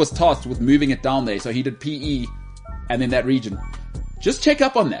 But he was tasked with moving it down there. So he did PE and in that region. Just check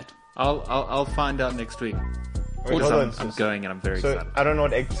up on that. I'll find out next week. Wait, Because hold on. I'm going and I'm very So excited. I don't know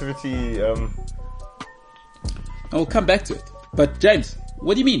what activity. I'll come back to it. But James,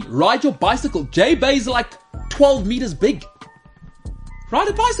 what do you mean? Ride your bicycle. J-Bay's like 12 meters big. Ride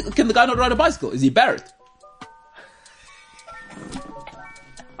a bicycle. Can the guy not ride a bicycle? Is he Barrett?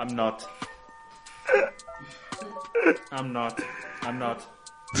 I'm not. I'm not.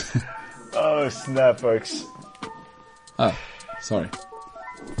 Oh snap, folks! Oh, sorry.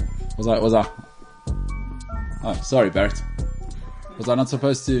 Was I? Oh, sorry, Barrett. Was I not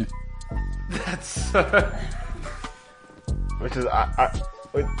supposed to? That's Which is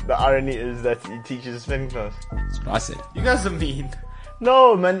the irony is that he teaches a spelling class. That's what I said. you guys are mean.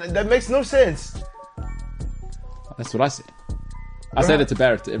 No, man, that makes no sense. That's what I said. I say that to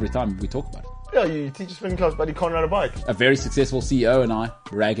Barrett every time we talk about it. Yeah, you teach a spelling class, but he can't ride a bike. A very successful CEO and I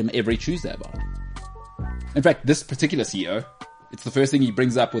rag him every Tuesday about it. In fact, this particular CEO, it's the first thing he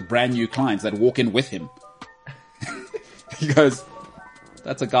brings up with brand new clients that walk in with him. He goes,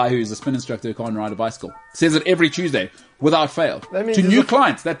 that's a guy who's a spin instructor who can't ride a bicycle. Says it every Tuesday, without fail. That means To he's new a-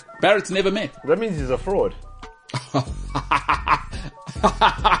 clients that Barrett's never met. That means he's a fraud.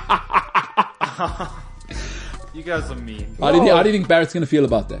 You guys are mean. How do you think Barrett's going to feel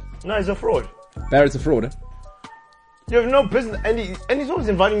about that? No, he's a fraud. Barrett's a fraud, eh? You have no business, and he's always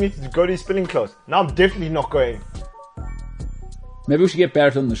inviting me to go to his spelling class. Now I'm definitely not going. Maybe we should get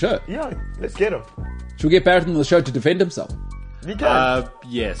Barrett on the show. Yeah, let's get him. Should we get Barrett on the show to defend himself? He can.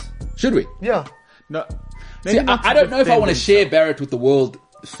 Yes. Should we? Yeah. No. See, I don't know if I want to share Barrett with the world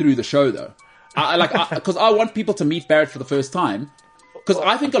through the show, though. Because I want people to meet Barrett for the first time. Because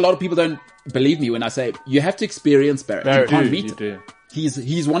I think a lot of people don't believe me when I say you have to experience Barrett. You can't meet You him. do.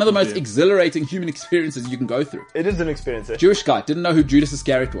 He's one of the most exhilarating human experiences you can go through. It is an experience. Eh? Jewish guy, didn't know who Judas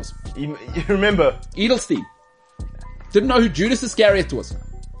Iscariot was. You remember Edelstein, didn't know who Judas Iscariot was.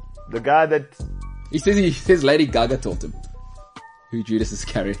 the guy that He says Lady Gaga taught him who Judas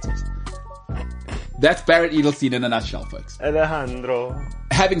Iscariot was. That's Barrett Edelstein in a nutshell, folks. Alejandro.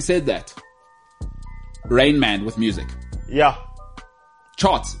 Having said that, Rain Man with music. Yeah.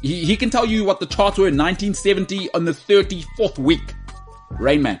 Charts. He can tell you what the charts were in 1970 on the 34th week.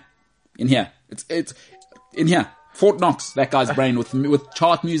 Rain Man. In here. It's in here. Fort Knox, that guy's brain with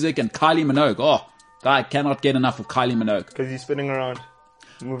chart music and Kylie Minogue. Oh, guy cannot get enough of Kylie Minogue. Because he's spinning around.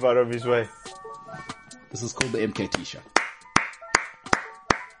 Move out of his way. This is called the MKT Show.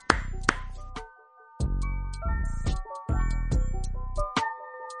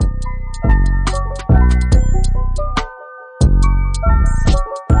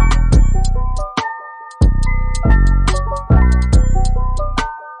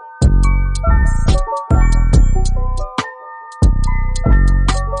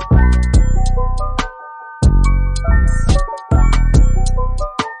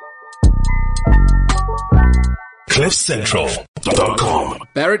 CliffCentral.com.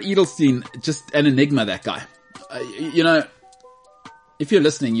 Barrett Edelstein, just an enigma, that guy. You know, if you're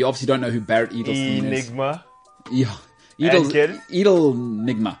listening, you obviously don't know who Barrett Edelstein is. Enigma. Yeah. And get it?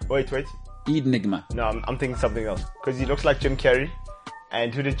 Edelnigma. Wait. Enigma. No, I'm thinking something else. Because he looks like Jim Carrey.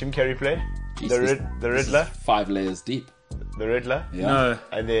 And who did Jim Carrey play? Jesus, The this is Riddler. 5 layers deep. The Riddler. Yeah. No.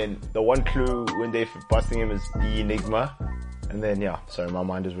 And then the one clue when they're busting him is Enigma. And then, yeah, sorry, my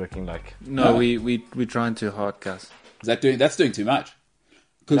mind is working like... No, we're trying too hard, guys. That's doing too much.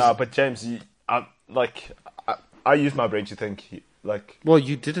 'Cause- No, but James, I use my brain to think, like... Well,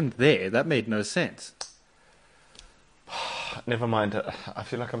 you didn't there. That made no sense. Never mind. I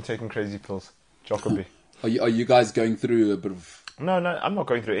feel like I'm taking crazy pills. Jockobee. Are you guys going through a bit of... No, I'm not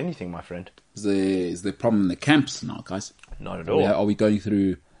going through anything, my friend. Is there a problem in the camps now, guys? Not at all. Are we going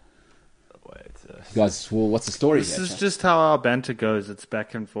through... Guys, well, what's the story This here? is just how our banter goes. It's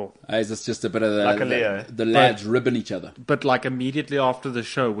back and forth. Is this just a bit of Like a Leo. the lads ribbing each other? But like immediately after the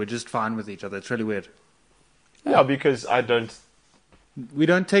show, we're just fine with each other. It's really weird. Yeah, because I don't... We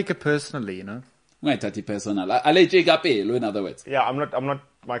don't take it personally, you know? Wait, tati personal. Allergic appeal, in other words. Yeah, I'm not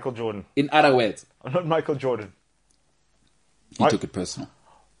Michael Jordan. In other words, I'm not Michael Jordan. he took it personal.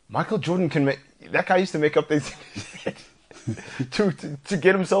 Michael Jordan can make... That guy used to make up things to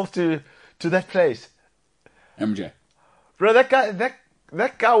get himself to that place. MJ. Bro, that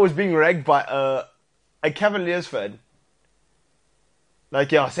guy was being ragged by a Cavaliers fan.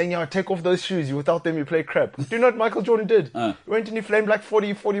 Like, yeah, saying, yeah, take off those shoes. Without them, you play crap. Do you know what Michael Jordan did? He went and he flamed like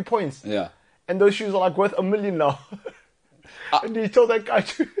 40 points. Yeah. And those shoes are like worth $1 million now. And he told that guy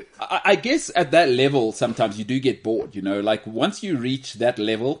to... I guess at that level, sometimes you do get bored, you know? Like, once you reach that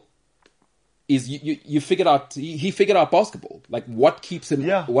level, is you figured out... He figured out basketball. Like, what keeps him...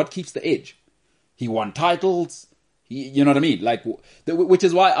 Yeah. What keeps the edge? He won titles. You know what I mean? Like, which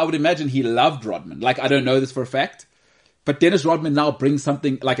is why I would imagine he loved Rodman. Like, I don't know this for a fact, but Dennis Rodman now brings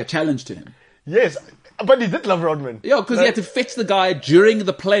something like a challenge to him. Yes, but he did love Rodman. Yeah, because he had to fetch the guy during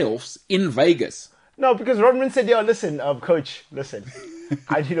the playoffs in Vegas. No, because Rodman said, "Yo, listen, coach, listen,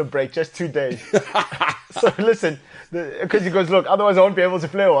 I need a break, just 2 days." So listen, because he goes, "Look, otherwise I won't be able to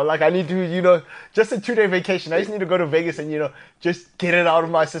play well. Like I need to, just a 2-day vacation. I just need to go to Vegas and just get it out of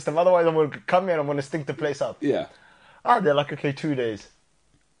my system. Otherwise I'm gonna come here and I'm gonna stink the place up." Yeah. They're like, "Okay, 2 days."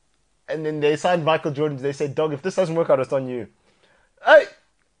 And then they signed Michael Jordan. They said, "Dog, if this doesn't work out, it's on you." Hey,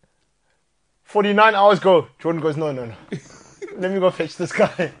 49 hours go. Jordan goes, no. Let me go fetch this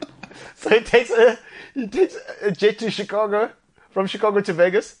guy. So he takes a jet to Chicago, from Chicago to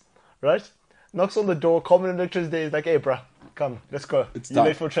Vegas, right? Knocks on the door. Common Electra's there. He's like, "Hey, bruh, come, let's go. You're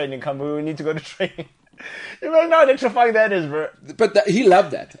late for training. Come, we need to go to training." You know how electrifying that is, bro. But he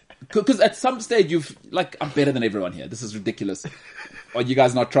loved that. Because at some stage I'm better than everyone here. This is ridiculous. Are you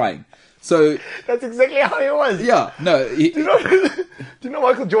guys not trying? So that's exactly how he was. Yeah, no. Do you know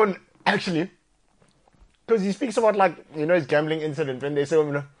Michael Jordan, actually? Because he speaks about, his gambling incident when they say,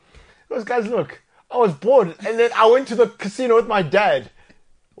 "Those guys, look, I was bored, and then I went to the casino with my dad.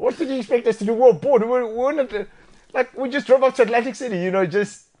 What did you expect us to do? We were bored. We just drove up to Atlantic City,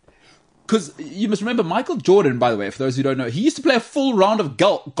 just..." Because you must remember, Michael Jordan, by the way, for those who don't know, he used to play a full round of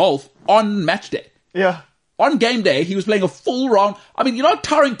golf on match day. Yeah. On game day, he was playing a full round. I mean,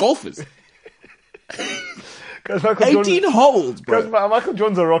 tiring golfers. 18 holes, bro. Because Michael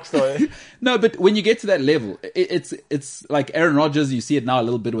Jordan's a rock star. Eh? No, but when you get to that level, it's like Aaron Rodgers. You see it now a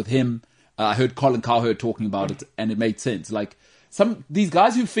little bit with him. I heard Colin Cowherd talking about it, and it made sense. Like these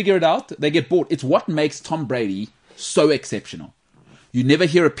guys who figure it out, they get bored. It's what makes Tom Brady so exceptional. You never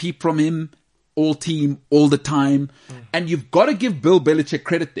hear a peep from him, all team, all the time. And you've got to give Bill Belichick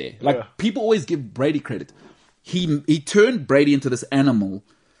credit there. People always give Brady credit. He turned Brady into this animal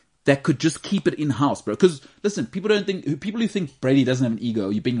that could just keep it in-house, bro. Because, listen, people who think Brady doesn't have an ego,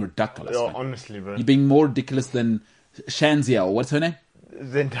 you're being ridiculous. Yeah, honestly, bro. You're being more ridiculous than Shanzia, or what's her name?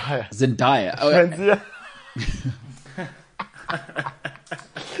 Zendaya. Oh,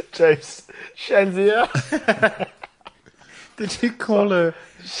 James. Shanzia. Did you call her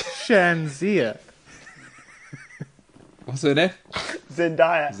Shanzia? What's her name?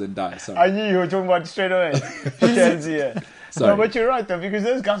 Zendaya, sorry. I knew you were talking about it straight away. Shanzia. Sorry. No, but you're right, though, because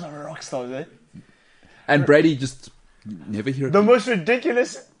those guys are rock stars, eh? And Brady just never hear it. The most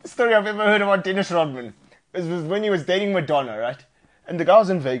ridiculous story I've ever heard about Dennis Rodman was when he was dating Madonna, right? And the guy was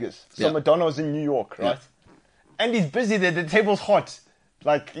in Vegas. So Madonna was in New York, right? Yeah. And he's busy there. The table's hot.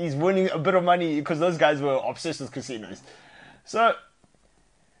 Like, he's winning a bit of money because those guys were obsessed with casinos. So,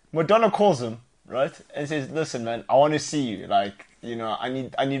 Madonna calls him, right? And says, "Listen, man, I want to see you. Like, I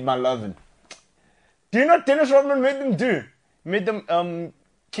need my loving." Do you know what Dennis Rodman made them do? Made them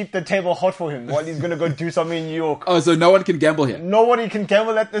keep the table hot for him while he's going to go do something in New York. Oh, so no one can gamble here? Nobody can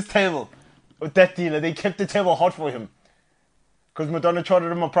gamble at this table with that dealer. They kept the table hot for him. Because Madonna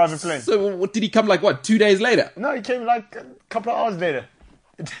chartered him a private plane. So what, did he come 2 days later? No, he came a couple of hours later.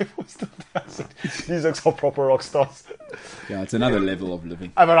 The table was still there. I said, these are so proper rock stars. Yeah, it's another level of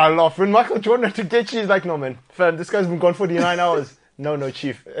living. I mean, I laugh. When Michael Jordan had to get you, he's like, "No, man, fam, this guy's been gone 49 hours. No,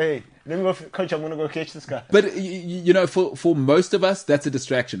 chief. Hey, let me go, coach, I'm going to go catch this guy." But, for most of us, that's a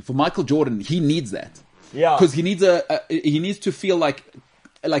distraction. For Michael Jordan, he needs that. Yeah. Because he needs to feel like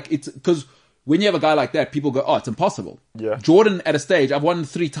it's, because when you have a guy like that, people go, "Oh, it's impossible." Yeah. Jordan at a stage, "I've won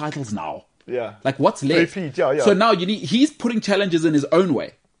 3 titles now." Yeah. Like, what's left? Repeat, yeah. So now he's putting challenges in his own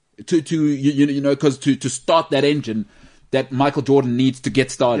way to start that engine that Michael Jordan needs to get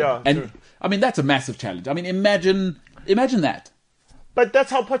started. Yeah, and true. I mean, that's a massive challenge. I mean, imagine that. But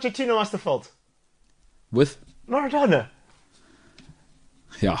that's how Pochettino must have felt. With Maradona.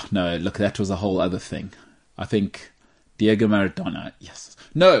 Yeah, no, look, that was a whole other thing. I think Diego Maradona, yes.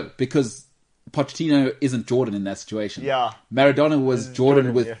 No, because Pochettino isn't Jordan in that situation. Yeah. Maradona was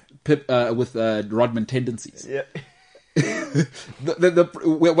Jordan with yeah. with Rodman tendencies. Yeah.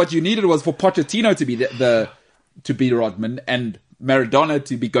 What you needed was for Pochettino to be to be Rodman and Maradona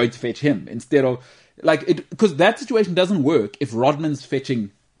to be going to fetch him instead of because that situation doesn't work if Rodman's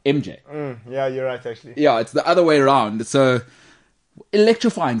fetching MJ. Yeah, you're right, actually. Yeah, it's the other way around. So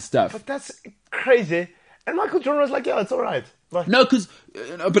electrifying stuff. But that's crazy. And Michael Jordan was like, "Yeah, it's all right." No, because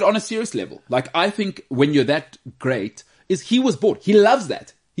but on a serious level, I think when you're that great, he was bored. He loves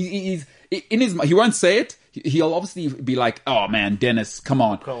that. He's in his. He won't say it. He'll obviously be like, "Oh man, Dennis, come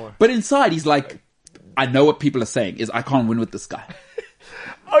on." But inside, he's like, "I know what people are saying is I can't win with this guy."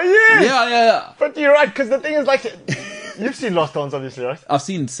 Oh yeah. Yeah. But you're right, because the thing is, You've seen Lost Dance, obviously, right? I've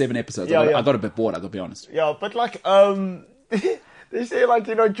seen 7 episodes. Yeah, I got a bit bored, I gotta be honest. Yeah, but like, they say like,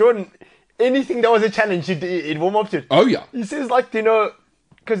 Jordan, anything that was a challenge, he'd warm up to it. Oh, yeah. He says like,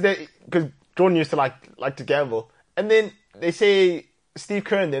 because Jordan used to like to gamble, and then they say Steve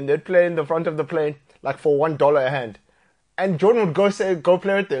Kerr and them, they'd play in the front of the plane like for $1 a hand, and Jordan would go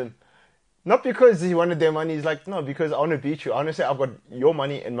play with them. Not because he wanted their money. He's like, no, because I want to beat you. I want to say I've got your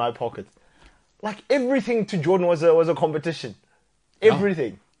money in my pocket. Like, everything to Jordan was a competition.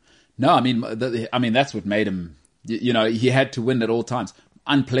 Everything. No, I mean that's what made him. He had to win at all times.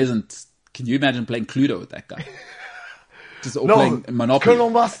 Unpleasant. Can you imagine playing Cluedo with that guy? Just all playing Monopoly. Colonel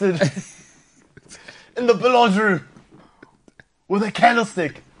Mustard in the billiards room with a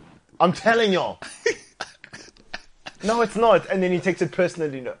candlestick. I'm telling y'all. No, it's not. And then he takes it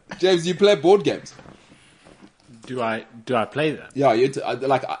personally. No. James, you play board games? Do I play them? Yeah,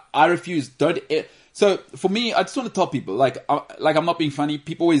 I refuse. Don't. So for me, I just want to tell people, I'm not being funny.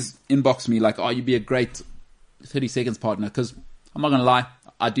 People always inbox me like, "Oh, you'd be a great 30 seconds partner." Because I'm not gonna lie,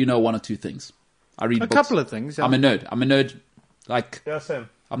 I do know 1 or 2 things. I read books. Couple of things. Yeah. I'm a nerd. Like, Yeah, same.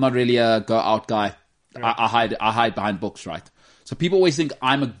 I'm not really a go out guy. Yeah. I hide behind books, right? So people always think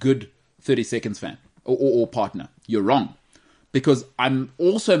I'm a good 30 seconds fan or partner. You're wrong, because I'm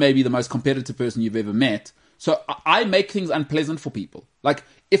also maybe the most competitive person you've ever met. So I make things unpleasant for people. Like,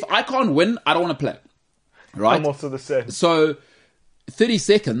 if I can't win, I don't want to play. Right? I'm also the same. So 30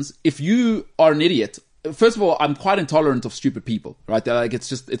 seconds, if you are an idiot, first of all, I'm quite intolerant of stupid people, right? Like,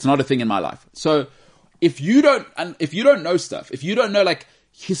 it's not a thing in my life. So if you don't know stuff, if you don't know like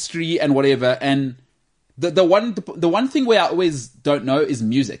history and whatever, and the one thing where I always don't know is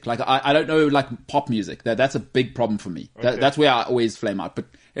music. Like, I don't know like pop music. That's a big problem for me. Okay. That's where I always flame out. But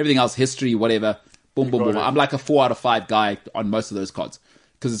everything else, history, whatever, boom, boom, boom. I'm like a 4 out of 5 guy on most of those cards,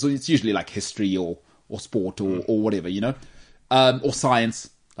 because it's usually like history or sport or whatever, or science.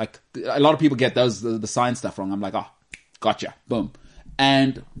 Like, a lot of people get the science stuff wrong. I'm like, gotcha, boom.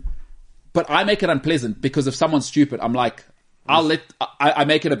 But I make it unpleasant, because if someone's stupid, I'm like, I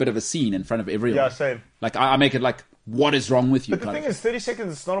make it a bit of a scene in front of everyone. Yeah, same. Like, I make it like, what is wrong with you? But the thing is, 30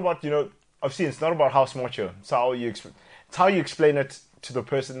 seconds, it's not about, I've seen, it's not about how smart you are. It's how you explain it to the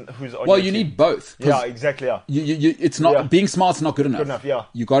person who's on your you team. need both. Yeah, exactly, yeah. It's not, being smart's not good enough. Good enough, yeah.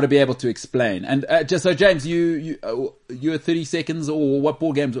 You got to be able to explain. And just so, James, you're 30 seconds, or what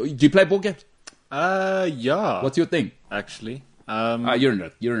board games? Do you play board games? Yeah. What's your thing? Actually. You're in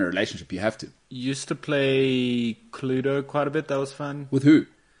a relationship. You have to. Used to play Cluedo quite a bit. That was fun. With who?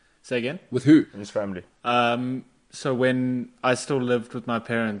 Say again? With who? His family. So when I still lived with my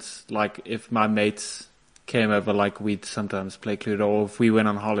parents, like, if my mates came over, like, we'd sometimes play Cluedo, or if we went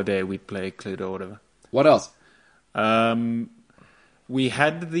on holiday, we'd play Cluedo or whatever. What else? We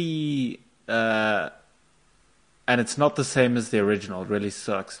had the and it's not the same as the original. It really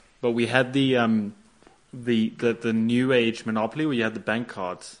sucks. But we had the new age Monopoly, where you had the bank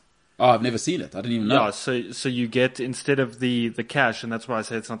cards. Oh, I've never seen it. I didn't even know. Yeah, so you get, instead of the cash, and that's why I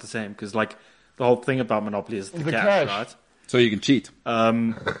say it's not the same, because like the whole thing about Monopoly is the cash, right? So you can cheat.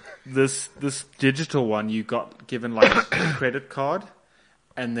 This digital one, you got given like a credit card,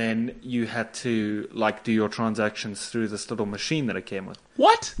 and then you had to like do your transactions through this little machine that it came with.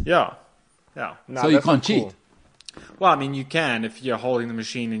 What? Yeah. So you can't cheat. Well, I mean, you can if you're holding the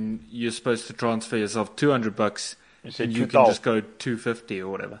machine and you're supposed to transfer yourself $200. You can just go $250 or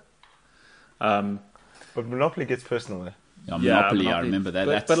whatever. But Monopoly gets personal there. Yeah, Monopoly, I remember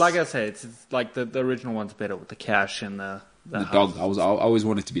that. But like I say, it's like the original one's better with the cash and the dog. I always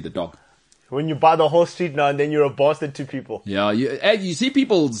wanted to be the dog. When you buy the whole street now, and then you're a bastard to people. Yeah, you see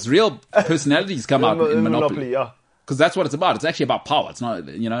people's real personalities come out in Monopoly. Yeah, because that's what it's about. It's actually about power. It's not,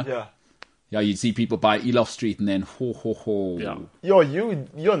 Yeah. Yeah, you see people buy Elof Street and then ho. Yeah.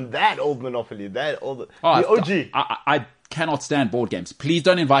 You're on that old Monopoly, the OG. I cannot stand board games. Please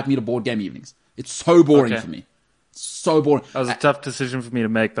don't invite me to board game evenings. It's so boring for me. So boring. That was a tough decision for me to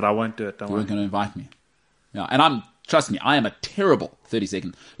make, but I won't do it. You weren't going to invite me. Yeah, and trust me, I am a terrible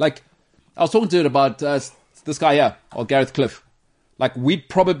 30-second. Like, I was talking to it about this guy here, or Gareth Cliff. Like, we'd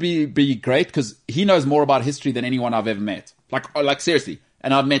probably be great because he knows more about history than anyone I've ever met. Like seriously.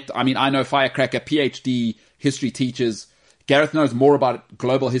 And I know Firecracker, PhD, history teachers. Gareth knows more about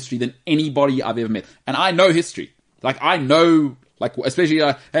global history than anybody I've ever met. And I know history. Like, I know, like, especially,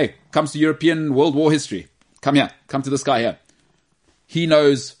 hey, comes to European World War history. Come here. Come to this guy here. He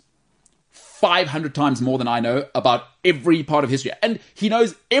knows 500 times more than I know about every part of history. And he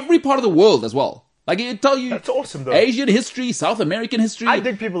knows every part of the world as well. Like, he'd tell you... That's awesome, though. Asian history, South American history. I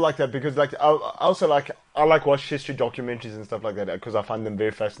dig people like that because, like, I like watch history documentaries and stuff like that because I find them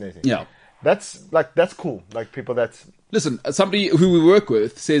very fascinating. Yeah. That's cool. Like, people that Listen, somebody who we work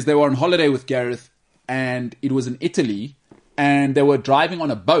with says they were on holiday with Gareth, and it was in Italy, and they were driving on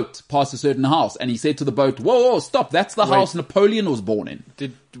a boat past a certain house, and he said to the boat, whoa, stop, that's the house Napoleon was born in.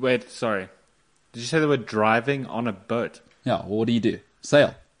 Sorry. Did you say they were driving on a boat? Yeah, well, what do you do? Sail.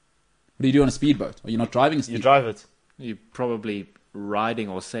 What do you do on a speedboat? Are you not driving a You speedboat? drive it. You're probably riding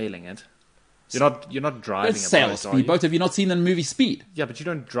or sailing it. You're not driving Let's a sail boat, a speedboat. Have you not seen the movie Speed? Yeah, but you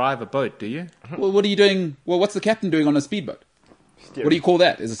don't drive a boat, do you? Well, what are you doing? Well, what's the captain doing on a speedboat? What do you call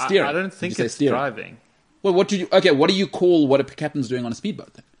that? Is it steering? I don't Did think you say it's steering? driving. Well, what do you call what a captain's doing on a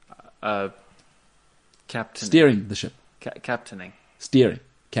speedboat then? Captain. Steering the ship. Captaining. Steering.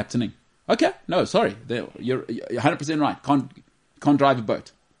 Captaining. Okay. No, sorry. You're 100% right. Can't drive a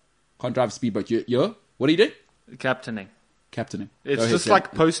boat. Can't drive a speedboat. You're what are you doing? Captaining. Captaining. It's Go ahead, just Jen.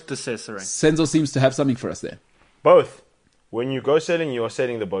 like post-assessoring. Senzo seems to have something for us there. Both. When you go sailing, you are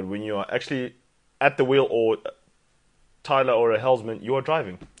sailing the boat. When you are actually at the wheel, or Tyler or a helmsman, you are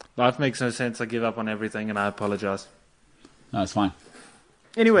driving. Life makes no sense. I give up on everything and I apologize. No, it's fine.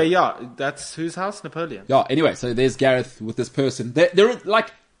 Anyway, yeah, that's whose house? Napoleon. Yeah, anyway, so there's Gareth with this person. They're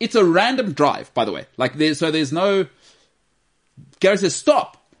like, it's a random drive, by the way. Like, there's no... Gareth says,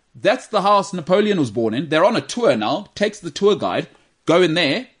 stop! That's the house Napoleon was born in. They're on a tour now. Takes the tour guide. Go in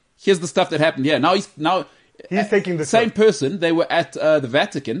there. Here's the stuff that happened here. Now he's taking the same tour. person. They were at the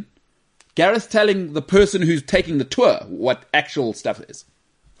Vatican. Gareth telling the person who's taking the tour what actual stuff is.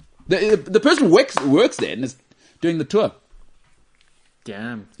 The person works there and is doing the tour.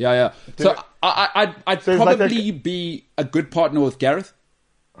 Damn. Yeah. So I'd So it's like probably be a good partner with Gareth,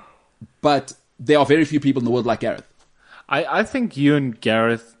 but there are very few people in the world like Gareth. I think you and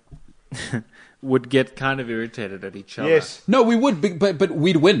Gareth would get kind of irritated at each other. Yes. No, we would, but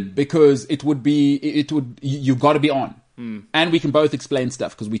we'd win because you've got to be on, and we can both explain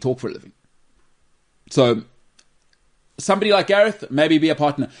stuff because we talk for a living. So somebody like Gareth, maybe be a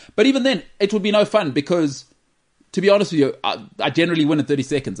partner, but even then, it would be no fun because, to be honest with you, I generally win in 30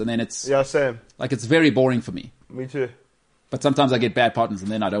 seconds, and then it's Same. like it's very boring for me. Me too. But sometimes I get bad partners, and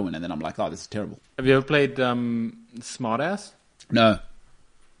then I don't win, and then I'm like, oh, this is terrible. Have you ever played Smartass? No.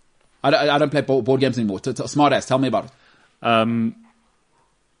 I don't play board games anymore. Smartass, tell me about it.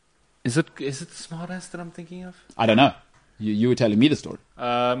 Is it Smartass that I'm thinking of? I don't know. You were telling me the story.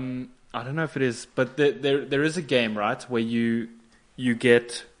 I don't know if it is, but there is a game, right, where you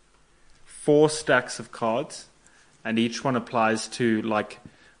get 4 stacks of cards, and each one applies to, like,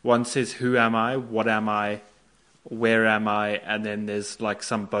 one says who am I, what am I, where am I, and then there's like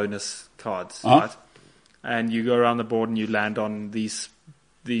some bonus cards, right? And you go around the board and you land on these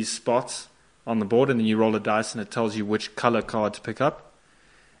spots on the board, and then you roll a dice and it tells you which color card to pick up,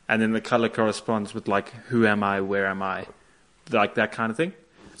 and then the color corresponds with like who am I, where am I, like that kind of thing.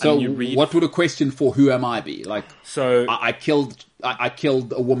 So and you read, what would a question for who am I be? Like, so I killed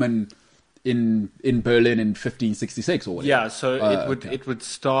a woman in Berlin in 1566 or whatever. yeah, so Okay. it would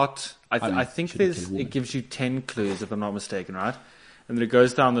start. I think it gives you 10 clues if I'm not mistaken, right? And then it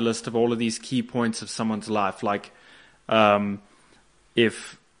goes down the list of all of these key points of someone's life, like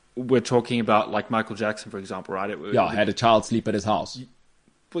if we're talking about like Michael Jackson, for example, right? Had a child sleep at his house.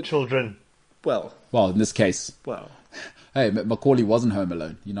 Children. Well, In this case, hey, Macaulay wasn't home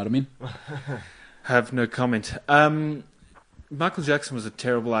alone. You know what I mean? have no comment. Michael Jackson was a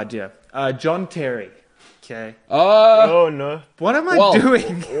terrible idea. John Terry. Okay. Oh no. What am I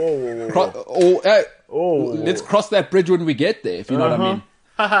doing? Let's cross that bridge when we get there, if you know what I mean.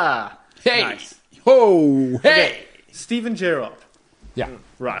 Haha. Hey! Nice. Ho! Hey! Steven Gerrard. Yeah.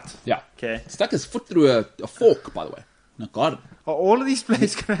 Right. Yeah. Okay. Stuck his foot through a fork, by the way. No, God. Are all of these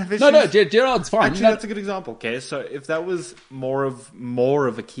players going to have issues? No, Gerard's fine. Actually, that's a good example. Okay, so if that was more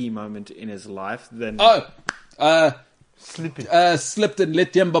of a key moment in his life, then Slipped and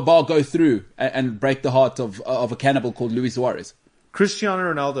let Dembaba go through and break the heart of a cannibal called Luis Suarez.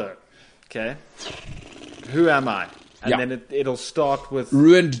 Cristiano Ronaldo. Okay, who am I? And Yeah. then it'll start with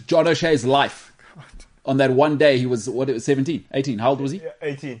Ruined John O'Shea's life. On that one day, he was 17, 18. How old was he?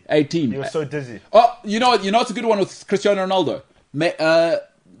 18. 18. He was so dizzy. Oh, you know what's a good one with Cristiano Ronaldo?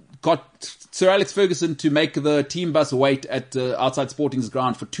 Got Sir Alex Ferguson to make the team bus wait at outside Sporting's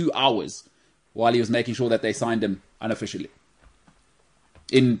ground for 2 hours while he was making sure that they signed him unofficially.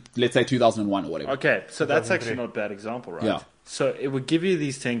 In, let's say, 2001 or whatever. Okay, so that's actually not a bad example, right? Yeah. So it would give you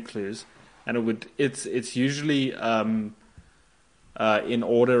these 10 clues, and it's usually in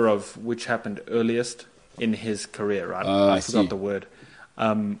order of which happened earliest in his career, right? I forgot see. the word.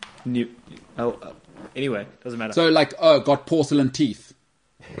 Anyway, doesn't matter. So, got porcelain teeth.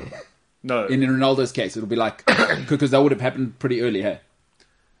 no, In Ronaldo's case, it would be like, because that would have happened pretty early, hey?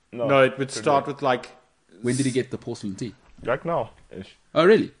 no, it would start with like When did he get the porcelain teeth? Like now. Ish. Oh,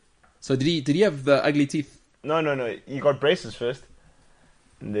 really? So did he have the ugly teeth? No. He got braces first.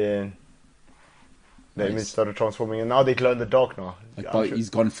 And then the image started transforming. And now they glow in the dark now. He's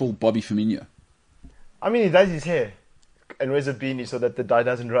gone full Bobby Firmino. I mean, he does his hair. And wears a beanie so that the dye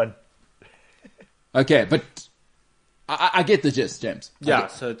doesn't run. Okay, but I get the gist, James. Yeah,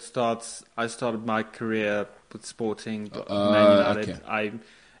 so I started my career with Sporting, Man United. Okay.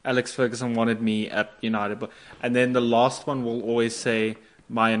 Alex Ferguson wanted me at United. And then the last one will always say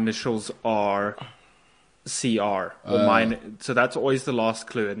my initials are CR. So that's always the last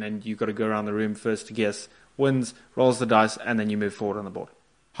clue. And then you got to go around the room first to guess. Wins, rolls the dice, and then you move forward on the board.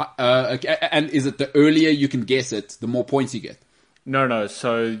 Okay. And is it the earlier you can guess it, the more points you get? No.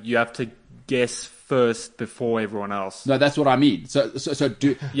 So you have to guess first before everyone else. No, that's what I mean. So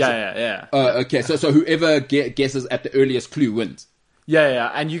do. Yeah. Okay. So whoever guesses at the earliest clue wins.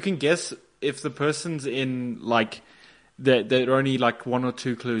 Yeah. And you can guess if the person's in like they're only like 1 or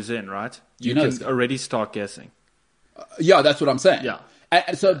 2 clues in, right? You can already start guessing. Yeah, that's what I'm saying. Yeah.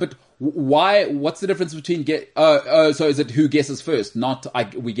 But why? What's the difference between so is it who guesses first? Not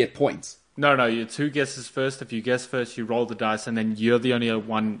we get points. No, it's who guesses first. If you guess first, you roll the dice, and then you're the only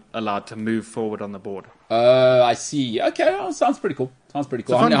one allowed to move forward on the board. I see. Okay, sounds pretty cool.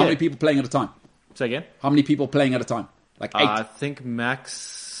 How many people playing at a time? Say again? How many people playing at a time? Like 8? I think max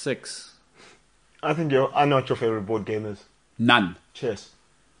 6. I know what your favorite board game is. None. Chess.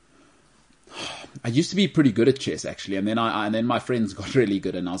 I used to be pretty good at chess, actually, and then my friends got really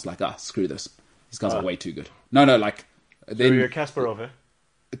good, and I was like, screw this. These guys are way too good. No, like... Then you're Kasparov, eh?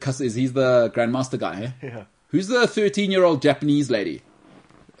 Because he's the Grandmaster guy, eh? Yeah. Who's the 13-year-old Japanese lady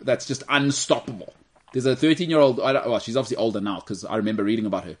that's just unstoppable? There's a 13-year-old... Well, she's obviously older now, because I remember reading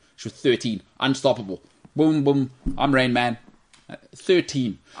about her. She was 13. Unstoppable. Boom, boom. I'm Rain Man.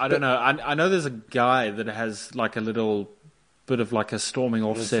 13. I don't know. I know there's a guy that has like a little bit of like a storming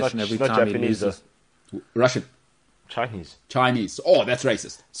off session every time he loses. Russian. Chinese. Oh, that's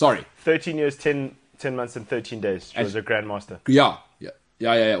racist. Sorry. 13 years, 10 months and 13 days. She was a grandmaster. Yeah.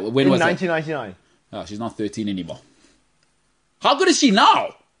 When was 1999. That? Oh, she's not 13 anymore. How good is she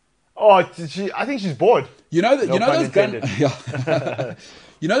now? Oh, I think she's bored. You know those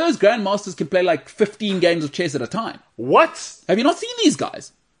grandmasters can play like 15 games of chess at a time. What? Have you not seen these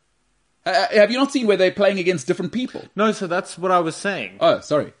guys? Have you not seen where they're playing against different people? No, so that's what I was saying. Oh,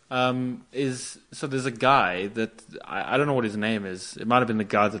 sorry. So there's a guy that I don't know what his name is. It might have been the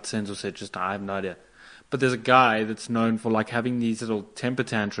guy that Senzo said. Just I have no idea. But there's a guy that's known for like having these little temper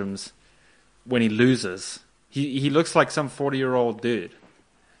tantrums when he loses. He looks like some 40-year-old dude.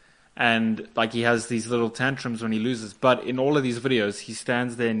 And like he has these little tantrums when he loses. But in all of these videos, he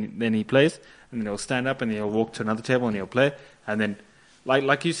stands there and then he plays. And then he'll stand up and he'll walk to another table and he'll play. And then,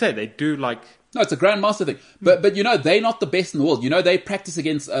 like you said, they do like... No, it's a grandmaster thing. But they're not the best in the world. They practice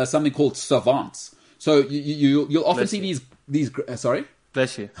against something called savants. So you'll often see these sorry?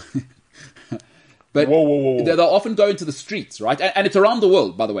 Bless you. But whoa. They'll often go into the streets, right? And it's around the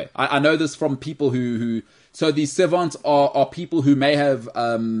world, by the way. I know this from people who so these savants are people who may have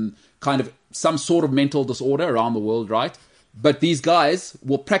kind of some sort of mental disorder around the world, right? But these guys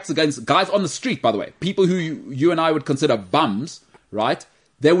will practice against guys on the street, by the way. People who you and I would consider bums, right?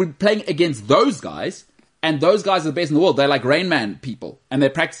 They were playing against those guys, and those guys are the best in the world. They're like Rain Man people, and they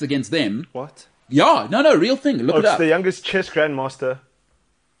practice against them. What? Yeah, no, real thing. Look it up. The youngest chess grandmaster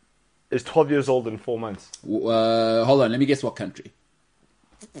is 12 years old in 4 months. Hold on, let me guess what country.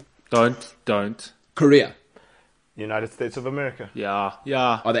 Don't. Korea. United States of America. Yeah.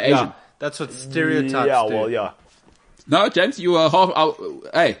 Are they Asian? Yeah. That's what stereotypes do. Well, yeah. No, James, you are half...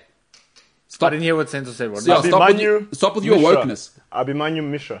 hey. Stop. I didn't hear what Senzo said. What? Yeah, stop with your wokeness. Abhimanyu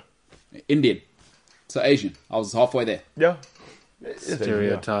Mishra. Indian. So Asian. I was halfway there. Yeah.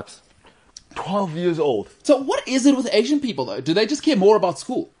 Stereotypes. 12 years old. So what is it with Asian people, though? Do they just care more about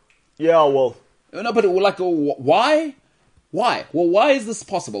school? Yeah, well... No, but like, why? Why? Well, why is this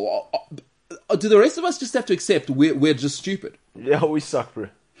possible? Do the rest of us just have to accept we're just stupid? Yeah, we suck, bro.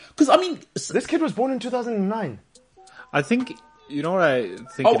 Because, I mean... This kid was born in 2009. I think... You know what I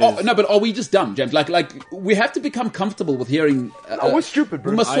think it is? No, but are we just dumb, James? Like we have to become comfortable with hearing... no, we're stupid,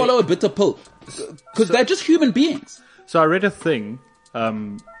 bro. We must swallow a bitter pill. Because they're just human beings. So I read a thing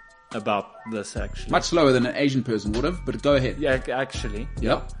about this, actually. Much slower than an Asian person would have, but go ahead. Yeah, actually.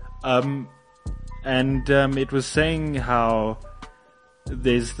 Yep. And it was saying how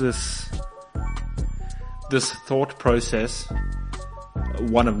there's this thought process,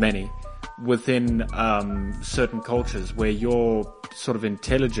 one of many, within certain cultures where your sort of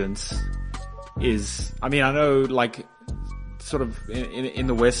intelligence is... I mean, I know, like, sort of in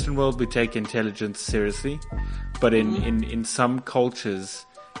the Western world, we take intelligence seriously, but in some cultures,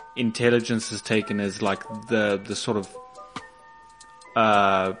 intelligence is taken as like the sort of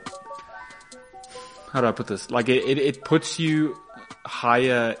how do I put this? Like it puts you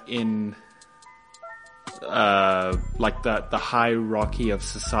higher in like the hierarchy of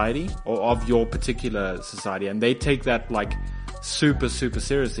society or of your particular society, and they take that like super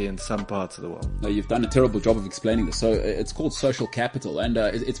seriously in some parts of the world. No, you've done a terrible job of explaining this. So it's called social capital, and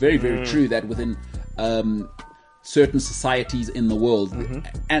it's very true that within certain societies in the world,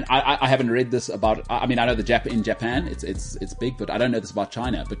 and I haven't read this about. I mean, I know in Japan it's big, but I don't know this about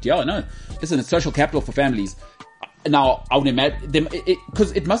China. But yeah, no, listen, it's social capital for families. Now, I would imagine them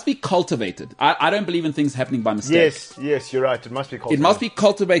because it must be cultivated. I don't believe in things happening by mistake. Yes, you're right. It must be cultivated. It must be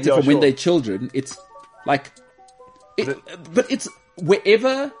cultivated from when they're children. It's like. But it's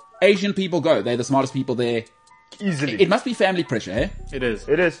wherever Asian people go, they're the smartest people there. Easily. It must be family pressure, eh? It is.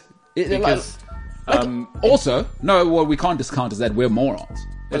 Because, also, no, what we can't discount is that we're morons.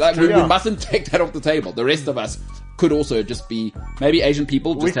 Like, true, we mustn't take that off the table. The rest of us could also just be, maybe Asian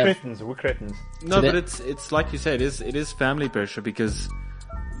people just We're cretins. No, so but it's like you said, it is family pressure because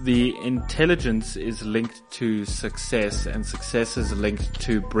the intelligence is linked to success, and success is linked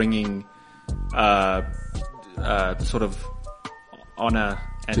to bringing, sort of honor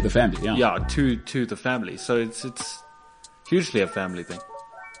and, to the family, to the family. So it's hugely a family thing.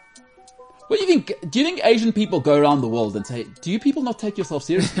 What do you think? Do you think Asian people go around the world and say, "Do you people not take yourself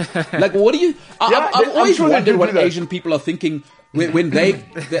seriously?" Like, what do you? I've always wondered what Asian people are thinking when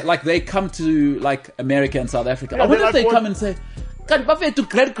they come to like America and South Africa. I wonder if they come and say,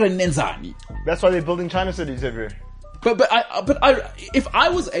 That's why they're building China cities everywhere. But if I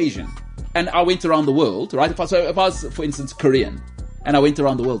was Asian and I went around the world, right? If I was, for instance, Korean and I went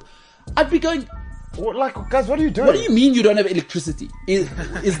around the world, I'd be going, guys, what are you doing? What do you mean you don't have electricity? Is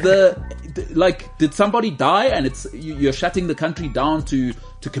did somebody die and you're shutting the country down to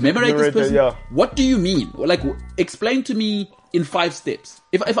commemorate this person? Yeah. What do you mean? Like, explain to me in 5 steps.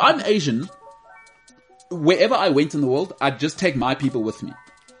 If I'm Asian, wherever I went in the world, I'd just take my people with me.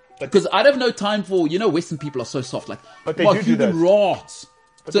 Because I'd have no time for, Western people are so soft, like, but they human rats.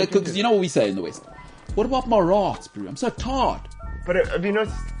 But so, because you know what we say in the West? What about my rats, bro? I'm so tired. But have you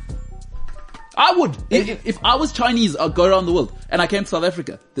noticed? I would. If I was Chinese, I'd go around the world. And I came to South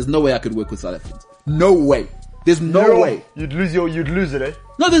Africa. There's no way I could work with South Africans. No way. There's no way. You'd lose it, eh?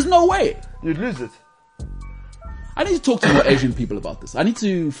 No, there's no way. You'd lose it. I need to talk to more Asian people about this. I need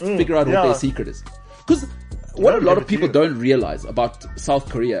to figure out what their secret is. Because what a lot of people don't realize about South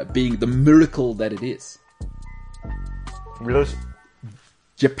Korea being the miracle that it is.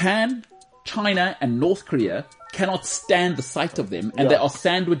 Japan, China, and North Korea cannot stand the sight of them, and they are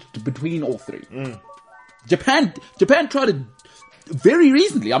sandwiched between all three. Japan tried to very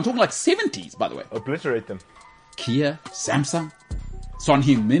recently. I'm talking like 70s, by the way. Obliterate them. Kia, Samsung, Son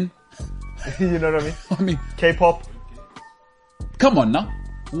Heung-min. You know what I mean? I mean, K-pop. Come on now.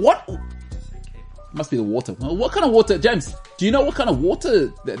 What? Must be the water. What kind of water, James? Do you know what kind of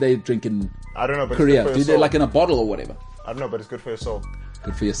water they drink in I don't know, but Korea? It's good for Do your they soul. like in a bottle or whatever? I don't know, but it's good for your soul.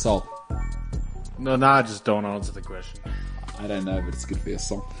 Good for your soul. No, I just don't answer the question. I don't know, but it's good for your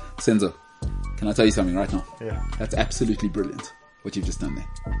soul. Senzo, can I tell you something right now? Yeah. That's absolutely brilliant, what you've just done there.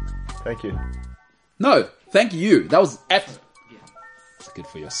 Thank you. No, thank you. That was it's good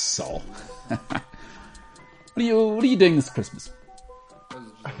for your soul. What are you doing this Christmas?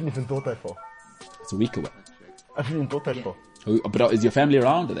 I haven't even thought that far. It's a week away. I haven't even thought that far. But is your family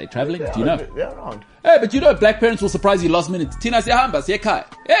around? Are they traveling? Do you know? They're around. Hey, but black parents will surprise you last minute. Tina siyahamba, siyakhaya.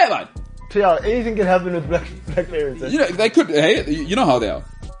 Yeah, man. Yeah, anything can happen with black parents. They could. Hey, you know how they are.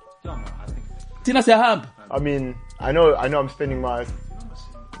 Tina siyahamba. I mean, I know. I'm spending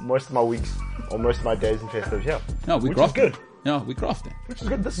most of my weeks or most of my days in festives. Yeah. No, we're which grafting. is good. Yeah, we're grafting. Which is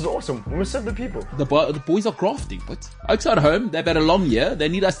good. This is awesome. We must serve the people. The boys are grafting, but outside home, they've had a long year. They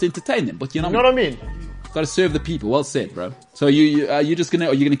need us to entertain them. But you know what I mean? Got to serve the people. Well said, bro. So you're just gonna,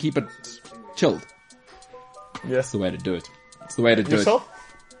 or you're gonna keep it chilled? Yes. That's the way to do it. It's the way to do Yourself? it.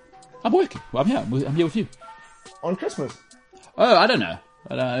 I'm working. Well, I'm here. I'm here with you. On Christmas? Oh, I don't know.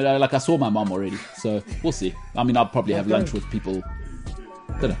 Like I saw my mom already, so we'll see. I mean, I'll probably have lunch with people.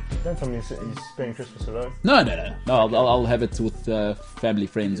 Don't know. Don't tell me he's spending Christmas alone. No. I'll have it with family,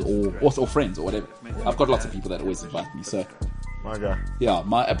 friends, or friends or whatever. I've got lots of people that always invite me. So, my guy. Yeah,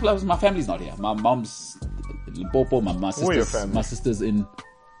 my family's not here. My mom's in Limpopo. My sister's in.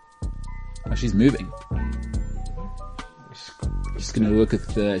 Oh, she's moving. She's gonna work at.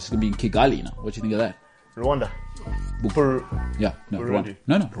 She's gonna be in Kigali now. What do you think of that? Rwanda. Yeah, no, Rwanda.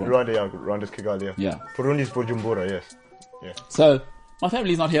 No, Rwanda. Rwanda, yeah. Rwanda's Kigali, yeah. Yeah. Burundi's Bujumbura, yes. Yeah. So my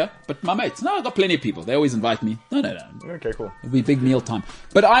family's not here, but my mates. No, I've got plenty of people. They always invite me. No. Okay, cool. It'll be big meal time.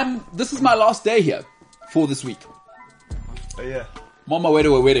 But this is my last day here for this week. Oh, yeah. I'm on my way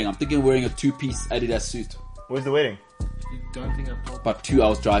to a wedding. I'm thinking of wearing a 2-piece Adidas suit. Where's the wedding? You don't think I've told About 2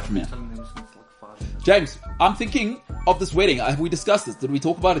 hours drive from here. telling them since like 5 minutes. James, I'm thinking of this wedding. Have we discussed this? Did we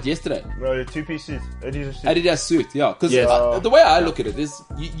talk about it yesterday? No, the 2-piece suit. Adidas suit. Adidas suit, yeah. Because Yes. the way I look at it is,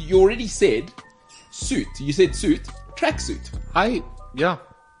 you already said suit. You said suit, tracksuit. Yeah.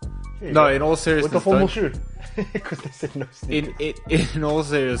 There you No, go. in all seriousness, With the formal don't- shoe. Because they said no sneakers. in all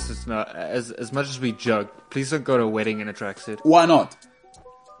seriousness, no. As much as we joke, please don't go to a wedding in a tracksuit. Why not?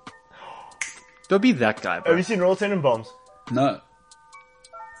 Don't be that guy, Have bro. you seen Royal Tenenbaums? No.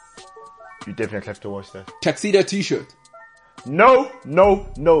 You definitely have to watch that. Tuxedo t-shirt. No. We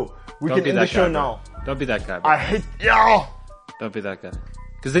Don't can be end the that show guy, bro. now. Don't be that guy, bro. I hate. Yeah. Don't be that guy.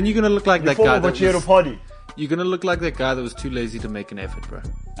 Because then you're gonna look like You that formal, guy but you're at a that was, party. you're gonna look like that guy that was too lazy to make an effort, bro.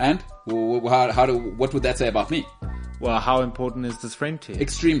 And what would that say about me? Well, how important is this friend to you?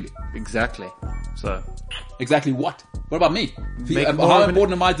 Extremely. Exactly. So, Exactly what? What about me? make more How of an-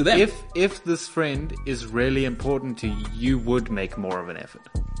 important am I to them? If this friend is really important to you, you would make more of an effort.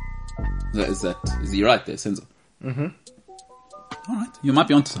 Is he right there, Senzo? Mm-hmm. All right, you might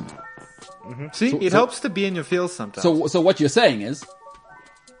be onto something. See, it helps to be in your field sometimes. So what you're saying is,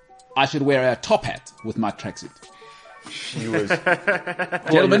 I should wear a top hat with my tracksuit. She was.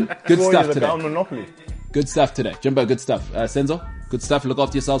 Gentlemen, good stuff the today. down Monopoly. Good stuff today. Jimbo, good stuff. Senzo, good stuff. Look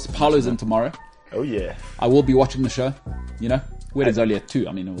after yourselves. Paolo's in tomorrow. Oh yeah. I will be watching the show. You know, wedding's only at 2.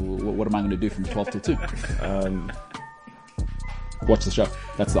 I mean, what am I going to do from 12 till 2? Watch the show.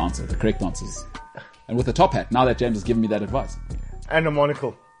 That's the answer. The correct answer is. And with a top hat, now that James has given me that advice. And a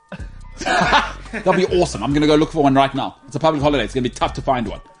monocle. That'll be awesome. I'm going to go look for one right now. It's a public holiday. It's going to be tough to find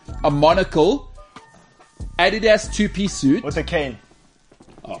one. A monocle, Adidas 2-piece suit. With a cane.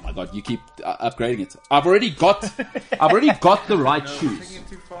 Oh my god, you keep upgrading it. I've already got the right shoes.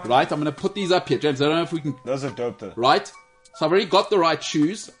 Right? I'm going to put these up here. James, I don't know if we can... Those are dope though. Right? So I've already got the right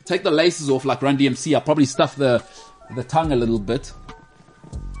shoes. Take the laces off like Run DMC. I'll probably stuff the tongue a little bit.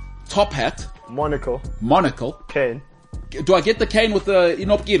 Top hat. Monocle. Cane. Do I get the cane with the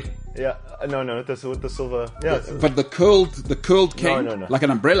inopgir? Yeah. No. That's with the silver. Yeah. But the curled cane? No. Like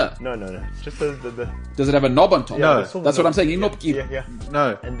an umbrella? No. Just the Does it have a knob on top? No. silver That's what knob. I'm saying. Inopgir. Yeah.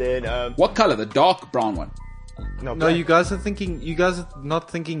 no, And then What color? The dark brown one. no, black. you guys are not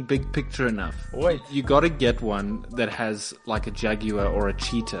thinking big picture enough. Wait. You got to get one that has like a jaguar or a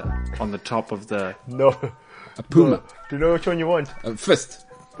cheetah on the top of the. No. A puma. Do you know which one you want? A fist.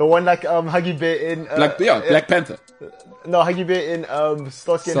 The one like Huggy Bear in Black Panther. No, Huggy Bear in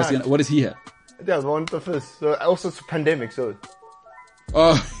Starsky and Sassy, Hutch. what is he here? Yeah, the one with the fist. So also it's a pandemic, so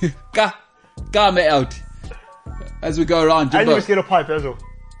Oh, ga me out. As we go around, and Jimbo, you must get a pipe as well.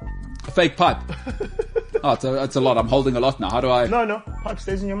 a fake pipe. Oh, it's a lot. I'm holding a lot now. How do I? No, pipe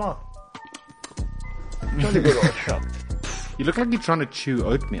stays in your mouth. Don't go to a shop. You look like you're trying to chew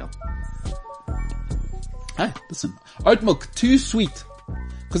oatmeal. Hey, listen. Oat milk, too sweet.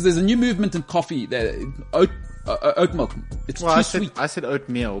 Because there's a new movement in coffee. Oat milk. It's Well, too I sweet. said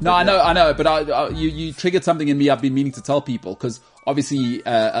oatmeal. No, but I know, but you triggered something in me. I've been meaning to tell people because obviously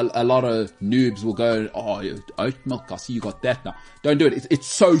a lot of noobs will go, "Oh, oat milk. I see you got that now." Don't do it. It's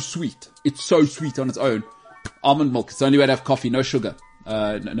so sweet. It's so sweet on its own. Almond milk. It's the only way to have coffee. No sugar.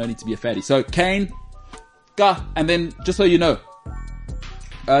 No need to be a fatty. So cane, and then just so you know,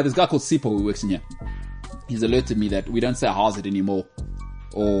 there's a guy called Sipo who works in here. He's alerted me that we don't say hazard anymore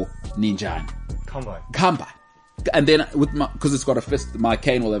or ninja. Come by. And then because it's got a fist, my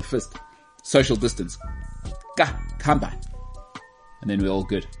cane will have a fist. Social distance. Come by. And then we're all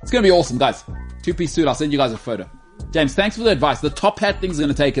good. It's going to be awesome, guys. 2-piece suit. I'll send you guys a photo. James, thanks for the advice. The top hat thing's going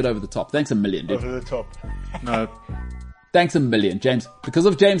to take it over the top. Thanks a million, dude. Over the top. No. Thanks a million, James. Because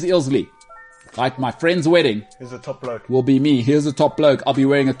of James Ilsley, like my friend's wedding Here's the top bloke. will be me. Here's a top bloke. I'll be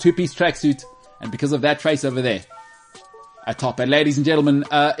wearing a 2-piece tracksuit. And because of that face over there, a top. And ladies and gentlemen,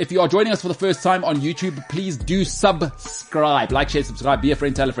 if you are joining us for the first time on YouTube, please do subscribe. Like, share, subscribe. Be a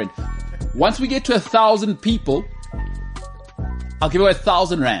friend, tell a friend. Once we get to 1,000 people, I'll give away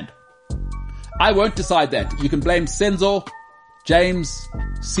 1,000 rand. I won't decide that. You can blame Senzo, James,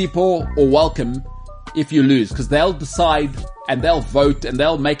 Sipo, or Welcome if you lose, because they'll decide and they'll vote and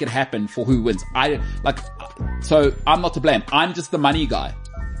they'll make it happen for who wins. So I'm not to blame. I'm just the money guy,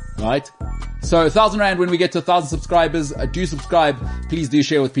 right? So 1,000 rand when we get to 1,000 subscribers. Do subscribe. Please do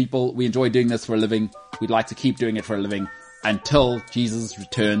share with people. We enjoy doing this for a living. We'd like to keep doing it for a living until Jesus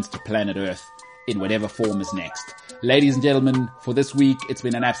returns to planet Earth in whatever form is next. Ladies and gentlemen, for this week, it's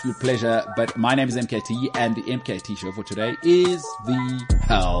been an absolute pleasure, but my name is MKT, and the MKT show for today is the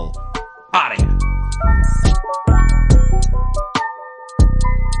hell out of here.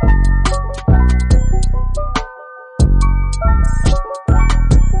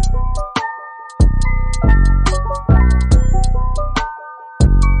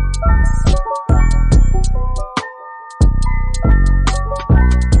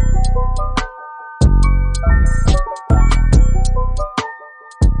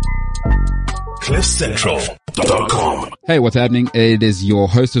 CliffCentral.com. Hey, what's happening? It is your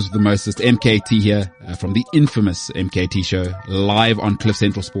hostess with the mostest, MKT here, from the infamous MKT show, live on Cliff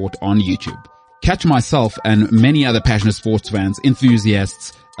Central Sport on YouTube. Catch myself and many other passionate sports fans,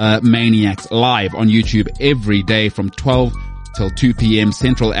 enthusiasts, maniacs live on YouTube every day from 12 till 2 p.m.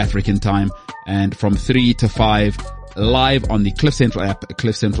 Central African time, and from 3 to 5 live on the Cliff Central app,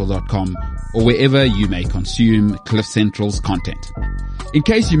 cliffcentral.com, or wherever you may consume Cliff Central's content. In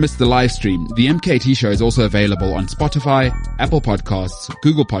case you missed the live stream, the MKT show is also available on Spotify, Apple Podcasts,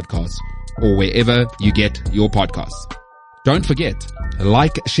 Google Podcasts, or wherever you get your podcasts. Don't forget,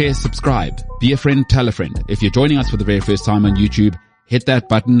 like, share, subscribe, be a friend, tell a friend. If you're joining us for the very first time on YouTube, hit that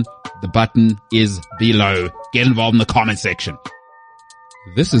button. The button is below. Get involved in the comment section.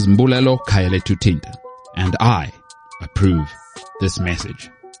 This is Mbulelo Kaeletutinta, and I approve this message.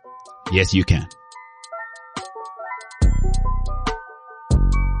 Yes, you can.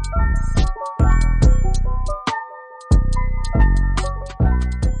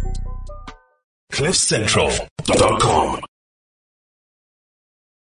 CliffCentral.com.